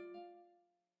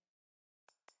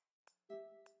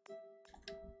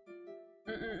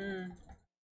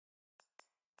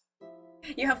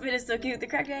 Your outfit is so cute. The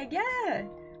cracked egg, yeah!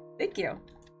 Thank you.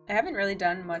 I haven't really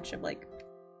done much of like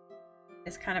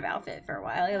this kind of outfit for a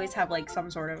while. I always have like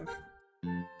some sort of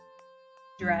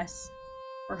dress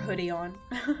or hoodie on.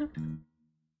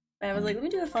 But I was like, let me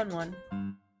do a fun one.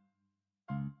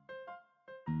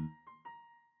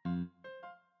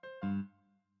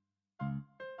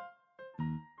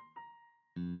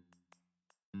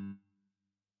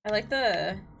 I like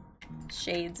the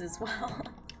shades as well.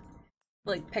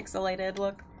 Like pixelated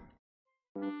look.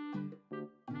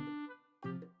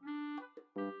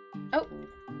 Oh,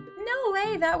 no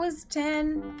way, that was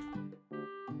 10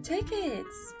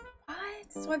 tickets.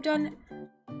 What? So I've done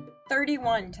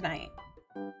 31 tonight.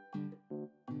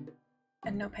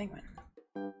 And no penguin.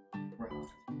 Right.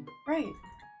 Right.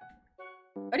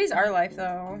 Hoodies are life,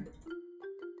 though.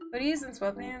 Hoodies and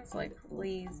sweatpants, like,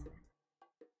 please.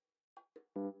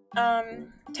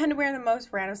 Tend to wear the most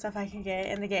random stuff I can get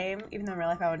in the game, even though in real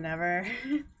life I would never.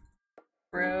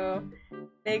 Bro.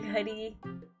 Big hoodie.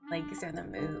 Legs are on the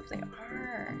move. They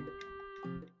are.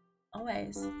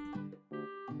 Always.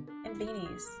 And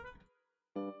beanies.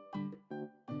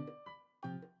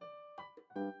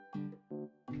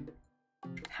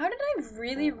 How did I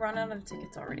really run out of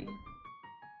tickets already?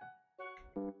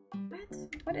 What?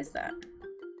 What is that?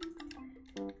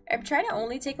 I'm trying to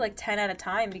only take like 10 at a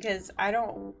time because I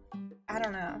don't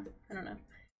know.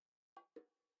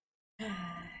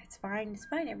 It's fine,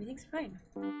 everything's fine.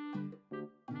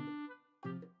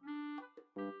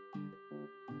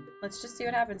 Let's just see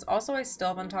what happens. Also, I still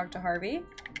haven't talked to Harvey.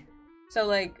 So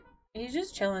like, he's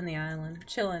just chilling the island.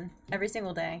 Chilling every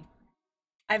single day.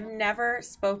 I've never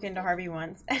spoken to Harvey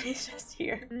once, and he's just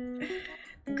here.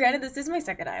 Granted, this is my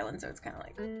second island, so it's kind of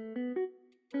like...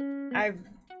 I've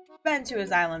been to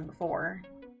his island before.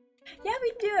 Yeah,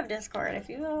 we do have Discord. If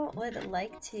you would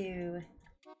like to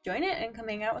join it and come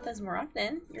hang out with us more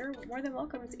often, you're more than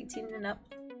welcome. It's 18 and up.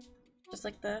 Just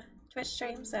like the Twitch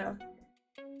stream, so...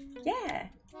 Yeah!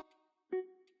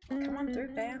 Come on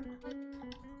through, fam.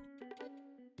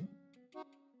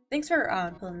 Thanks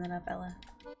for pulling that up, Ella.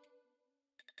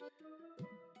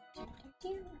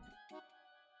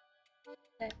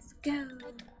 Let's go.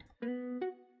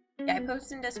 Yeah, I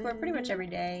post in Discord pretty much every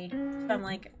day. If I'm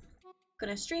like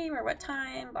gonna stream or what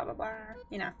time, blah blah blah,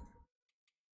 you know.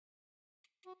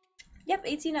 Yep,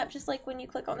 18 up, just like when you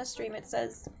click on the stream it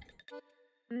says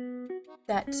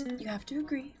that you have to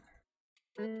agree.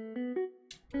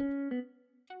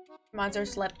 Mods are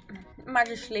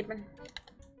sleeping.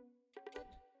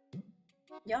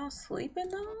 Y'all sleeping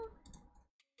though?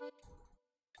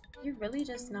 You really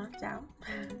just knocked out?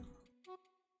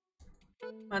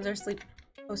 Mods are asleep.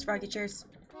 Post froggy chairs.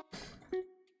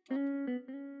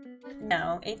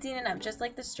 No, 18 and up, just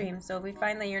like the stream. So if we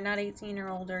find that you're not 18 or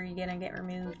older, you're gonna get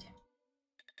removed.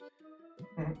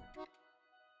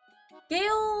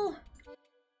 Gail!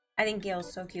 I think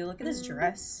Gail's so cute. Look at this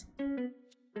dress.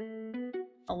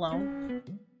 Alone.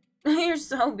 You're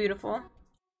so beautiful.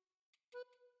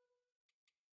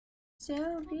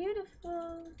 So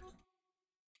beautiful.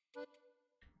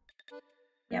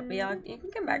 Yeah, but y'all, you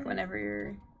can come back whenever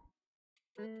you're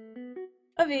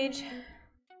of age.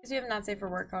 Because we have not safe for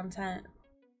work content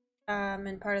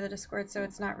and part of the Discord, so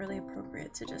it's not really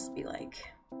appropriate to just be like,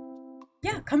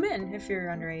 yeah, come in if you're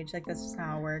underage. Like, that's just not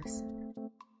how it works.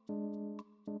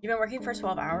 You've been working for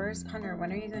 12 hours? Hunter,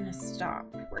 when are you gonna stop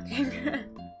working?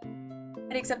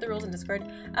 And accept the rules in Discord.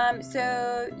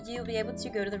 So you'll be able to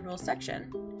go to the rules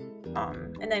section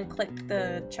and then click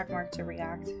the check mark to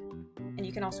react. And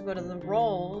you can also go to the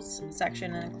roles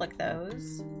section and click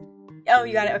those. Oh,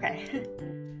 you got it. Okay.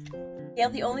 Gail,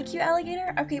 the only cute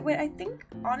alligator? Okay, wait, I think,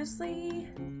 honestly...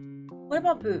 What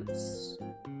about Boots?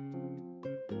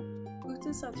 Boots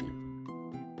is so cute.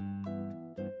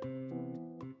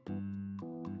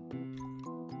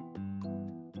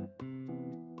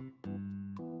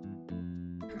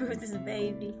 Boots is a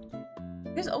baby.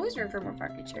 There's always room for more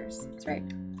parking chairs. That's right.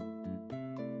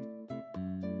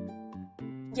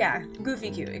 Yeah,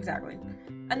 goofy cute, exactly.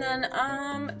 And then,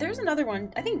 there's another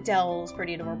one. I think Dell's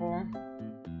pretty adorable.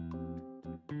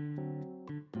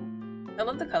 I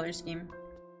love the color scheme.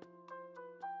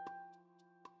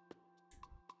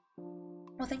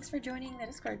 Well, thanks for joining the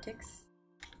Discord, Tix.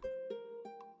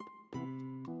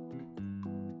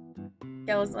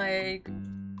 Dell's like,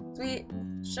 sweet,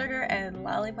 sugar, and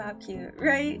lollipop cute,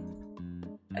 right?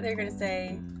 They're gonna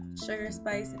say sugar,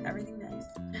 spice, and everything nice.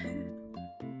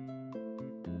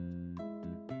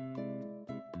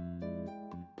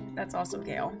 That's also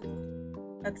Gail.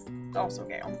 That's also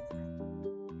Gail.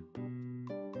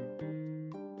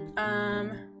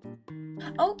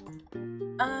 Oh,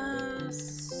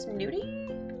 Snooty?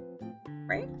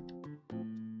 Right?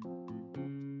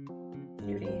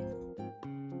 Snooty.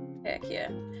 Heck yeah.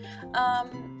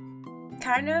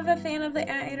 Kind of a fan of the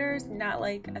anteaters, not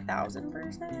like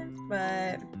 1000%,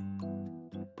 but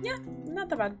yeah, not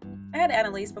that bad. I had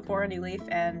Annalise before a New Leaf,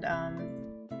 and I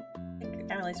think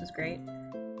Annalise was great.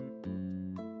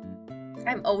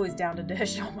 I'm always down to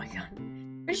dish. Oh my god.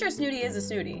 Pretty sure Snooty is a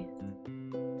Snooty.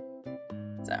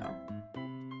 So.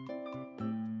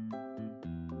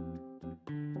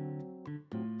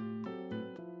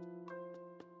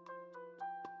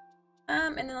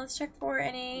 And then let's check for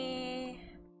any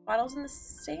bottles in the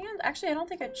sand. Actually, I don't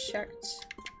think I checked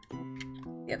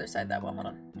the other side that well. Hold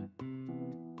on.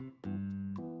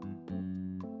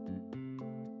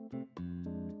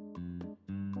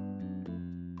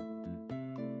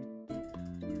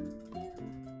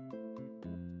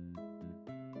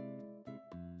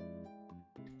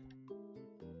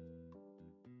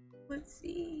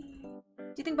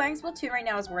 you think buying Splatoon right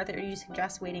now is worth it, or do you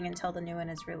suggest waiting until the new one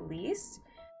is released?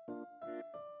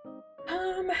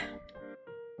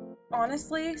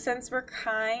 Honestly, since we're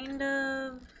kind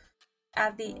of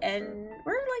at the end,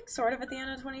 we're like sort of at the end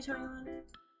of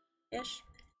 2021-ish.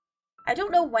 I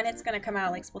don't know when it's gonna come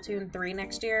out, like Splatoon 3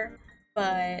 next year,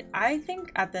 but I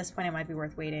think at this point it might be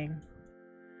worth waiting.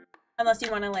 Unless you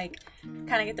want to like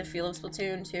kind of get the feel of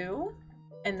Splatoon 2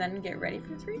 and then get ready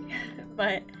for 3,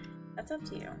 but that's up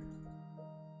to you.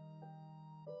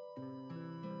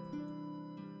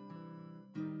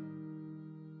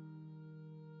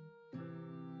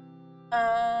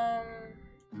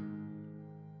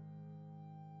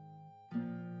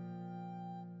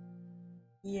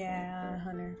 Yeah,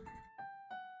 Hunter.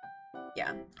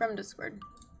 Yeah, from Discord.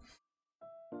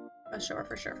 For sure,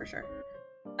 for sure, for sure.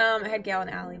 I had Gal and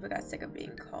Allie, but got sick of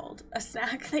being called a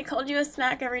snack. They called you a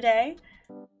snack every day?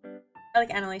 I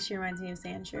like Annalise, she reminds me of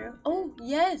Sandshrew. Oh,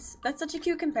 yes! That's such a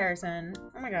cute comparison.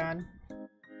 Oh my god.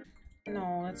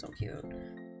 No, that's so cute.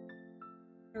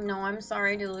 No, I'm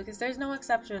sorry, dude, because there's no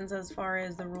exceptions as far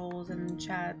as the rules in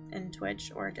chat in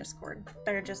Twitch or Discord.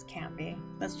 There just can't be.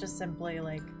 That's just simply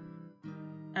like,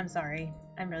 I'm sorry.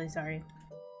 I'm really sorry.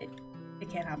 It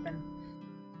can't happen.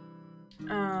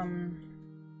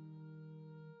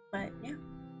 But yeah.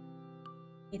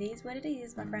 It is what it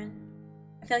is, my friend.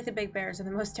 I feel like the big bears are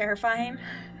the most terrifying,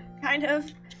 kind of.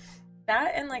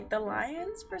 That and like the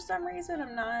lions, for some reason,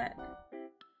 I'm not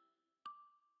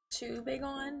too big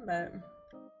on, but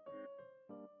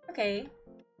okay.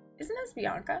 Isn't this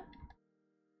Bianca?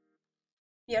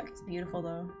 Bianca's beautiful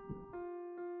though.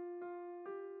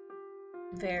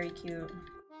 Very cute.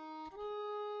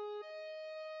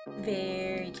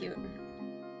 Very cute.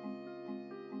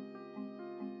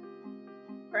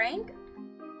 Frank?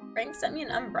 Frank sent me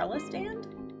an umbrella stand?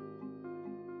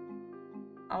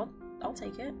 I'll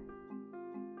take it.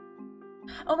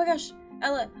 Oh my gosh,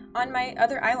 Ella, on my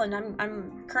other island,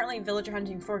 I'm currently villager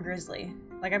hunting for grizzly.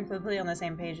 Like, I'm completely on the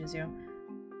same page as you.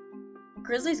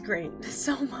 Grizzly's great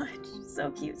so much.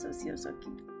 So cute, so cute, so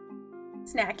cute.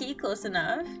 Snacky, close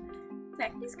enough.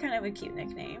 Snacky's kind of a cute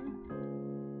nickname.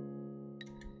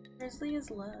 Grizzly is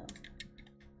love.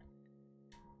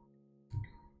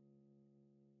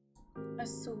 A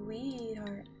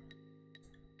sweetheart.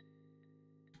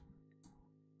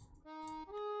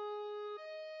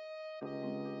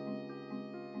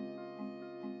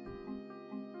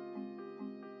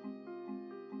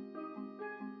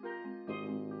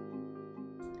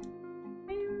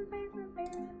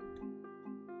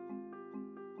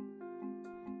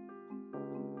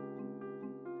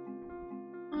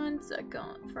 One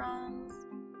second, Franz.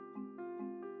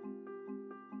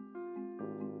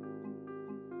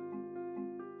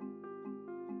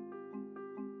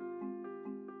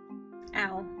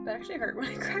 Ow, that actually hurt when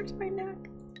I cracked my neck.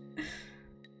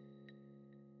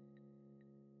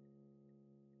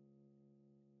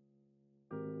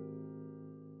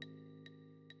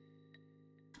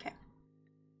 Okay.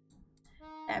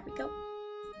 There we go.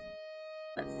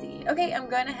 Let's see. Okay, I'm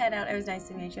gonna head out. It was nice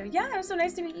to meet you. Yeah, it was so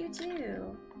nice to meet you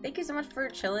too. Thank you so much for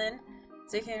chilling,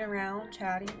 sticking around,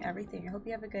 chatting, everything. I hope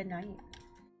you have a good night.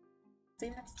 See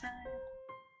you next time.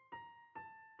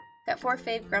 Got 4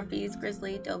 fave grumpies: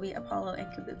 Grizzly, Dobie, Apollo, and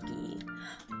Kabuki.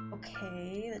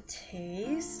 Okay, the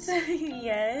taste.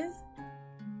 Yes.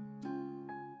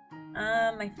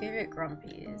 My favorite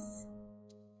grumpies.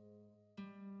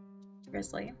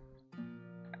 Grizzly.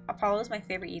 Apollo's my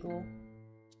favorite eagle.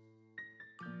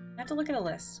 I have to look at a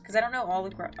list because I don't know all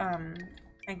the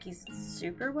crankies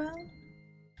super well.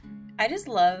 I just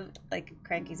love like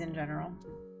crankies in general,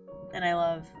 and I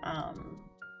love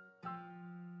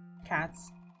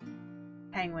cats,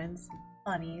 penguins,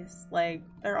 bunnies. Like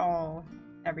they're all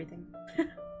everything.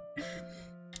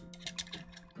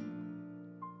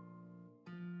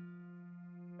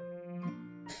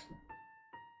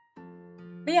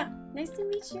 But yeah, nice to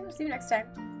meet you. See you next time.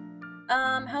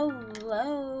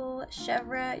 Hello,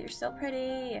 Chevra. You're so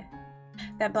pretty.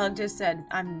 That bug just said,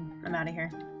 I'm out of here.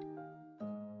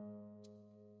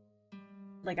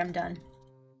 Like, I'm done.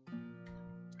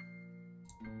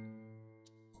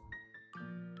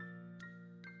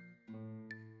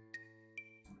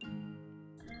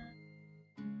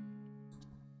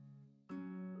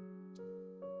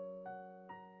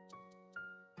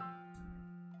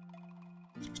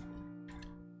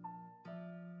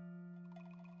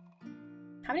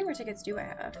 How many more tickets do I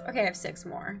have? Okay, I have 6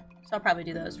 more. So I'll probably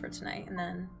do those for tonight and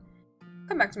then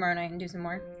come back tomorrow night and do some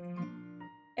more.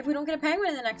 If we don't get a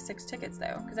penguin in the next 6 tickets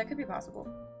though, because that could be possible.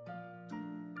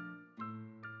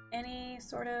 Any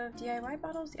sort of DIY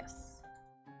bottles? Yes.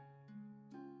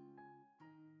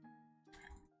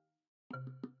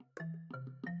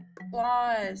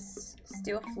 Floss.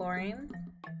 Steel flooring.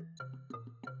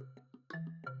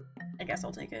 I guess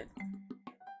I'll take it.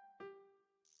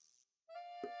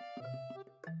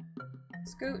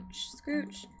 Scooch,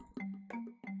 scooch.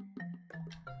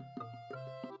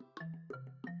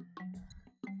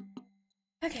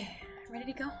 Okay,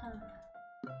 ready to go home.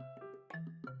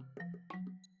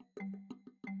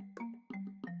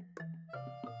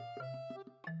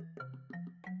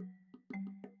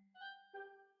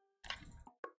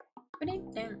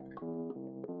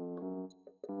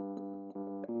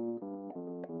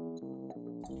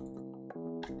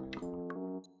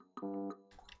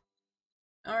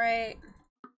 Alright.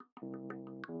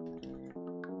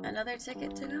 Another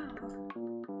ticket to go.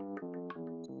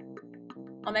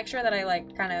 I'll make sure that I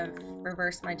like kind of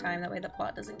reverse my time, that way the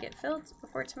plot doesn't get filled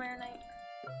before tomorrow night.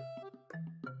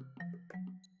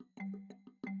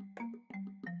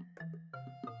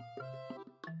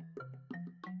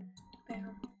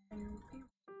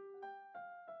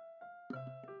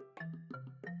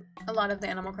 A lot of the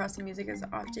Animal Crossing music is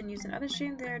often used in other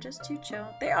streams. They're just too chill.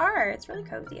 They are! It's really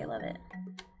cozy. I love it.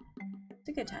 It's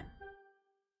a good time.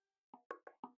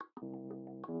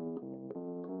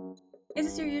 Is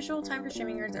this your usual time for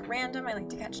streaming or is it random? I like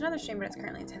to catch another stream, but it's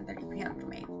currently 10:30 p.m. for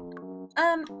me.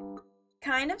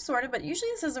 Kind of, sort of, but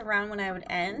usually this is around when I would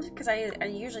end, because I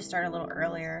usually start a little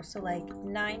earlier, so like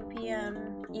 9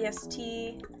 p.m.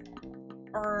 EST,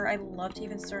 or I love to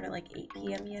even start at like 8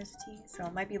 p.m. EST, so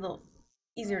it might be a little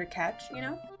easier to catch, you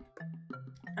know?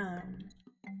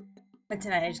 But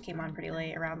tonight I just came on pretty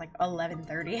late, around like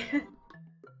 11:30.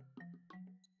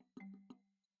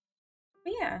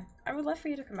 But yeah, I would love for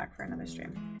you to come back for another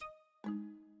stream.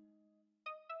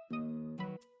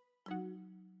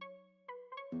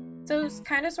 So it's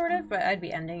kind of, sort of, but I'd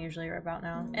be ending usually right about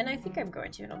now. And I think I'm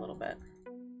going to in a little bit.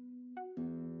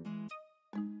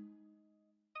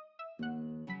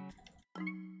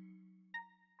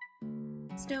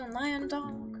 Stone Lion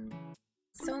Dog.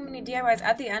 So many DIYs.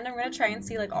 At the end, I'm going to try and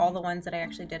see like all the ones that I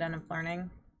actually did end up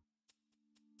learning.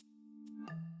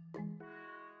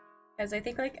 Because I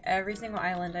think like every single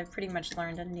island I've pretty much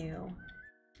learned a new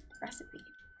recipe.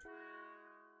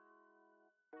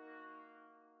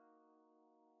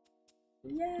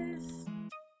 Yes!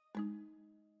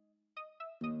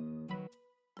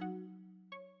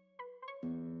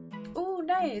 Ooh,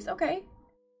 nice! Okay.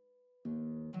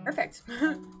 Perfect.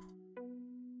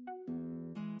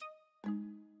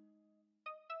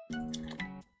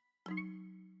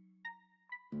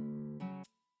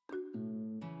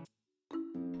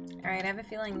 Alright, I have a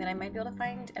feeling that I might be able to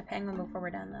find a penguin before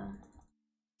we're done, though.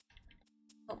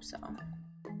 Hope so.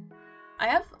 I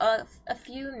have a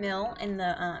few mil in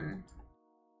the,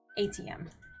 ATM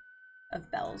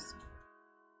of bells.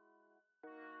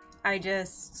 I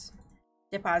just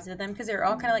deposited them because they were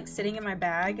all kind of like sitting in my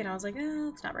bag, and I was like, oh,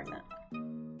 let's not bring that.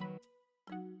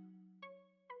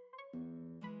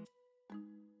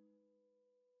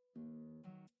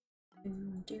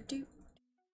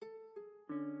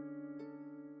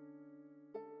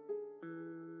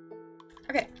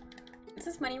 Okay, is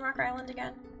this Money Rock Island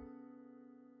again?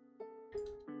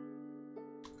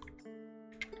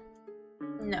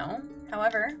 No.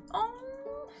 However,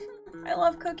 oh, I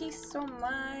love cookies so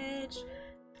much.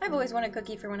 I've always wanted a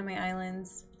cookie for one of my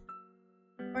islands.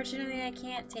 Fortunately, I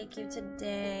can't take you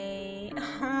today.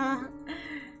 That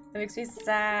makes me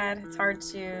sad. It's hard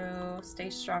to stay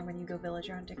strong when you go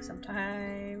villager hunting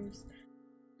sometimes.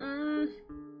 Ooh,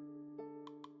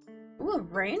 a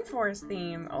rainforest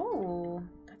theme. Oh,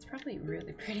 that's probably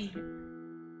really pretty.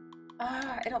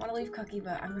 I don't want to leave Cookie,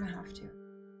 but I'm gonna have to.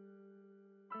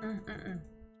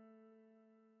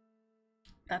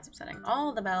 That's upsetting.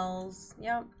 All the bells.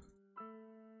 Yep.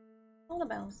 All the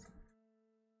bells.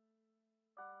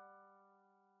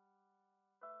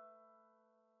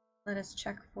 Let us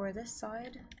check for this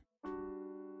side.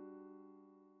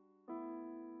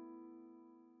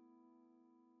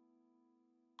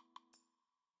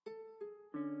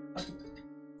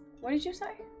 What did you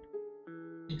say?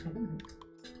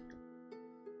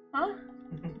 Huh?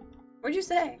 What'd you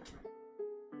say?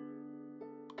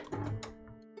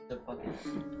 The fucking...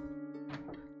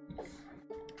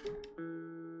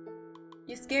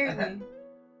 You scared me.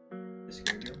 It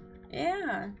scared you?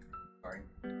 Yeah. Sorry.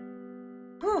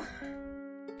 Whew.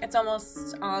 It's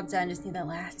almost all done. Just need the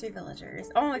last 3 villagers.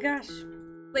 Oh my gosh.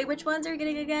 Wait, which ones are we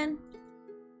getting again?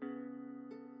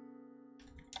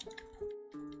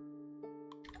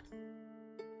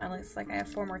 It looks like I have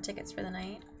 4 more tickets for the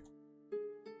night.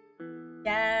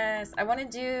 Yes, I want to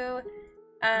do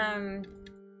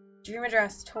Dream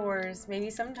Address tours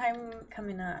maybe sometime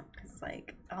coming up, because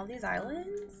like all these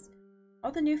islands,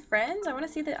 all the new friends, I want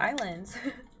to see the islands.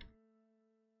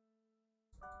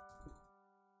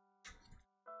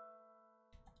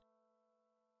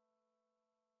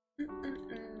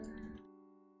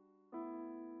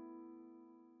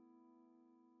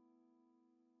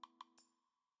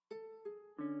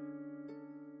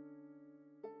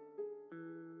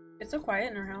 It's so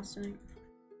quiet in our house tonight.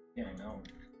 Yeah, I know.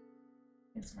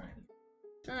 It's nice.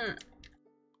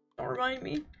 Don't remind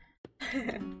me.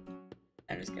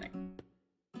 I'm just kidding.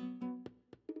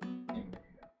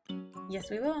 Yes,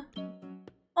 we will.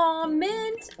 Aw,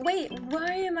 mint! Wait,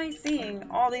 why am I seeing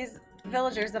all these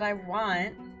villagers that I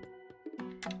want?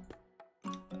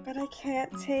 But I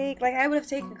can't take... Like, I would have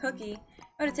taken Cookie.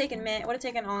 I would have taken Mint. I would have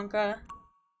taken Anka.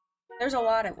 There's a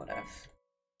lot I would have.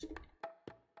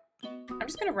 I'm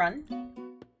just gonna run.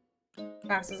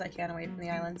 Fast as I can away from the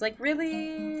islands. Like,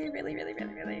 really? Really, really,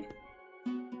 really, really?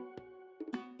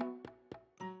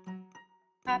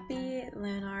 Happy,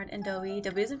 Leonard, and Dobie.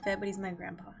 Dobie isn't fit, but he's my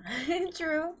grandpa.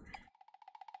 True.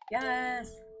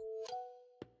 Yes.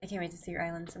 I can't wait to see your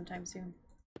island sometime soon.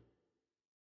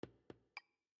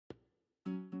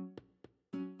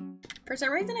 For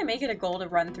some reason, I make it a goal to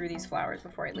run through these flowers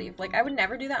before I leave. Like, I would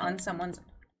never do that on someone's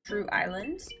true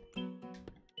island,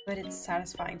 but it's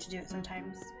satisfying to do it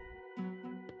sometimes.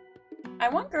 I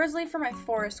want Gursley for my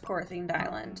forest core themed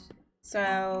island,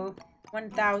 so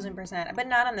 1000%. But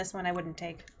not on this one. I wouldn't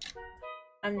take.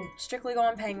 I'm strictly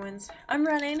going penguins. I'm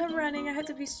running. I have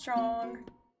to be strong.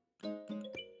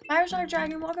 Firestar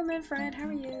Dragon, welcome in, friend. How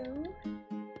are you?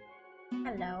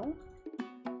 Hello.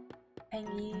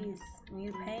 Pengies. We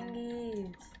need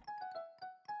pengies.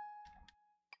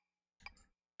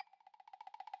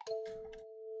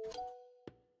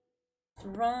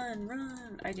 Run,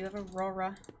 run. I do have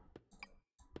Aurora.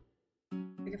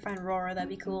 We could find Aurora, that'd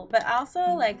be cool. But also,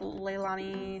 like,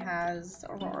 Leilani has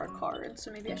Aurora cards,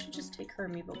 so maybe I should just take her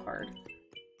amiibo card.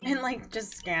 And, like,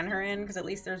 just scan her in, because at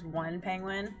least there's one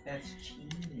penguin. That's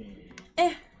cheating.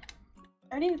 I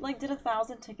already, like, did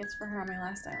 1,000 tickets for her on my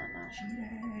last island, though.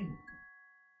 Cheating.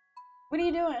 What are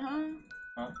you doing, huh?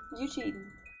 Huh? You cheating.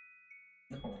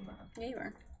 No, I'm not. Yeah, you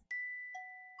are.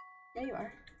 Yeah, you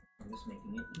are. I'm just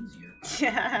making it easier.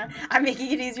 Yeah, I'm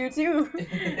making it easier, too.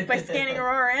 By scanning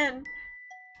Aurora in.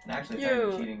 And actually, it's not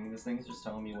even cheating. This thing's just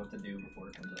telling me what to do before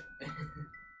it comes up.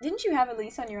 Didn't you have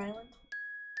Elise on your island?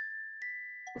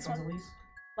 Which one's Elise?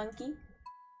 Monkey?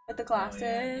 With the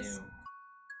glasses? Oh, yeah,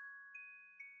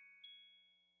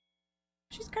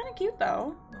 she's kind of cute,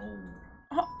 though. no.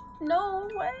 Oh, no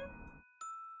way.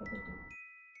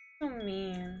 So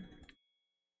mean.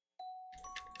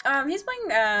 He's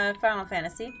playing, Final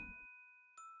Fantasy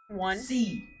 1.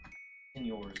 C! And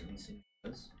yours, and C.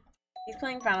 He's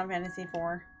playing Final Fantasy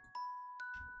 4.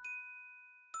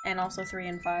 And also 3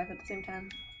 and 5 at the same time.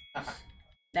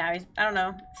 Now he's, I don't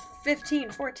know,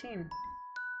 15, 14.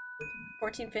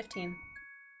 14, 15.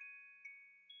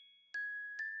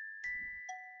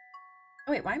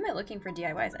 Oh wait, why am I looking for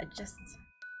DIYs?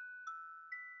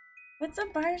 What's up,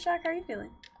 Bioshock? How are you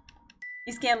feeling?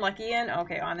 You scanned Lucky in?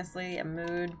 Okay, honestly, a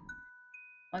mood.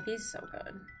 Lucky's so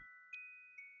good.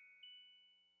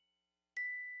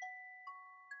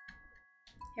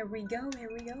 Here we go, here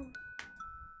we go.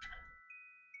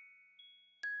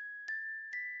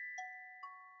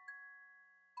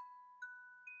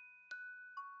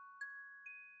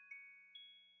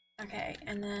 Okay,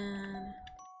 and then...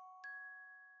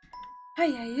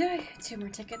 Ay, ay, ay. 2 more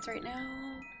tickets right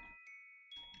now.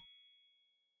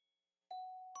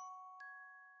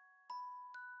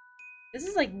 This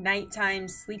is like nighttime,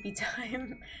 sleepy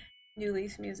time. New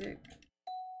Leaf music.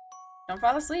 Don't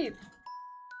fall asleep.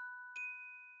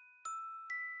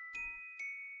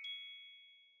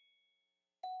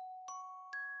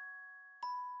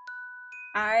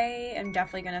 I am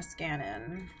definitely gonna scan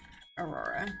in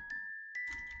Aurora.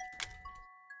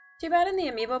 Too bad in the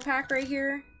amiibo pack right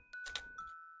here,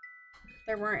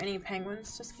 there weren't any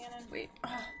penguins to scan in. Wait,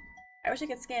 oh, I wish I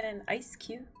could scan in Ice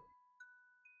Cube.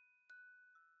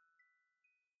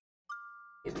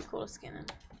 It'd be cool to scan in.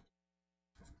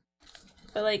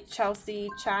 But like Chelsea,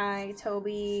 Chai,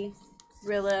 Toby,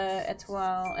 Rilla,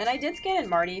 Etoile, and I did scan in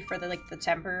Marty for the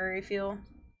temporary feel.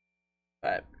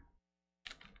 But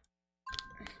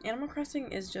Animal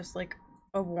Crossing is just like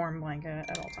a warm blanket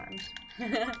at all times.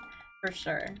 For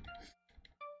sure.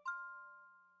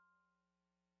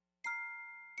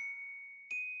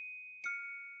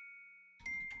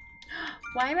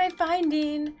 Why am I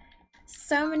finding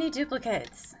so many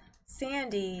duplicates?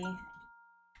 Sandy.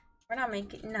 We're not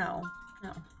making... No.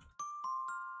 No.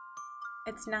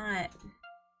 It's not...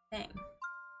 Dang.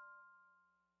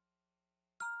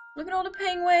 Look at all the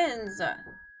penguins!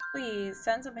 Please,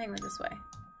 send some penguins this way.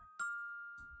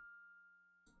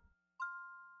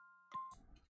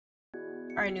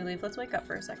 Alright, New Leaf, let's wake up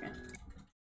for a second.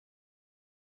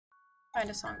 Find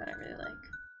a song that I really like.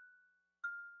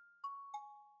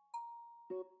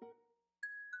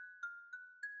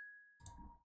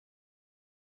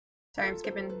 Sorry, I'm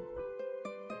skipping.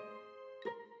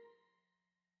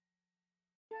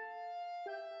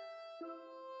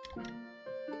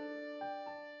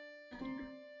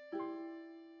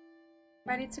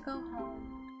 Ready to go home.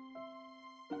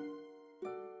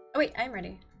 Oh wait, I'm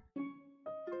ready.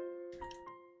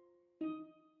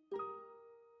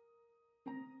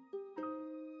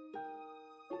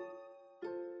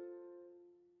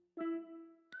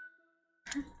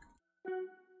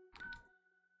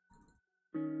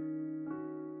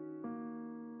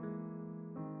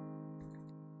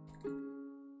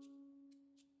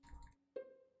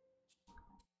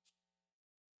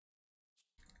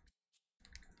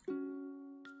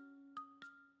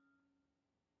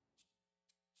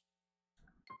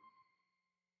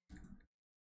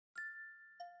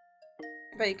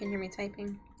 But you can hear me typing.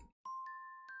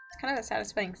 It's kind of a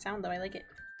satisfying sound though, I like it.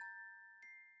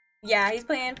 Yeah, he's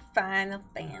playing Final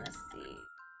Fantasy.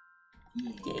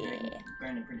 Yeah.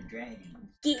 Grinding for the dragon.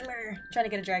 Gamer! Trying to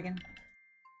get a dragon.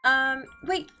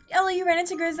 Wait, Ellie, you ran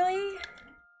into Grizzly?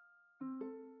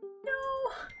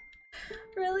 No!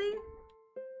 Really?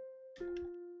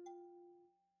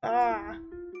 Ah.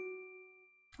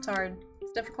 It's hard.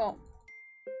 It's difficult.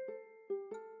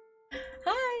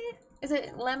 Hi! Is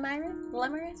it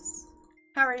Lemurus?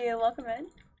 How are you? Welcome in.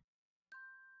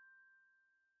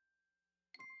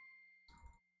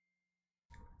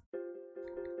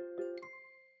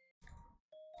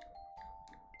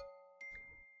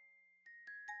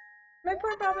 My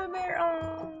poor Papa Bear.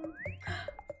 Oh.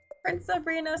 Prince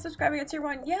Sabrina subscribing at tier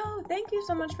 1. Yo, thank you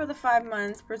so much for the 5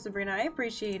 months, Prince Sabrina. I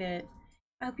appreciate it.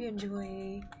 I hope you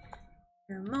enjoy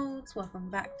your emotes.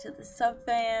 Welcome back to the sub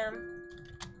fam.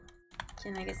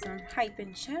 Can I get some hype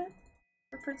in chat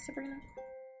for Prince Sabrina?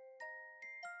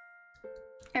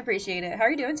 I appreciate it. How are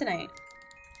you doing tonight?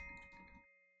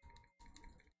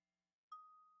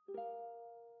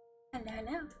 Hello,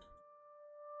 hello.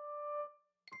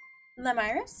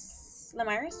 Lemurus?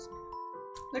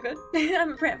 They're good.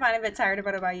 I'm finding a bit tired.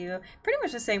 What about you? Pretty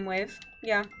much the same wave.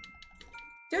 Yeah.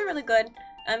 Doing really good.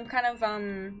 I'm kind of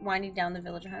winding down the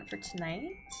villager hunt for tonight.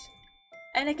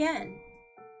 And again,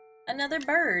 another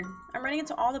bird. I'm running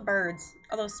into all the birds.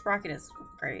 Although Sprocket is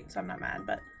great, so I'm not mad,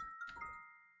 but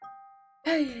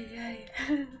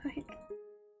like,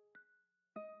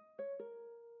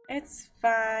 it's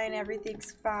fine,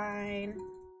 everything's fine.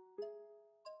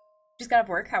 Just got off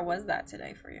work. How was that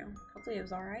today for you? Hopefully it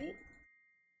was alright.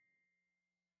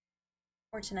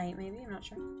 Or tonight, maybe. I'm not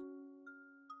sure.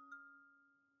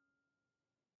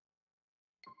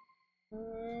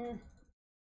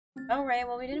 Alright,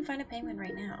 well, we didn't find a penguin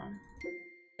right now.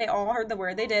 They all heard the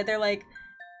word. They did. They're like,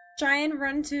 try and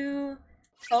run to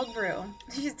Coldbrew.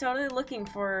 She's totally looking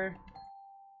for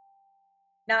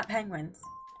not penguins.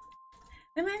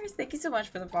 Lemurus, thank you so much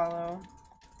for the follow.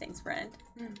 Thanks, friend.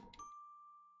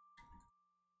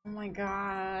 Oh my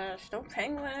gosh, no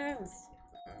penguins.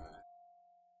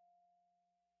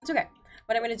 It's okay.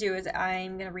 What I'm gonna do is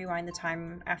I'm gonna rewind the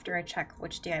time after I check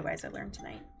which DIYs I learned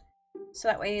tonight. So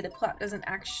that way the plot doesn't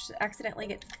accidentally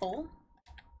get full.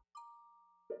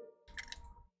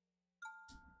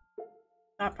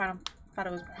 Thought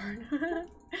it was born.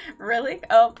 Really?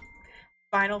 Oh,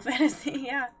 Final Fantasy,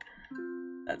 yeah.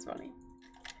 That's funny.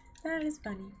 That is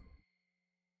funny.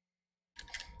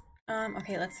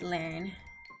 Okay, let's learn.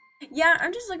 Yeah,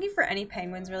 I'm just looking for any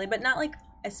penguins really, but not like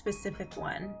a specific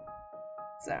one.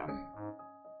 So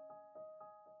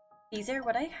these are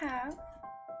what I have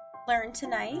learned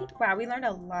tonight. Wow, we learned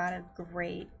a lot of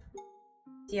great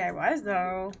DIYs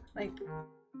though. Like,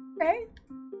 okay.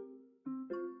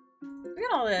 Look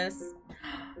at all this.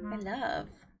 I love.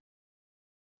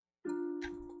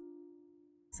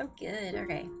 So good.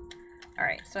 Okay.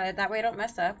 Alright, so that way I don't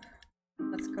mess up.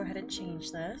 Let's go ahead and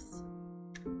change this.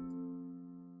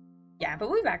 Yeah, but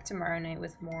we'll be back tomorrow night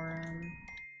with more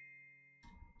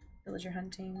villager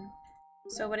hunting.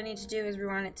 So what I need to do is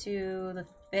rewind it to the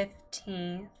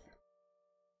 15th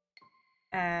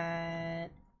at...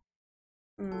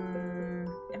 am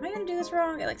I gonna do this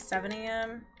wrong? At like 7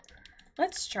 AM?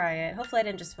 Let's try it. Hopefully I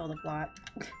didn't just fill the plot.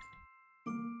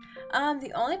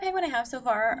 The only penguin I have so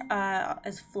far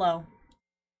is Flo.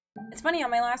 It's funny, on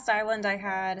my last island I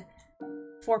had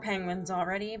 4 penguins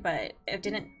already, but it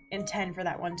didn't intend for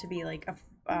that one to be like a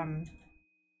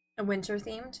winter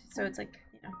themed. So it's like,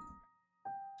 you know,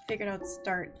 figured I'd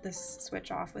start this switch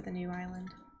off with a new island.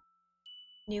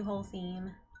 New whole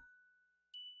theme.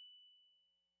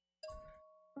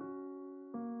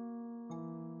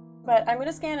 But I'm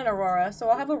gonna scan an Aurora, so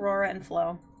I'll have Aurora and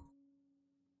Flo.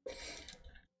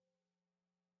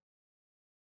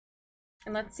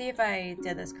 And let's see if I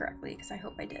did this correctly, because I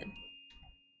hope I did.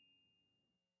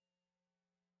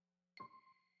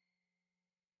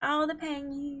 Oh, the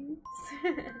penguins.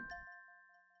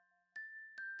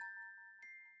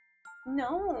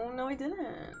 No, I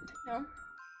didn't. No.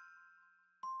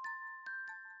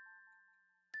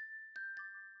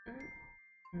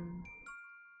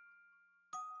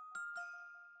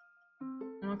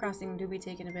 Animal Crossing do be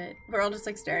taking a bit. We're all just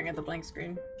like staring at the blank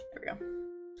screen. There we go.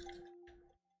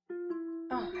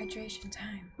 Oh, hydration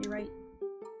time. You're right.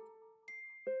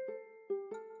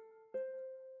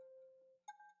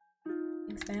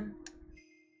 Thanks, ma'am.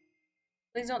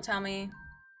 Please don't tell me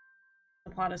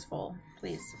the plot is full.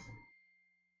 Please.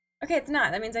 Okay, it's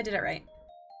not. That means I did it right.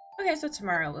 Okay, so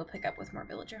tomorrow we'll pick up with more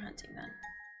villager hunting then.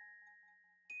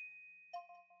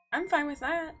 I'm fine with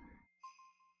that.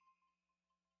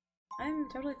 I'm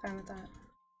totally fine with that.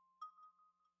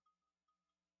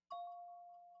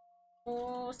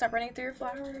 Oh, stop running through your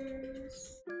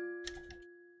flowers.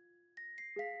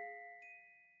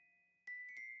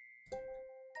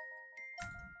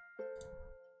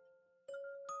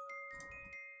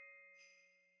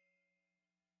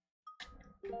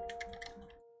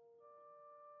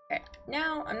 Okay,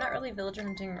 now I'm not really villager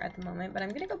hunting at the moment, but I'm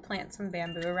gonna go plant some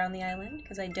bamboo around the island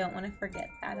because I don't want to forget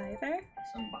that either.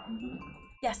 Some bamboo.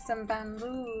 Yes, some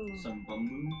bamboo. Some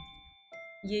bamboo.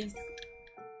 Yes.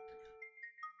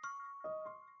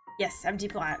 Yes, empty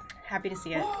plot. Happy to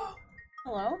see it.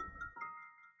 Hello?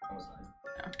 I was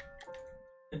No.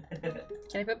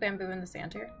 Can I put bamboo in the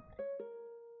sand here?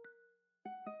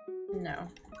 No.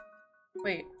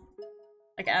 Wait.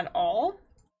 Like at all?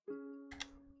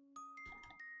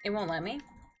 It won't let me?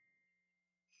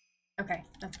 Okay,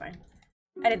 that's fine.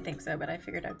 I didn't think so, but I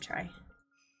figured I'd try.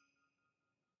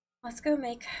 Let's go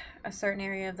make a certain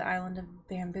area of the island of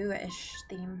bamboo-ish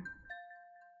theme.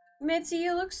 Mitzi,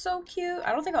 you look so cute.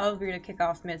 I don't think I'll agree to kick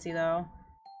off Mitzi, though.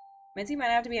 Mitzi might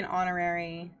have to be an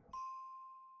honorary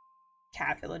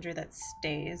cat villager that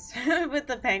stays with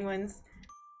the penguins.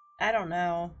 I don't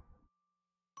know.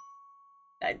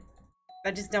 I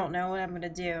just don't know what I'm gonna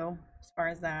do as far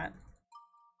as that.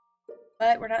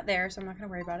 But we're not there, so I'm not gonna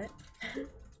worry about it.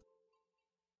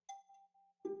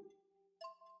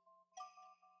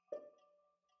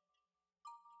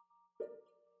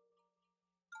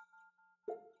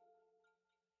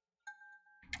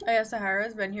 Oh yeah,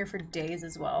 Sahara's been here for days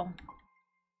as well.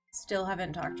 Still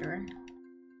haven't talked to her.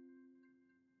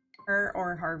 Her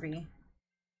or Harvey.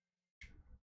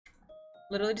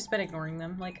 Literally just been ignoring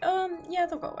them. Like, yeah,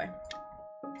 they'll go away.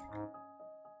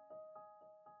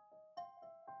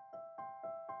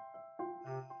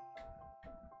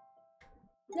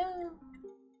 No.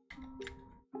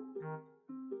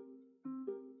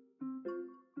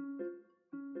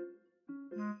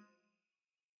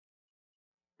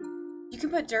 You can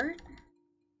put dirt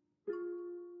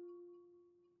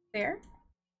there.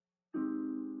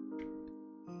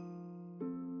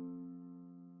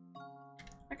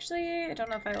 Actually, I don't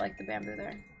know if I like the bamboo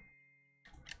there.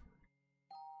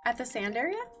 At the sand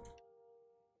area?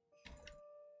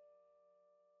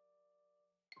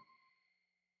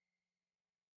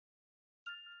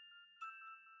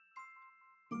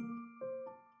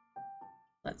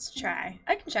 Let's try.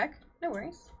 I can check. No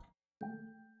worries.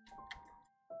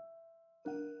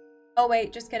 Oh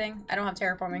wait, just kidding. I don't have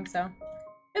terraforming, so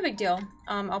no big deal.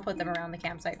 I'll put them around the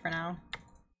campsite for now.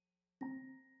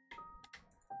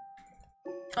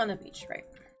 On the beach, right.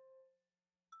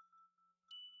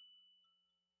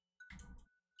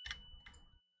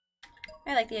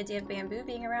 I like the idea of bamboo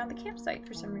being around the campsite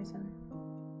for some reason.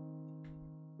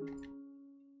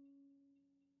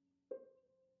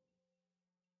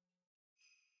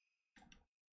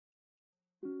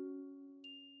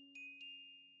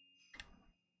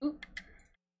 Ooh.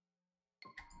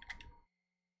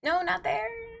 No, not there.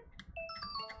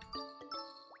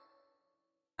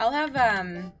 I'll have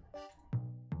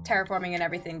terraforming and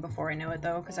everything before I know it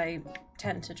though, because I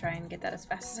tend to try and get that as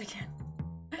fast as I can.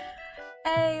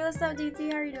 Hey, what's up,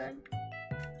 DT? How are you doing?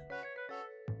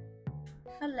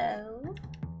 Hello.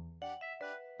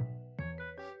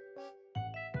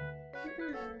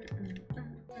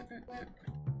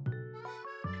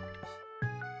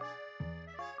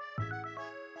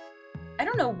 I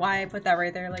don't know why I put that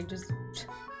right there, like just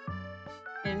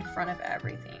in front of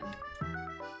everything.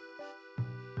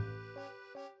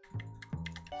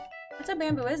 That's how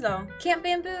bamboo is though. Camp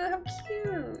bamboo, how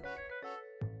cute.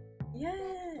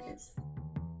 Yes.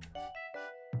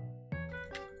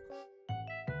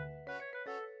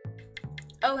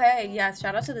 Oh hey, yeah,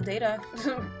 shout out to the data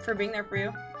for being there for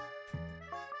you.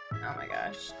 Oh my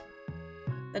gosh.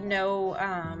 The no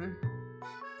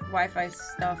Wi-Fi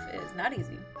stuff is not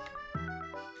easy.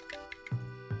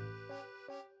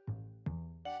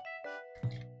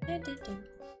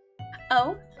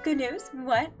 Oh, good news.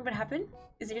 What? What happened?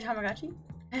 Is it your Tamagotchi?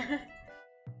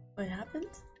 What happened?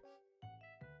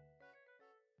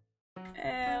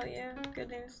 Hell yeah, good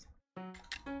news.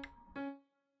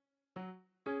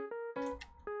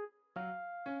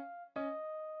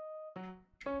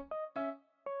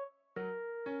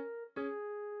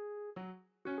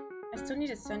 I still need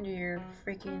to send you your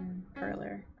freaking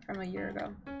perler from a year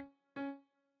ago.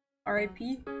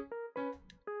 R.I.P.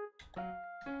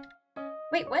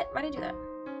 Wait, what? Why did I do that?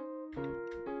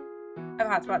 I have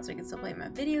a hotspot so I can still play my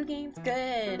video games.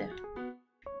 Good.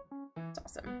 That's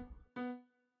awesome.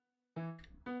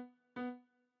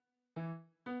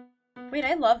 Wait,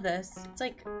 I love this. It's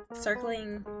like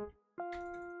circling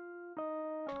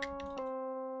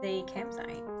the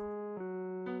campsite.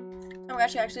 Oh my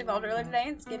gosh, you actually evolved earlier today.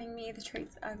 It's giving me the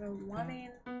traits I've been wanting.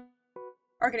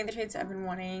 Or getting the traits I've been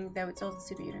wanting, though it still has a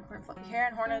super unicorn, fluffy hair,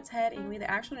 and horn on its head. Anyway, the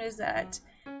actual news is that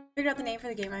I figured out the name for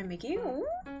the game I'm making. Ooh.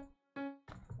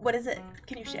 What is it?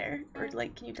 Can you share? Or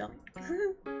like, can you tell me?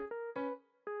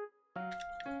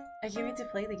 I can't wait to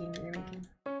play the game that you're making.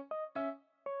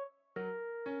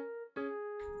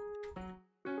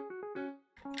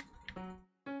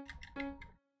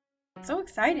 So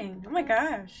exciting. Oh my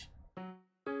gosh.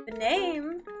 The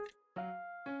name.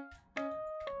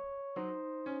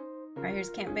 Alright, here's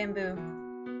Camp Bamboo.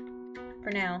 For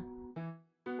now.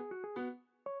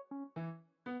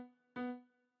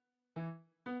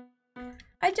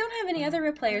 I don't have any other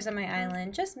real players on my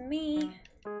island. Just me.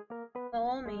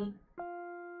 Little me.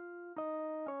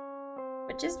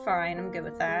 Which is fine. I'm good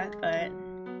with that, but...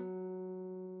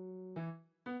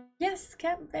 Yes,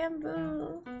 Camp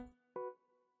Bamboo.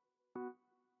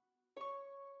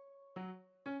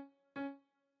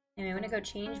 And I'm gonna go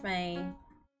change my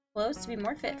clothes to be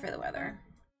more fit for the weather.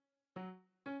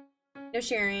 No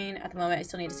sharing at the moment. I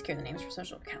still need to secure the names for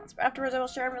social accounts, but afterwards I will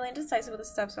share. I'm really indecisive with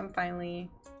this stuff, so I'm finally,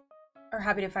 or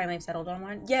happy to finally have settled on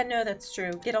one. Yeah, no, that's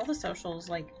true. Get all the socials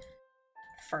like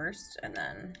first, and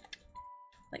then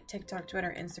like TikTok,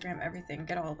 Twitter, Instagram, everything.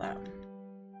 Get all of that.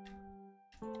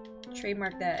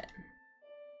 Trademark that.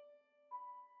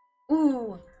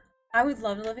 Ooh, I would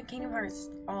love to live in Kingdom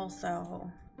Hearts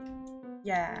also.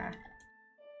 Yeah,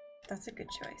 that's a good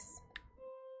choice.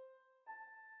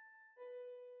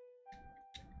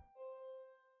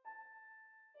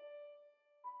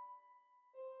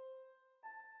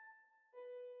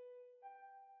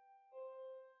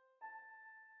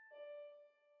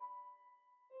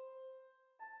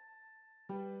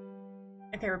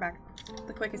 Okay, we're back.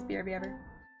 The quickest BRB ever.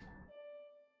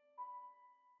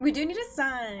 We do need a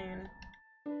sign.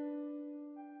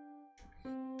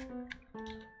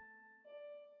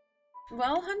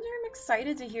 Well, Hunter, I'm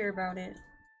excited to hear about it.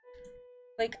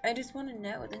 Like, I just want to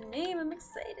know the name. I'm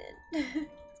excited.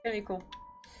 It's gonna be cool.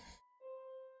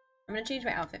 I'm gonna change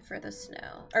my outfit for the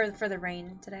snow, or for the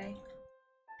rain today.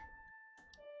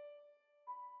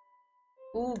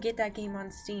 Ooh, get that game on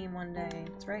Steam one day.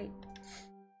 That's right.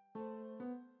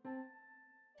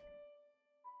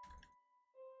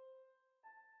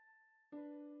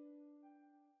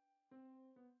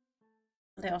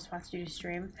 They also want you to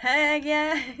stream. Heck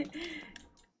yeah!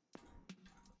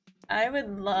 I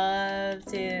would love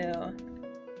to.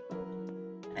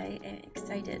 I am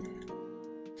excited.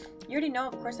 You already know,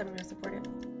 of course I'm going to support it.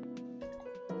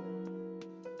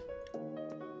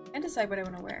 And decide what I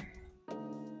want to wear.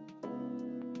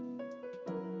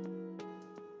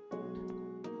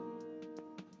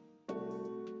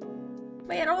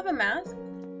 Wait, I don't have a mask?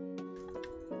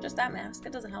 Just that mask.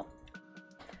 It doesn't help.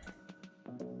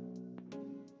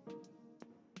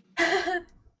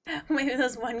 Maybe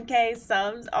those 1K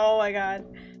subs. Oh my god.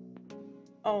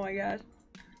 Oh my god.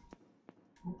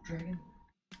 Oh, dragon.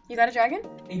 You got a dragon?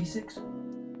 86.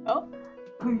 Oh.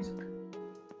 Please.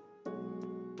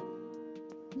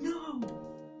 No!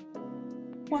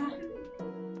 What?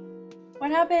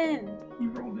 What happened? You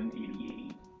rolled an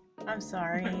 88. I'm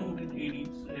sorry. I rolled an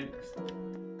 86.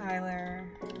 Tyler.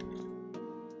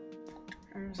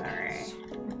 I'm sorry.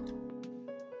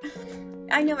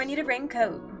 I know, I need a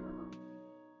raincoat.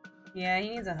 Yeah, he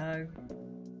needs a hug.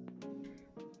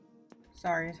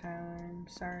 Sorry, Tyler. I'm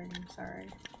sorry. I'm sorry.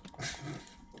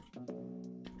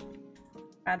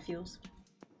 Bad feels.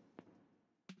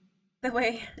 The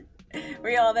way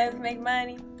we all both make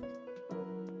money.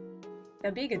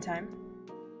 That'd be a good time.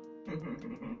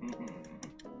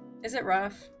 Is it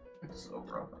rough? It's so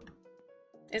rough.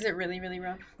 Is it really, really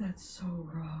rough? That's so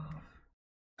rough.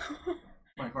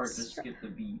 My heart just skipped a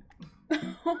beat.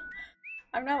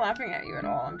 I'm not laughing at you at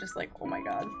all. I'm just like, oh my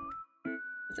god.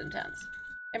 It's intense.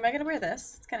 Am I gonna wear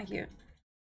this? It's kind of cute.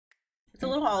 It's a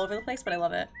little all over the place, but I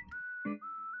love it.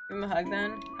 Give him a hug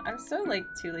then. I'm so like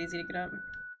too lazy to get up.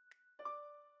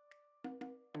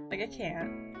 Like I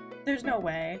can't. There's no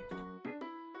way.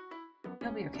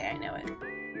 He'll be okay, I know it.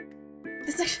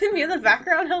 It's actually me in the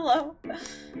background, hello.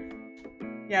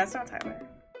 Yeah, it's not Tyler.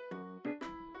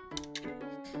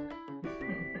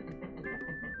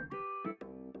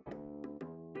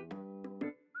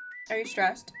 Are you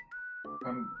stressed?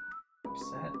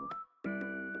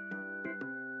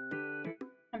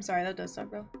 I'm sorry, that does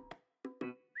suck, bro.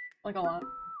 Like, a lot.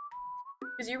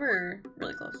 Because you were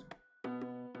really close.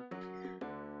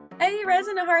 Hey,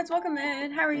 Resonant Hearts, welcome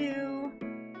in. How are you?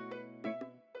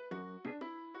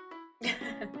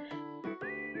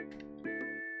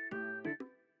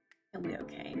 It'll be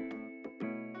okay.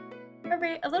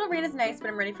 A little rain is nice, but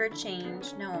I'm ready for a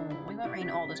change. No, we want rain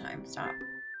all the time. Stop.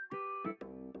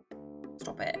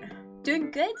 Stop it. Doing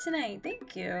good tonight.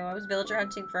 Thank you. I was villager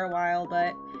hunting for a while,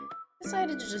 but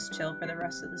decided to just chill for the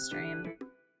rest of the stream.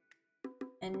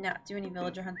 And not do any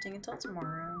villager hunting until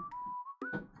tomorrow.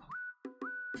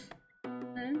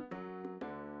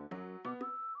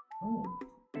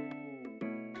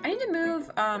 I need to move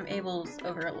Abel's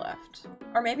over left.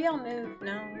 Or maybe I'll move...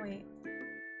 No, wait.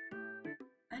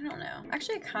 I don't know.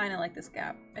 Actually, I kind of like this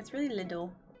gap. It's really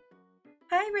little.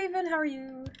 Hi, Raven. How are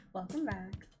you? Welcome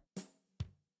back.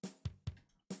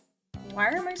 Why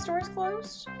are my stores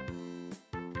closed?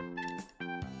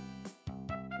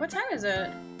 What time is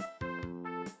it?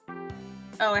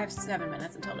 Oh, I have 7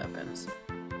 minutes until it opens.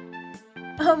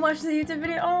 Oh, watch the YouTube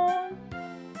video. Oh.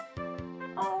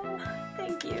 Oh,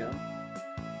 thank you.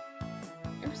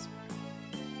 Oops.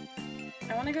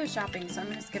 I want to go shopping, so I'm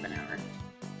going to skip an hour.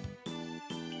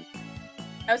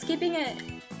 I was keeping it...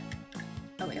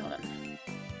 Oh, wait, hold on.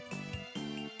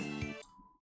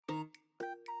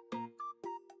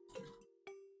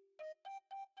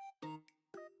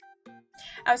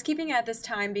 I was keeping it at this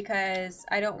time because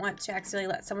I don't want to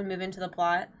accidentally let someone move into the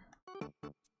plot.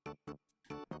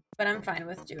 But I'm fine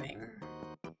with doing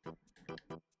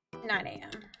 9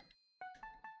 AM.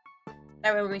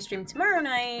 That way when we stream tomorrow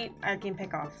night, I can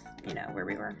pick off, you know, where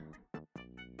we were.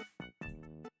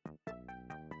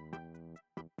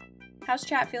 How's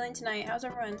chat feeling tonight? How's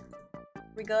everyone?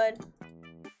 We good?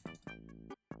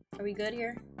 Are we good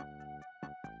here?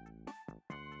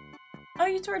 Oh,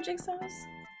 you tore Jigsaw's?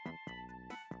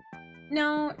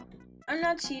 No, I'm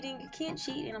not cheating. You can't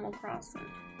cheat Animal Crossing.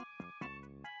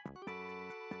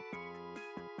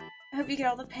 I hope you get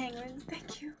all the penguins.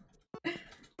 Thank you. Oh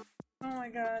my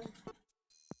god.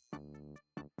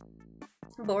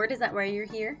 Bored? Is that why you're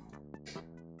here?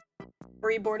 Or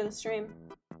are you bored of the stream?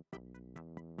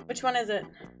 Which one is it?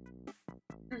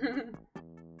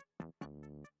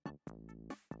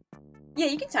 Yeah,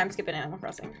 you can time skip in Animal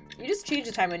Crossing. You just change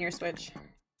the time on your Switch.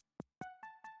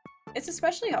 It's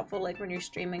especially helpful like when you're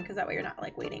streaming because that way you're not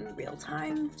like waiting real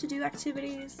time to do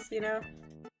activities, you know?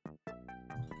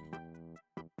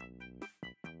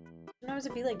 Sometimes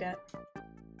it be like that.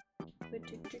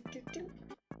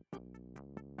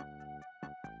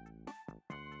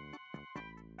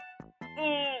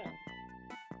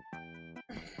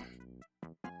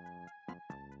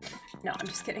 No, I'm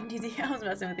just kidding, DZ. I was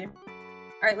messing with you.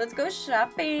 Alright, let's go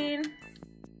shopping.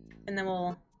 And then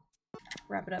we'll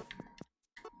wrap it up.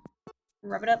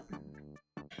 Wrap it up.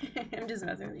 I'm just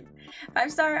messing with you.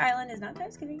 5-star island is not time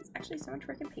skipping. It's actually so much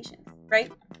work and patience,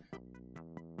 right?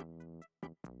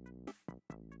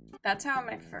 That's how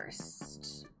my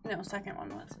second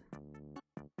one was.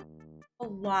 A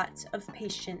lot of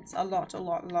patience. A lot.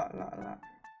 Oh,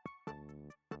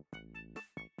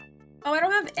 I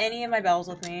don't have any of my bells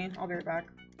with me. I'll be right back.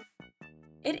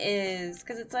 It is,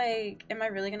 because it's like, am I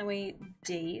really gonna wait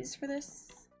days for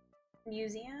this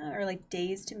museum? Or like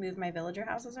days to move my villager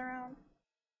houses around?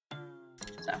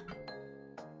 So.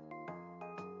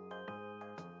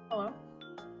 Hello?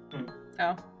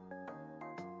 Oh.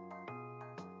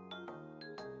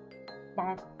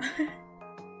 Bonk.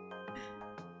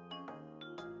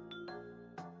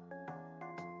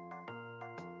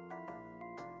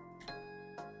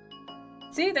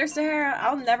 See, there's Sahara.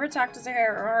 I'll never talk to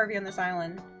Sahara or Harvey on this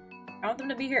island. I want them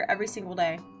to be here every single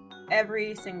day.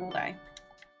 Every single day.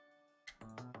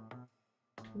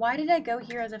 Why did I go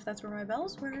here as if that's where my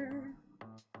bells were?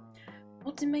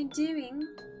 What am I doing?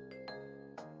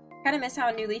 Kind of miss how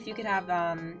in New Leaf you could have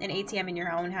an ATM in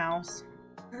your own house.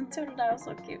 Totodile,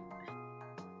 so cute.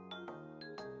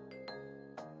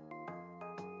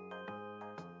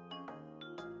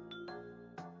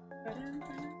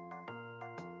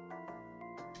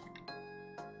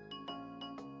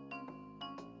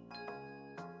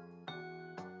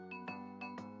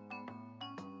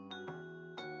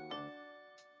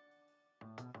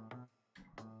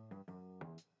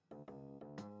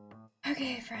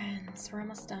 Okay, friends, we're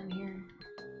almost done here.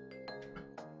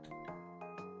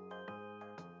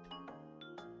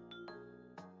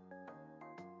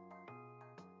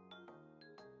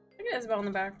 Look at Isabel in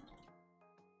the back.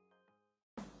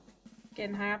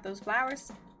 Getting high off those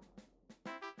flowers.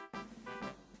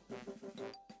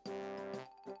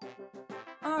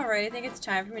 Alright, I think it's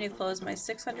time for me to close my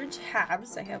 600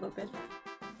 tabs I have open.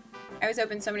 I always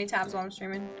open so many tabs while I'm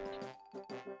streaming.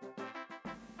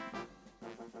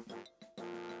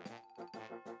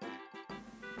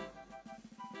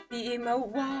 The emote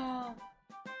wall.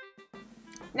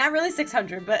 Not really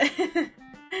 600, but can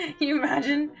you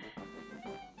imagine?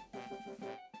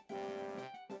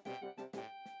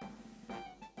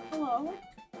 Hello?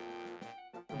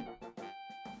 Oh,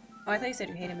 I thought you said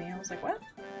you hated me. I was like, what?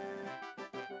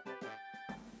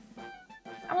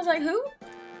 I was like, who?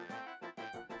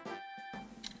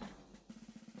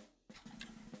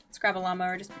 Let's grab a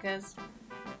lawnmower just because.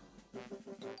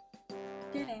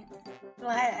 Get it.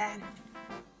 Blah.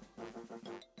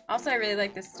 Also, I really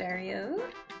like this stereo.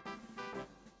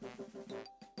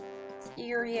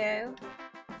 Stereo.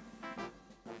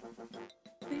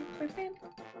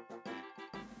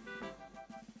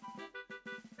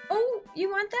 Oh, you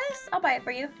want this? I'll buy it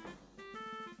for you.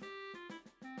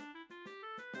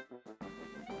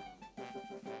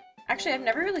 Actually, I've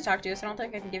never really talked to you, so I don't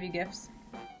think I can give you gifts.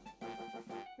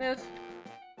 Move.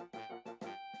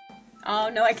 Oh,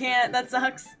 no, I can't. That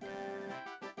sucks.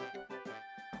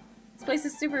 This place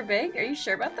is super big. Are you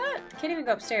sure about that? Can't even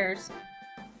go upstairs.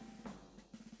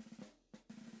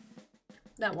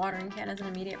 That watering can is an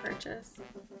immediate purchase.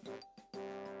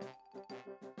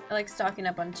 I like stocking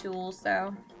up on tools,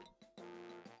 though.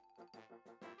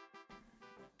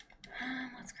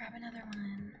 Let's grab another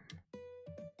one.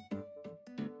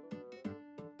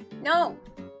 No!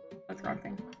 That's the wrong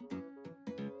thing.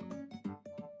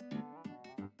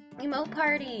 Emote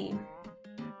party!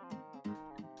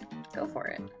 Go for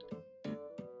it.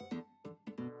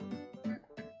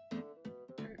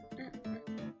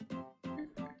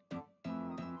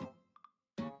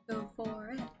 Go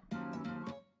for it.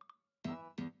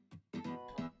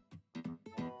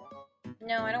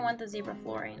 No, I don't want the zebra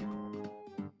flooring.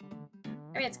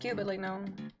 I mean, it's cute, but like, no.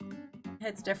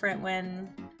 It's different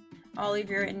when all of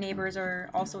your neighbors are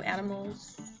also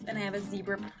animals and I have a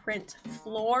zebra print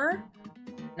floor.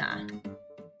 Nah.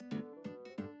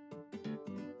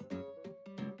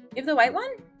 You have the white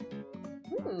one?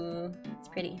 Ooh, it's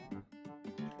pretty.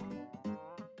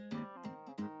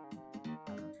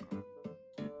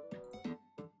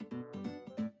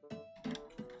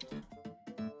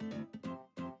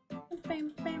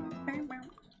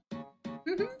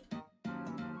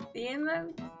 The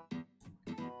emotes.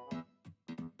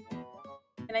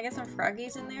 Can I get some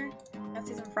froggies in there? I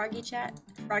see some froggy chat.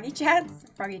 Froggy chats?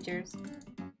 Froggy cheers.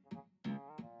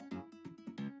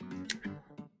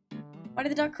 Why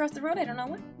did the dog cross the road? I don't know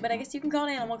what, but I guess you can call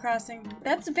it Animal Crossing.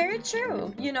 That's very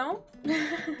true, you know?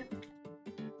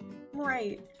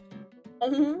 Right.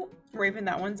 Oh, Raven,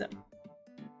 that one's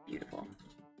beautiful.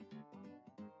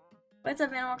 What's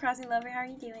up, Animal Crossing lover? How are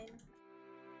you doing?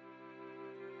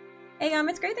 Hey,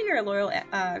 it's great that you're a loyal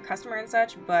customer and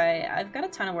such, but I've got a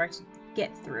ton of work to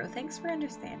get through. Thanks for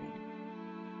understanding.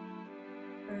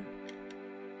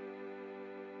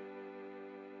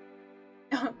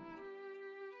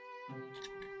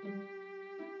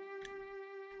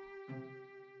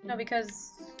 No,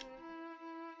 because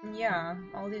yeah,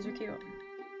 all of these are cute.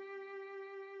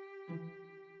 I'm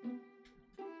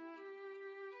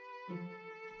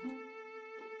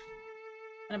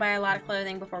gonna buy a lot of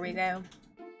clothing before we go.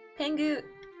 Pengoot!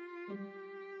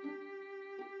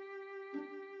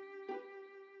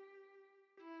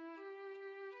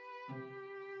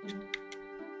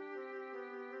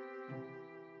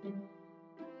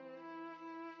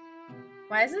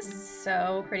 Why is this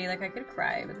so pretty? Like, I could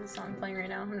cry with this song playing right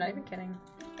now. I'm not even kidding.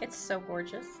 It's so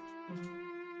gorgeous.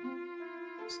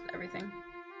 Just everything.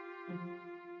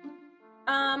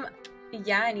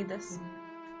 Yeah, I need this.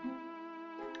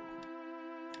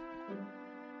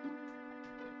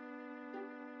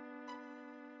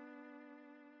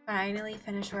 Finally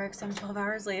finished work some 12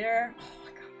 hours later. Oh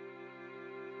my god.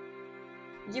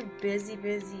 You're busy,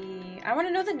 busy. I want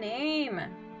to know the name.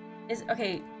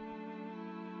 Okay.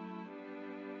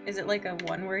 Is it like a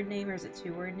one-word name or is it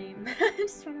two-word name? I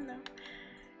just want to know.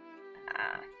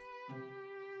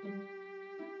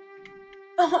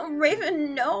 Oh,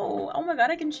 Raven, no! Oh my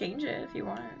god, I can change it if you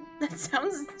want. That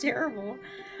sounds terrible.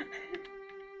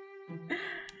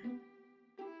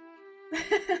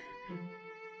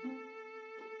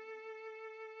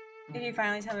 Did you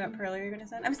finally tell me what Pearl you're gonna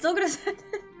send? I'm still gonna send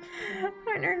it.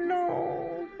 I don't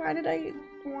know. Why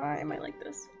am I like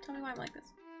this? Tell me why I'm like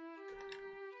this.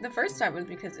 The first time was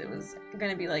because it was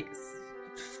gonna be like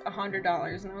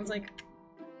 $100 and I was like,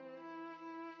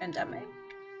 pandemic?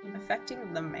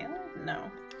 Affecting the mail? No.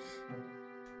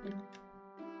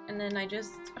 And then I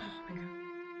just, oh my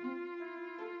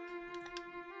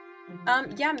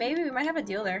god. Yeah, maybe we might have a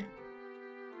deal there.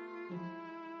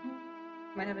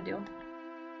 Might have a deal.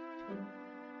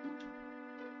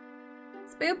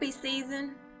 Spoopy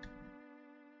season.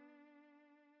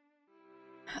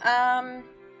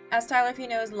 Ask Tyler if he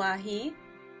knows Lahi.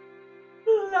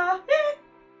 Lahi?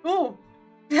 Oh.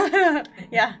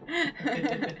 Yeah.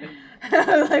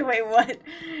 Like, wait, what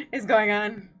is going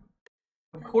on?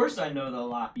 Of course I know the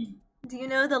Lahi. Do you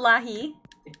know the Lahi?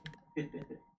 Do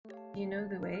you know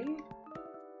the way?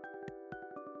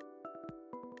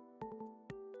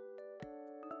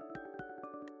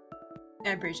 I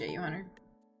appreciate you, Hunter.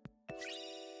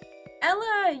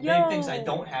 Ella, yo! Dave thinks I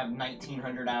don't have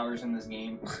 1900 hours in this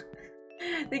game.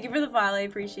 Thank you for the file, I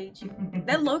appreciate you.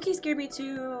 That Loki scared me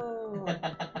too.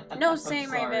 No, same,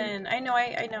 Raven. I know,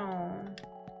 I know.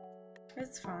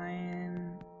 It's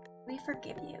fine. We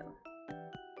forgive you.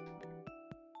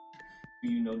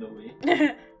 Do you know the way?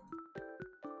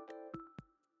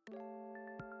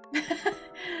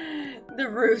 The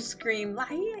roof scream,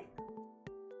 lie.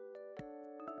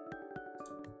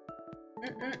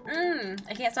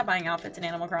 I can't stop buying outfits in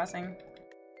Animal Crossing.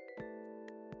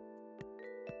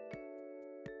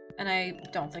 And I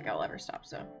don't think I'll ever stop,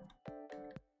 so.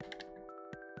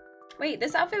 Wait,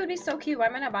 this outfit would be so cute. Why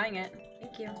am I not buying it?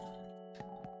 Thank you.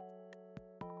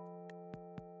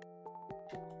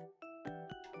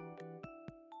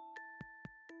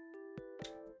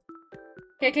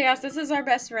 Okay, Chaos, this is our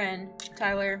best friend,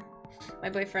 Tyler. My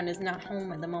boyfriend is not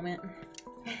home at the moment.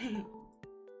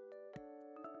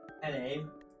 Hello.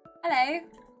 Hello.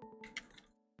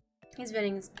 He's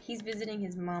visiting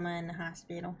his mama in the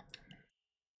hospital.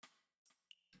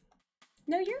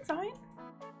 No, you're fine.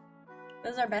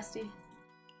 This is our bestie.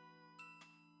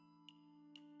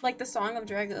 Like the song of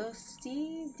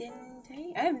Dragosti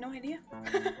Dinte? I have no idea.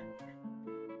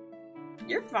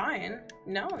 You're fine.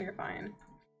 No, you're fine.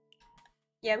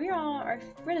 Yeah, we all are.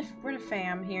 We're the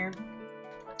fam here.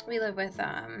 We live with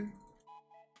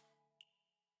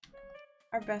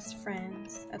our best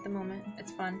friends at the moment.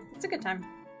 It's fun. It's a good time.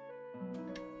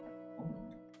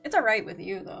 It's alright with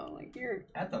you though. Like you're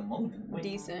at the moment. Wait,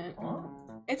 decent. huh?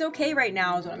 It's okay right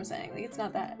now is what I'm saying. Like it's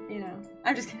not that, you know.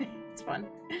 I'm just kidding. It's fun.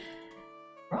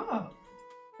 Rob.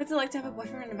 What's it like to have a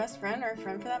boyfriend and a best friend, or a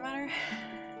friend for that matter?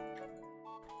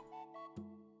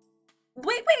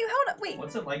 Wait, hold on, wait.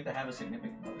 What's it like to have a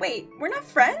significant other? Wait, we're not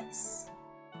friends?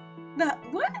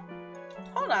 What?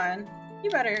 Hold on. You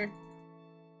better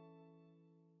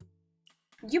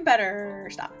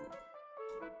stop.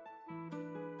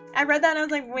 I read that and I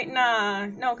was like, wait, nah.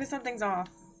 No, because something's off.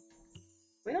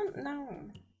 We don't know.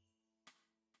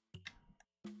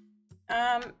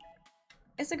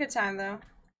 It's a good time though.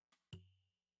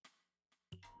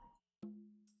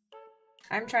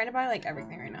 I'm trying to buy like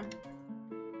everything right now.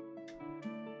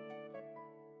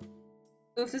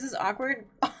 Oof, this is awkward.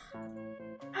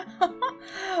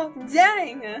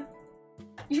 Dang!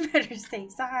 You better say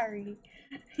sorry.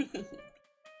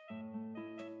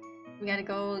 We gotta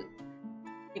go.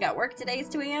 You got work today, it's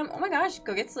 2 AM? Oh my gosh,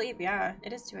 go get sleep. Yeah,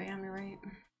 it is 2 AM, you're right.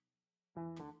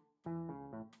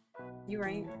 You're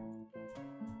right.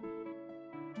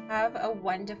 Have a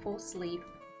wonderful sleep.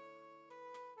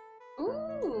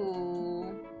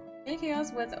 Ooh. Hey,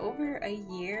 Chaos with over a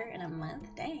year and a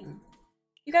month. Dang.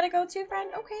 You gotta go too,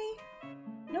 friend? Okay.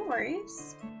 No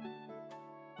worries.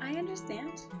 I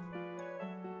understand.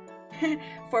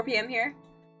 4 PM here.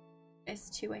 It's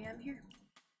 2 AM here.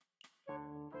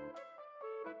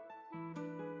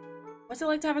 What's it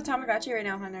like to have a Tamagotchi right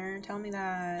now, Hunter? Tell me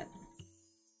that.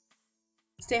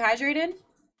 Stay hydrated?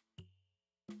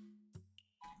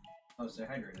 Oh, stay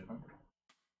hydrated, huh?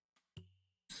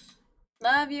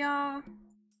 Love y'all.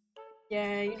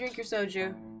 Yeah, you drink your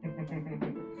soju.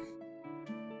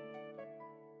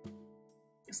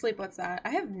 Sleep, what's that? I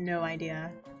have no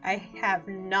idea. I have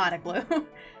not a clue.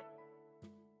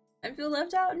 I feel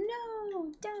left out?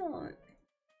 No, don't.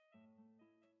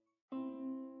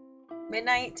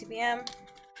 Midnight, 2 PM.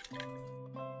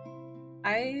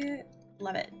 I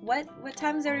love it. What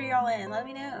time zone are y'all in? Let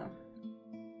me know.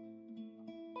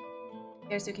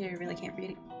 Guys, okay, I really can't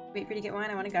wait for you to get one.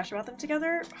 I want to gush about them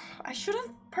together. I should have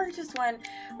purchased one.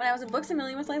 When I was in Books A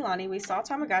Million with Leilani, we saw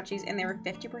Tamagotchis and they were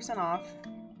 50% off.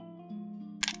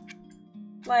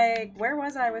 Like, where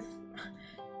was I with...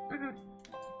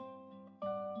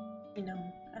 You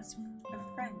know, as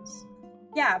friends.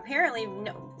 Yeah, apparently,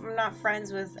 no, I'm not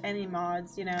friends with any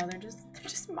mods, you know, they're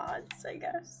just mods, I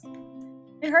guess.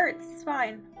 It hurts, it's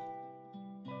fine.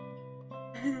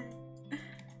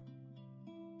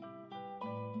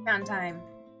 On time.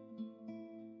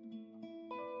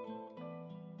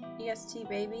 EST,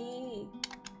 baby.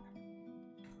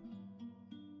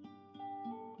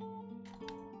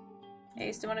 I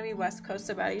used to want to be West Coast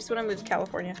so bad. I used to want to move to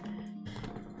California.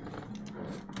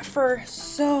 For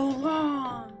so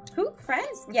long. Who?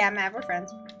 Friends? Yeah, Mav, we're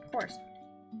friends. Of course.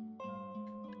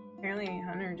 Apparently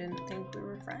Hunter didn't think we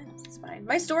were friends. It's fine.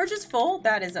 My storage is full?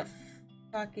 That is a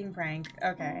fucking prank.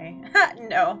 Okay.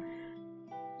 No.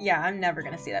 Yeah, I'm never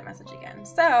gonna see that message again.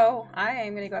 So, I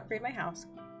am gonna go upgrade my house.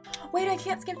 Wait, I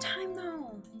can't skip time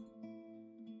though.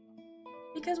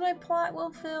 Because my plot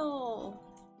will fill.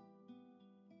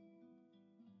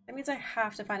 That means I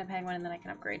have to find a penguin and then I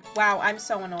can upgrade. Wow, I'm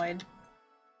so annoyed.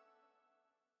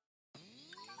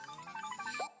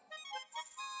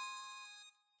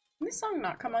 Can this song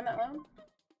not come on that loud?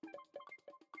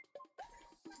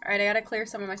 Alright, I gotta clear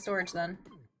some of my storage then.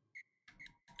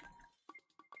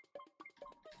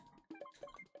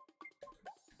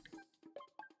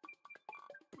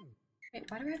 Wait,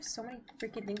 why do I have so many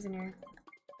freaking things in here?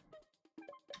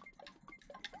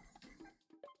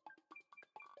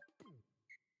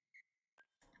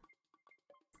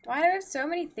 Why do I have so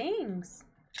many things?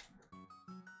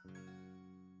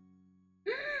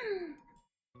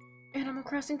 Animal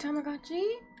Crossing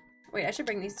Tamagotchi? Wait, I should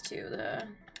bring these to the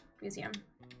museum.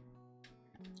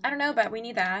 I don't know, but we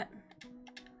need that.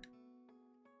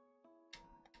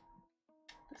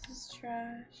 This is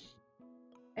trash.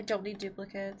 I don't need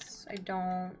duplicates. I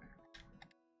don't.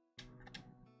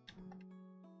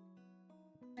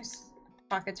 My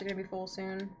pockets are gonna be full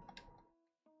soon.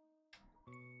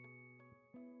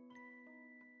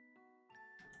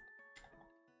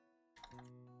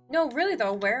 No, really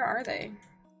though, where are they?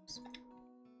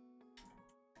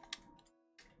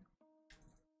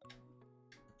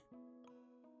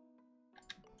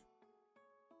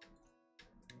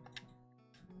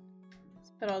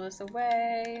 Let's put all this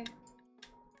away.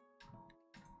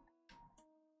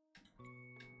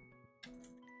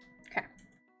 Okay.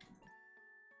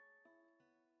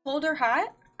 Cold or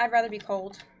hot? I'd rather be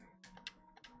cold.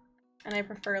 And I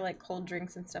prefer like cold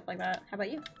drinks and stuff like that. How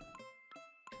about you?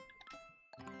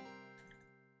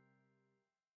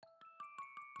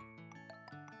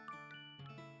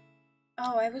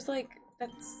 Oh, I was like,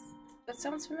 that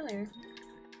sounds familiar.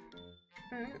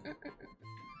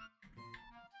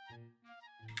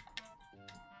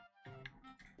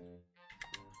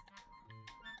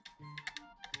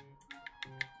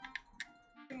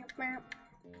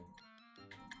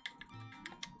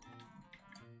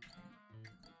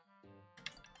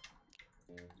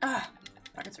 Ah,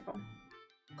 pockets are full.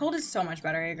 Cold is so much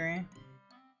better, I agree.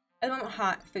 I want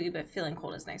hot food, but feeling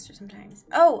cold is nicer sometimes.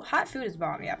 Oh, hot food is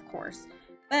bomb, yeah, of course.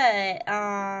 But,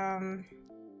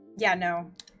 yeah,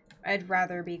 no. I'd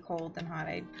rather be cold than hot.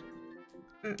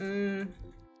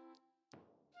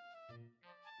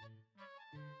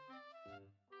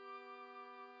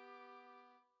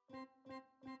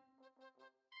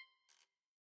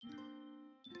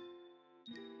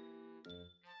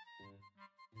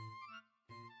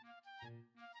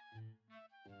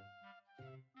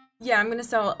 Yeah, I'm gonna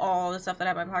sell all the stuff that I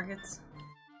have in my pockets.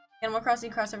 Animal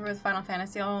Crossing crossover with Final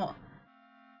Fantasy. I'll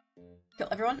kill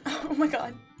everyone. Oh my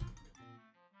god.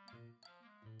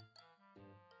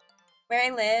 Where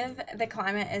I live, the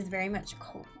climate is very much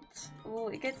cold. Ooh,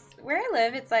 it gets where I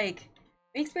live, it's like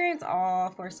we experience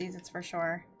all 4 seasons for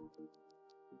sure.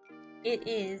 It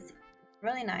is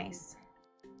really nice.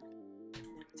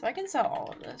 So I can sell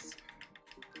all of this.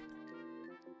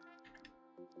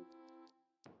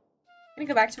 I'm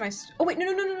gonna go back to my oh wait,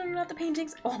 no, not the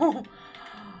paintings. Oh.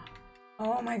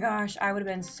 Oh my gosh, I would have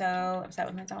been so upset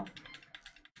with myself.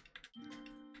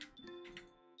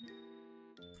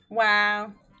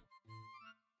 Wow.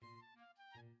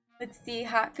 Let's see,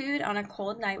 hot food on a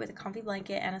cold night with a comfy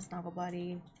blanket and a snuggle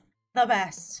buddy. The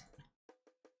best.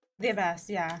 The best,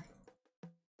 yeah.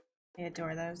 I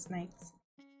adore those nights.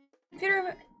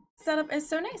 Computer setup is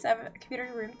so nice. I have a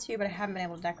computer room too, but I haven't been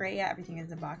able to decorate yet. Everything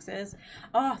is in boxes.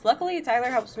 Oh, luckily Tyler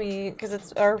helps me because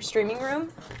it's our streaming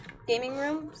room, gaming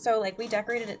room. So like we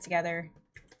decorated it together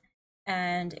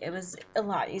and it was a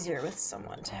lot easier with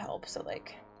someone to help. So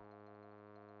like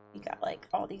we got like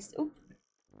all these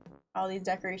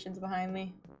decorations behind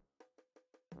me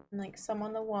and like some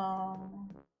on the wall.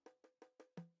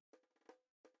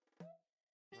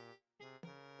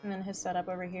 And then his setup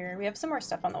over here. We have some more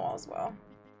stuff on the wall as well.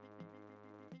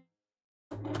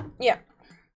 Yeah.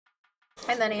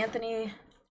 And then Anthony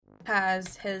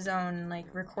has his own like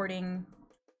recording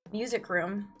music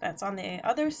room that's on the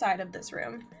other side of this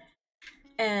room.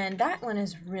 And that one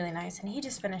is really nice. And he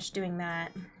just finished doing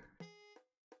that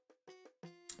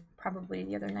probably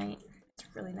the other night. It's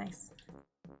really nice.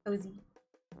 Cozy.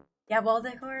 Yeah, wall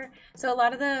decor. So a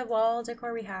lot of the wall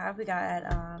decor we got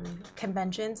at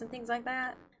conventions and things like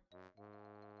that.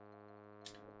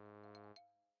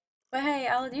 But hey,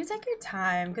 you take your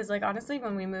time, because like honestly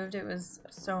when we moved it was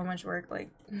so much work, like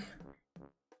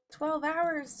 12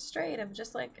 hours straight of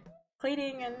just like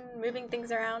cleaning and moving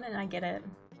things around, and I get it.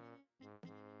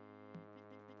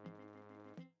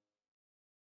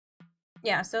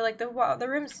 Yeah, so like the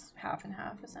room's half and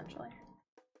half essentially.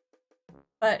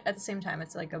 But at the same time,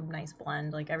 it's like a nice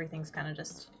blend. Like everything's kind of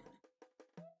just,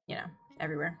 you know,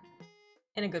 everywhere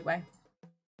in a good way.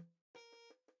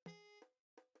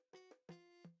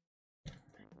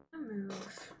 I'll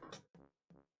move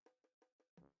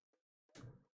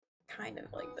kind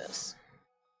of like this.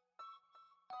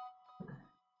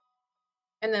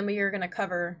 And then we are gonna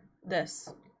cover this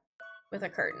with a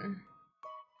curtain.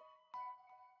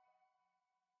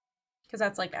 Because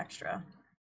that's like extra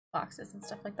boxes and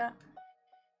stuff like that.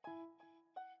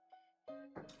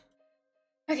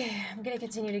 Okay, I'm gonna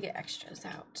continue to get extras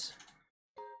out.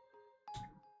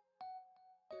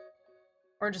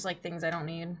 Or just like things I don't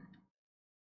need.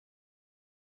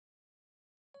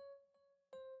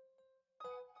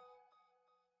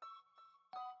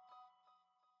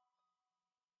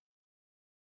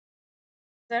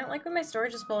 I don't like when my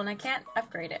storage is full and I can't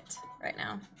upgrade it right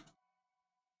now.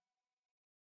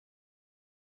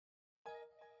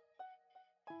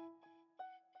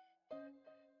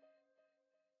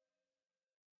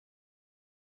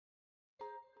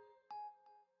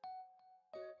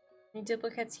 Any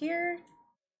duplicates here?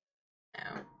 No.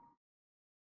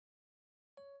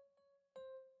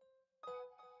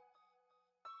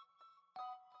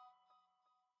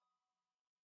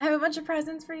 I have a bunch of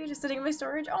presents for you just sitting in my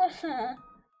storage. Oh,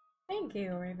 thank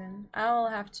you, Raven. I'll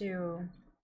have to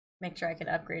make sure I can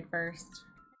upgrade first.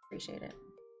 Appreciate it.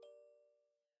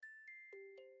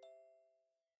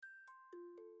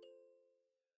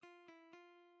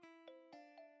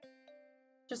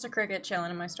 Just a cricket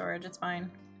chilling in my storage. It's fine.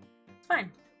 It's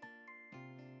fine.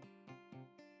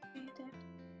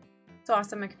 It's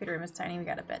awesome. My computer room is tiny. We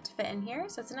got a bed to fit in here,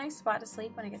 so it's a nice spot to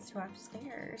sleep when it gets too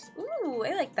upstairs. Ooh,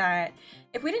 I like that.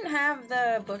 If we didn't have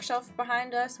the bookshelf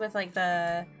behind us with like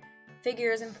the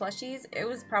figures and plushies, it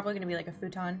was probably going to be like a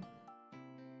futon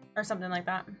or something like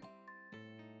that.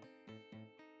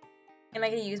 Am I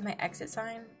going to use my exit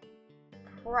sign?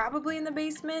 Probably in the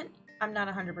basement. I'm not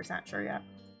 100% sure yet.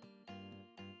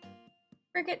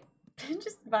 Cricket,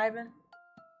 just vibing.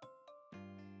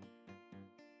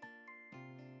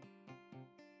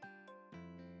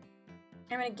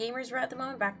 I'm in a gamer's route at the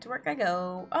moment. Back to work I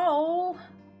go. Oh,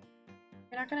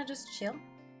 you're not gonna just chill?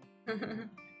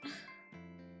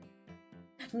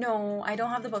 No, I don't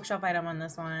have the bookshelf item on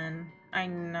this one. I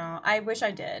know. I wish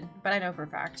I did, but I know for a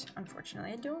fact.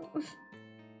 Unfortunately, I don't.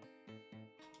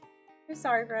 I'm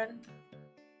sorry, Fred.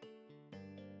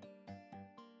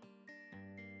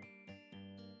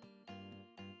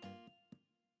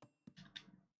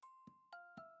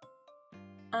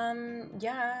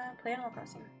 Yeah, play Animal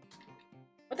Crossing.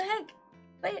 What the heck?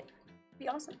 Play it. Be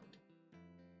awesome.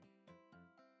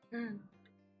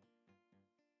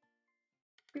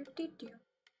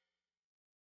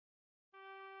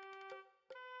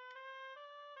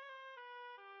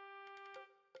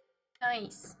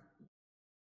 Nice.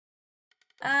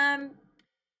 I'll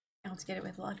get it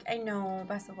with luck. I know.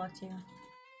 Best of luck to you.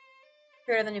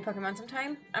 Pre-order the new Pokemon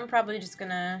sometime. I'm probably just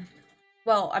gonna.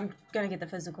 Well, I'm gonna get the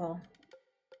physical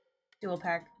dual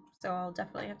pack, so I'll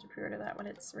definitely have to pre-order that when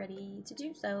it's ready to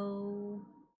do so.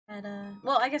 And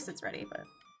well, I guess it's ready, but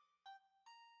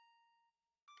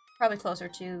probably closer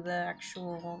to the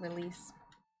actual release.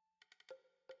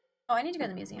 Oh, I need to go to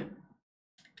the museum.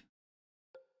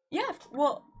 Yeah,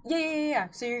 well, yeah.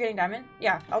 So you're getting Diamond?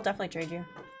 Yeah, I'll definitely trade you.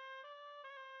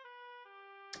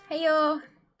 Hey yo,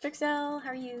 Trixel, how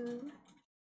are you?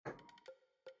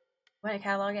 Want to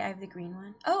catalog it? I have the green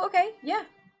one. Oh, okay, yeah.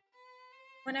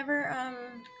 Whenever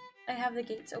I have the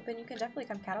gates open, you can definitely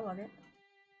come catalog it.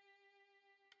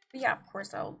 But yeah, of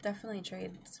course, I'll definitely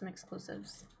trade some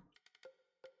exclusives.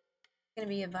 It's gonna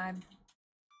be a vibe.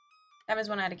 That was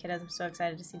when I had a kid. I was so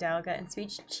excited to see Dialga and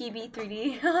Speech Chibi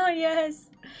 3D. Oh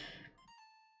yes.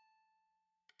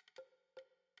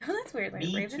 Oh, that's weird. Like,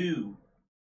 Me Raven? too.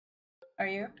 Are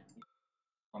you?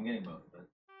 I'm getting both, but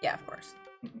yeah, of course.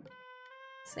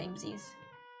 Samesies.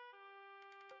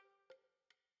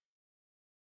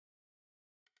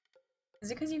 Is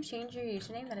it because you've changed your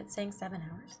username that it's saying 7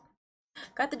 hours?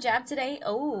 Got the jab today?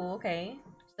 Oh, okay.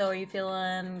 So are you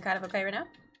feeling kind of okay right now?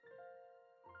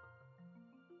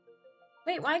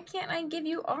 Wait, why can't I give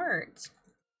you art?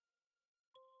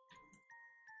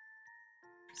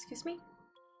 Excuse me?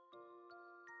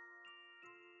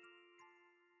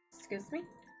 Excuse me?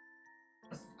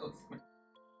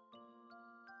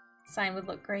 Sign would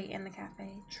look great in the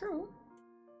cafe. True.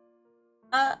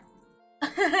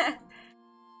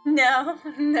 No,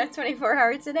 not 24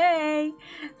 hours today.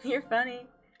 You're funny.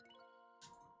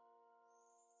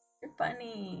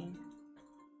 funny.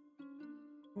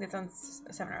 It's on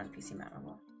 7 hours PC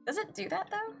mountable. Does it do that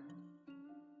though?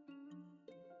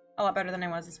 A lot better than I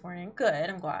was this morning. Good,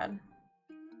 I'm glad.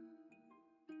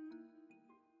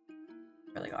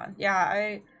 Really glad. Yeah,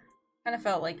 I kind of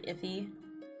felt like iffy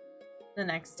the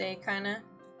next day, kind of.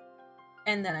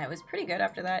 And then I was pretty good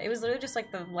after that. It was literally just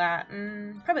like the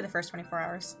probably the first 24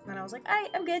 hours. And then I was like,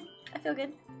 I'm good. I feel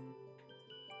good.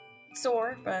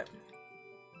 Sore, but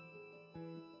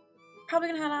probably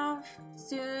gonna head off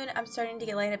soon. I'm starting to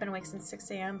get late. I've been awake since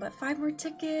 6 a.m. But 5 more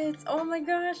tickets. Oh my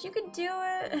gosh, you could do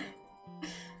it. You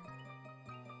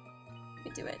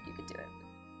could do it. You could do it.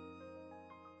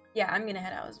 Yeah, I'm gonna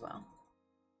head out as well.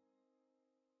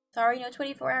 Sorry, no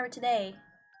 24-hour today.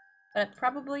 But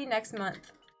probably next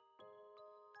month.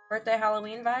 Birthday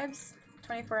Halloween vibes.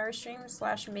 24-hour stream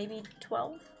 / maybe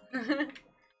 12.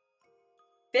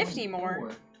 50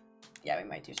 more. Yeah, we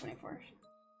might do 24.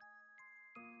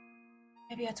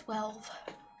 Maybe at 12.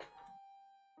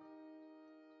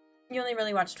 You only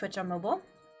really watch Twitch on mobile?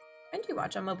 I do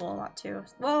watch on mobile a lot too.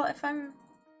 Well, if I'm...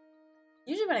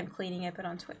 Usually when I'm cleaning, I put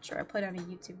on Twitch or I put on a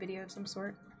YouTube video of some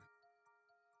sort.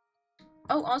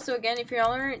 Oh, also again, if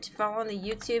y'all aren't following the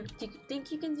YouTube, do you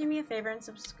think you can do me a favor and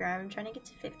subscribe? I'm trying to get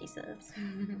to 50 subs.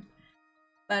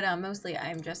 But mostly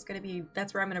I'm just gonna be...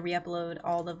 That's where I'm gonna re-upload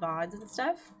all the VODs and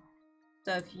stuff.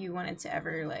 So if you wanted to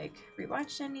ever, like,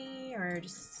 rewatch any or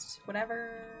just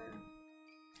whatever,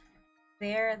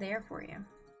 they're there for you.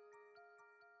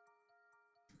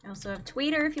 I also have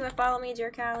Twitter if you want to follow me,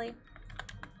 Dear Callie.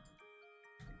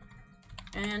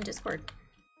 And Discord.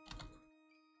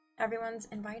 Everyone's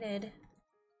invited.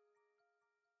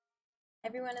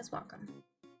 Everyone is welcome.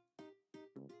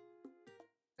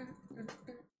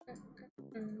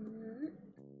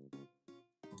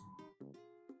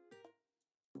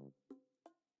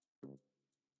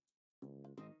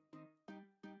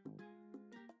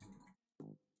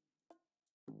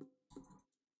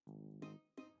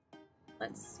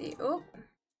 Let's see. Oh.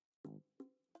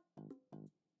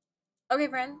 Okay,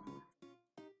 friend.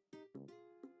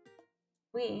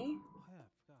 We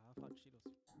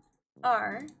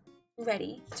are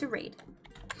ready to raid.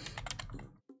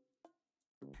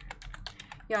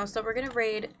 Y'all, so we're gonna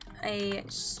raid a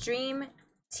stream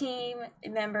team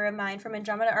member of mine from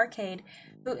Andromeda Arcade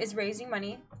who is raising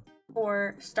money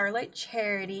for Starlight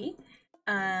Charity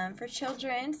for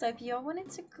children. So if y'all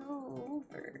wanted to go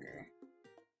over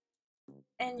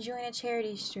and join a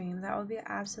charity stream, that would be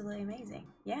absolutely amazing.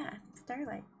 Yeah,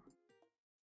 Starlight.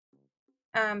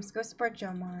 So go support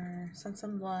Jomar, send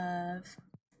some love.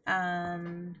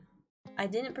 I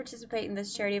didn't participate in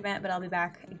this charity event, but I'll be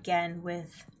back again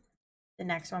with the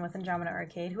next one with Andromeda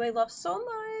Arcade, who I love so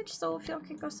much. So if y'all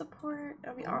can go support,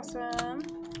 that'll be awesome.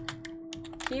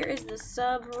 Here is the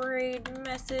sub raid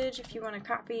message. If you want to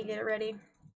copy, get it ready.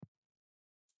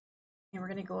 And we're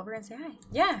gonna go over and say hi.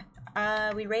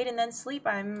 Yeah, we raid and then sleep.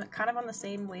 I'm kind of on the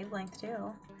same wavelength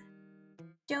too.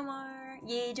 Jomar,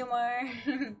 yay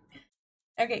Jomar.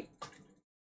 Okay,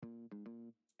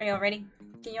 are y'all ready?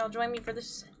 Can y'all join me for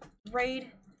this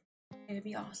raid? It'd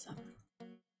be awesome.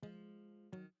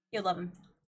 You'll love him.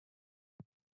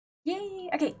 Yay!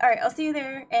 Okay, alright, I'll see you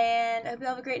there, and I hope you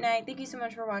have a great night. Thank you so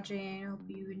much for watching. I hope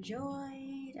you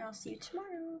enjoyed. I'll see you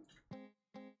tomorrow.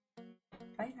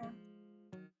 Bye now.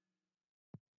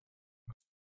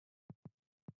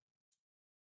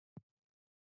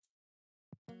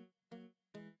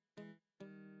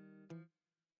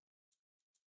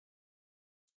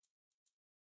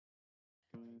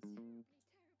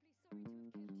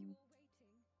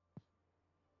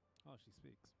 Oh, she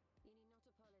speaks.